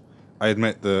 I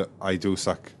admit that I do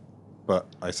suck, but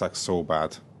I suck so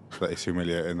bad that it's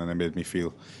humiliating, and it made me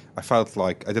feel... I felt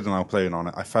like... I didn't know playing on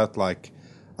it. I felt like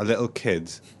a little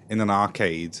kid in an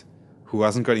arcade who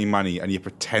hasn't got any money, and you're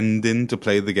pretending to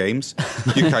play the games.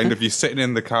 You're sitting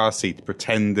in the car seat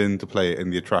pretending to play it in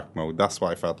the attract mode. That's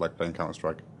what I felt like playing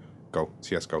Counter-Strike.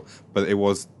 CSGO. But it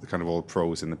was kind of all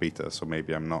pros in the beta, so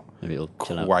maybe I'm not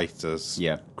quite as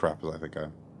crap as I think I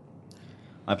am.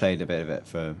 I played a bit of it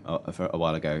for a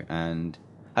while ago and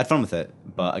I had fun with it,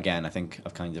 but again, I think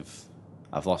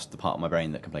I've lost the part of my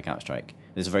brain that can play Counter-Strike.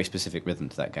 There's a very specific rhythm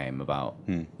to that game about,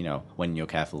 when you're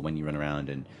careful, when you run around,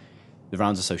 and the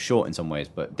rounds are so short in some ways,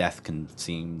 but death can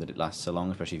seem that it lasts so long,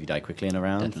 especially if you die quickly in a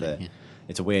round.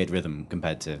 It's a weird rhythm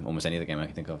compared to almost any other game I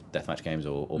can think of, deathmatch games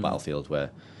or Battlefield,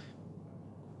 where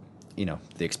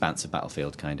the expanse of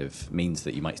Battlefield kind of means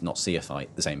that you might not see the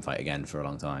same fight again for a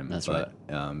long time. That's right.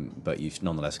 But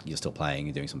nonetheless, you're still playing,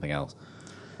 you're doing something else.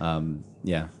 I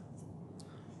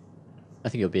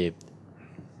think there'll be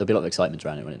a lot of excitement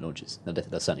around it when it launches.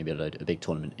 There'll certainly be a big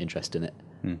tournament interest in it,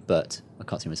 but I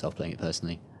can't see myself playing it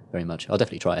personally very much. I'll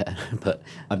definitely try it, but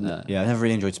I've never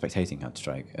really enjoyed spectating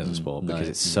Counter-Strike as a sport because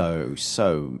it's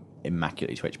so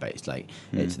immaculately Twitch based.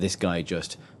 It's this guy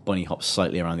just bunny hops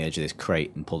slightly around the edge of this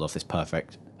crate and pulled off this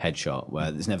perfect headshot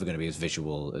where it's never going to be as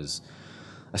visual as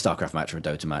a StarCraft match or a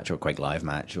Dota match or a Quake Live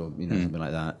match or something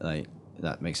like that.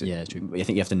 That makes it. Yeah, it's true. I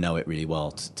think you have to know it really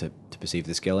well to perceive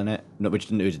the skill in it. Which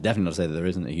is definitely not to say that there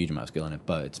isn't a huge amount of skill in it,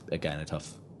 but it's again a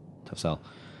tough sell.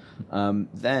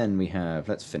 Then we have,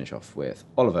 let's finish off with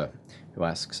Oliver, who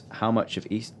asks, how much of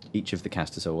each of the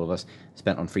casters, so all of us,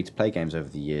 spent on free-to-play games over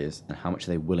the years, and how much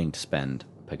are they willing to spend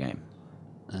per game?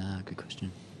 Good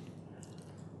question.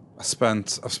 I've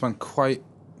spent quite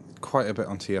a bit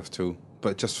on TF2,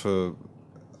 but just for...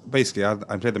 Basically, I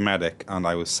played the Medic, and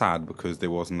I was sad because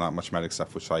there wasn't that much Medic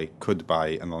stuff which I could buy,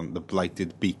 and then the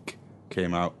Blighted Beak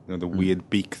came out, the weird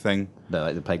beak thing.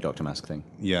 The Plague Doctor Mask thing.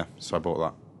 Yeah, so I bought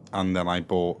that. And then I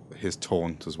bought his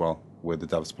taunt as well, where the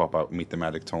devs pop out, meet the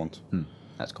medic taunt.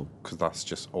 That's cool. Because that's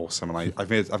just awesome. And I've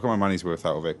got my money's worth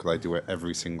out of it because I do it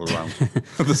every single round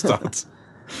at the start.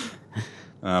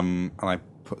 And I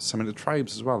put some into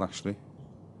Tribes as well, actually.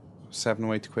 7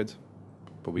 or 8 quid.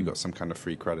 But we got some kind of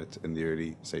free credit in the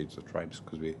early stages of Tribes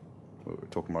because we were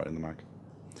talking about it in the mag.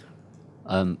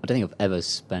 I don't think I've ever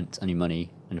spent any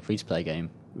money in a free-to-play game,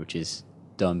 which is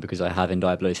dumb because I have in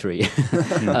Diablo 3.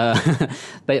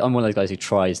 But I'm one of those guys who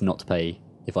tries not to pay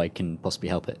if I can possibly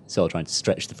help it. So I'll try and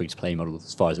stretch the free-to-play model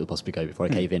as far as it will possibly go before I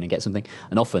cave in and get something.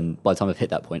 And often, by the time I've hit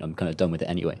that point, I'm kind of done with it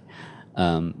anyway.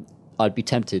 I'd be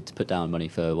tempted to put down money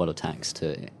for World of Tanks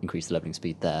to increase the leveling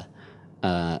speed there.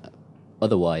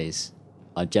 Otherwise,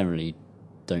 I generally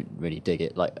don't really dig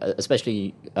it.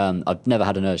 Especially, I've never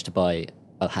had an urge to buy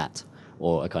a hat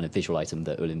or a kind of visual item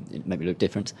that will make me look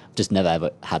different. I've just never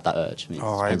ever had that urge.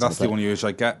 That's the only urge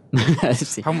I get.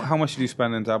 How much did you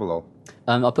spend in Diablo?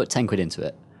 I put 10 quid into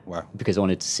it. Wow. Because I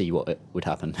wanted to see what would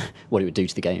happen, what it would do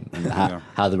to the game, and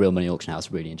how the real money auction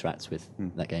house really interacts with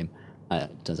that game.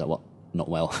 Turns out not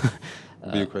well.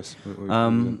 You, Chris?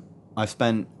 I've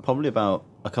spent probably about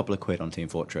a couple of quid on Team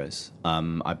Fortress.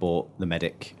 I bought the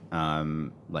Medic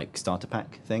starter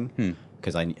pack thing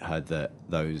because I heard that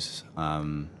those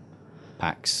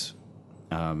packs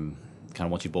kind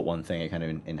of once you bought one thing, it kind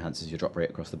of enhances your drop rate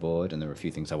across the board. And there were a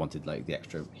few things I wanted, like the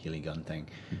extra Healy gun thing.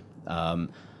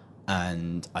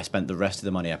 And I spent the rest of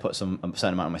the money. I put a certain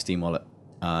amount on my Steam wallet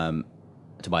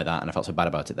to buy that, and I felt so bad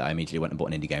about it that I immediately went and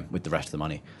bought an indie game with the rest of the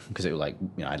money, because it was like,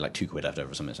 I had like £2 left over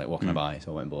or something. It's like, what can I buy?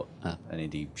 So I went and bought an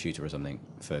indie shooter or something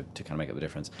to kind of make up the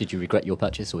difference. Did you regret your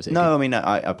purchase, or was it? No, I mean,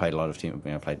 I played a lot of Team.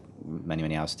 I played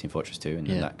many hours of Team Fortress 2, and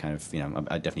that kind of,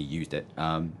 I definitely used it.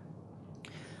 I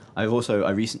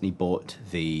recently bought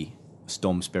the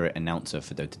Storm Spirit announcer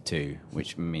for Dota 2,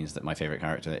 which means that my favourite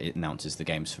character, it announces the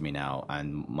games for me now,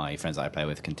 and my friends that I play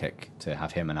with can tick to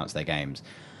have him announce their games,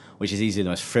 which is easily the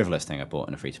most frivolous thing I bought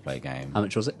in a free-to-play game. How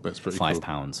much was it? That's pretty £5.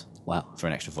 cool. Wow. For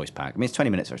an extra voice pack. I mean, it's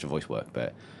 20 minutes of extra voice work,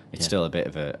 but it's still a bit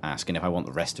of a ask. And if I want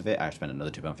the rest of it, I have to spend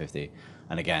another £2.50.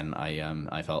 And again,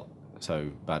 I felt so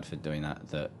bad for doing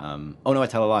that. Oh no, I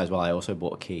tell a lie as well. I also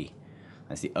bought a key.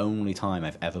 That's the only time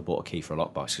I've ever bought a key for a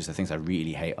lockbox, because the things I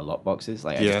really hate are lockboxes.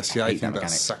 Like, I think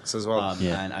that sucks as well.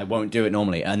 And I won't do it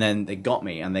normally. And then they got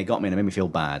me, and it made me feel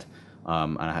bad.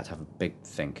 And I had to have a big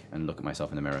think and look at myself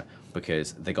in the mirror,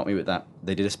 because they got me with that.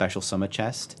 They did a special summer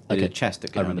chest. They did a chest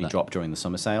that could only drop during the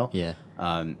summer sale. Yeah.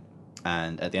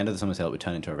 And at the end of the summer sale, it would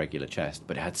turn into a regular chest,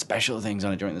 but it had special things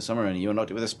on it during the summer, and you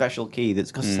unlocked it with a special key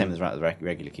that's cost the same as the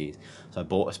regular keys. So I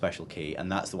bought a special key,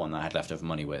 and that's the one that I had leftover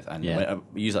money with. And when I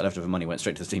used that leftover money, went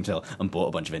straight to the Steam sale and bought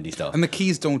a bunch of indie stuff. And the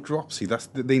keys don't drop. See,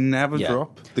 they never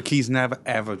drop. The keys never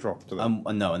ever drop. Do they?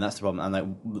 No, and that's the problem.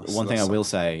 And one thing I will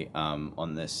say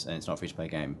on this, and it's not a free-to-play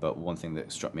game, but one thing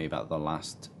that struck me about the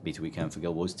last beta weekend for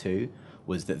Guild Wars 2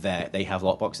 was that they have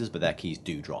lockboxes, but their keys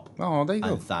do drop. Oh, there you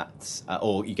go. And that's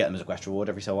or you get them as a quest reward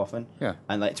every so often. Yeah.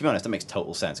 And to be honest, that makes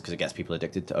total sense, because it gets people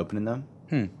addicted to opening them.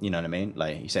 You know what I mean?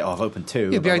 Like, you say, "Oh, I've opened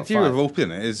 2." Yeah, the idea of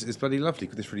opening it is bloody lovely,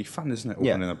 because it's really fun, isn't it?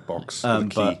 Opening a box with a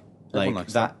key. But Everyone like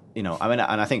likes that, I mean,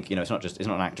 and I think it's not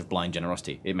an act of blind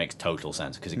generosity. It makes total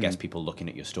sense, because it gets people looking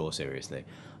at your store seriously.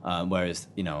 Whereas,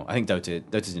 I think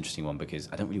Dota's an interesting one, because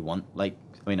I don't really want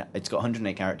it's got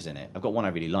 108 characters in it. I've got one I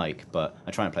really like, but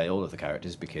I try and play all of the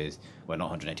characters, because not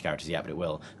 180 characters yet, but it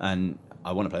will, and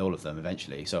I want to play all of them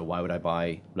eventually. So why would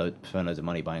I spend loads of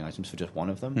money buying items for just one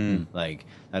of them? Like,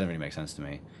 that doesn't really make sense to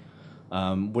me.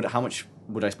 How much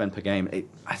would I spend per game?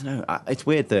 I don't know. It's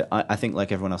weird that I think,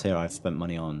 like everyone else here, I've spent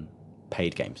money on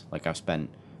paid games. Like, I've spent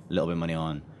a little bit of money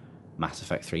on Mass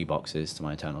Effect 3 boxes, to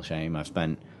my eternal shame. I've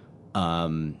spent,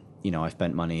 I've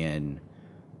spent money in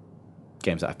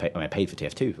games that I've paid. I paid for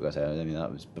TF2, for God's sake. I mean,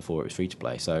 that was before it was free to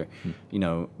play. So,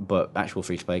 but actual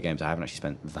free to play games, I haven't actually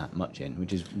spent that much in,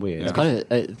 which is weird. It's kind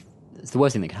of it's the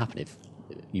worst thing that can happen if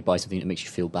you buy something that makes you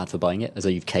feel bad for buying it, as though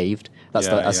you've caved. That's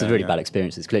a really bad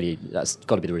experience. It's clearly, that's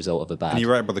got to be the result of a bad. And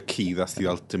you're right about the key. That's the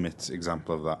ultimate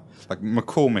example of that. Like,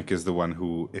 McCormick is the one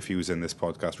who, if he was in this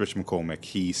podcast, Rich McCormick,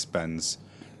 he spends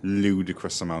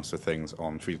ludicrous amounts of things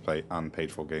on free to play and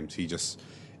paid for games. He just,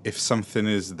 if something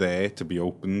is there to be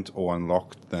opened or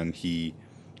unlocked, then he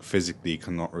physically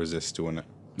cannot resist doing it.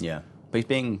 Yeah, but he's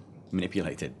being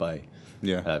manipulated by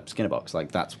Skinnerbox.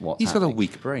 Like, that's what he's got a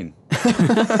weak brain.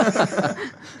 I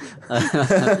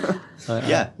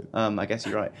guess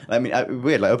you're right. I mean,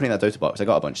 weird. Like, opening that Dota box, I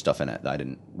got a bunch of stuff in it that I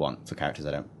didn't want for characters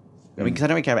I don't. I mean, because I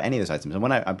don't really care about any of those items. And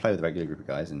when I play with a regular group of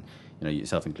guys, and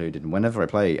yourself included, and whenever I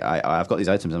play, I've got these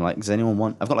items. I'm like, does anyone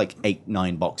want? I've got like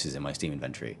 8-9 boxes in my Steam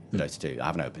inventory for Dota 2. I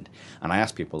haven't opened, and I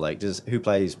ask people, like, who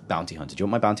plays Bounty Hunter? Do you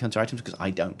want my Bounty Hunter items? Because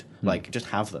I don't. Like, just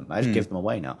have them. I just give them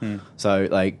away now. So,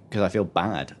 like, because I feel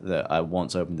bad that I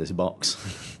once opened this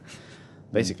box.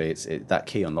 Basically, that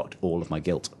key unlocked all of my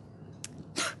guilt.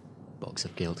 Box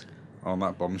of guilt. On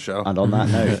that bombshell. And on that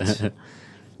note,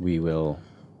 we will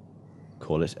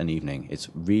call it an evening. It's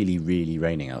really, really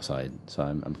raining outside, so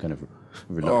I'm kind of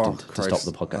reluctant to stop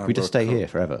the podcast. We just stay here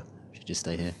forever. We should just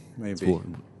stay here. Maybe. It's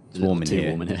warm in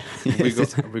here.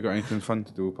 Have we got anything fun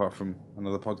to do apart from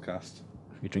another podcast?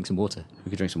 We could drink some water.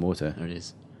 There it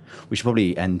is. We should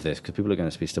probably end this, because people are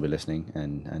going to still be listening,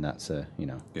 and that's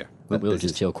Yeah. We'll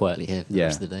just chill quietly here for the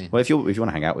rest of the day. Well, if you want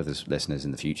to hang out with us listeners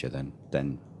in the future, then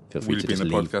feel free We'll to be in just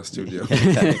the leave. podcast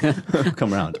studio.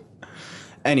 Come around.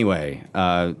 Anyway,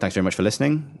 thanks very much for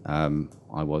listening.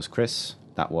 I was Chris.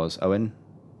 That was Owen.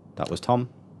 That was Tom.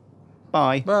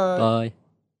 Bye. Bye. Bye.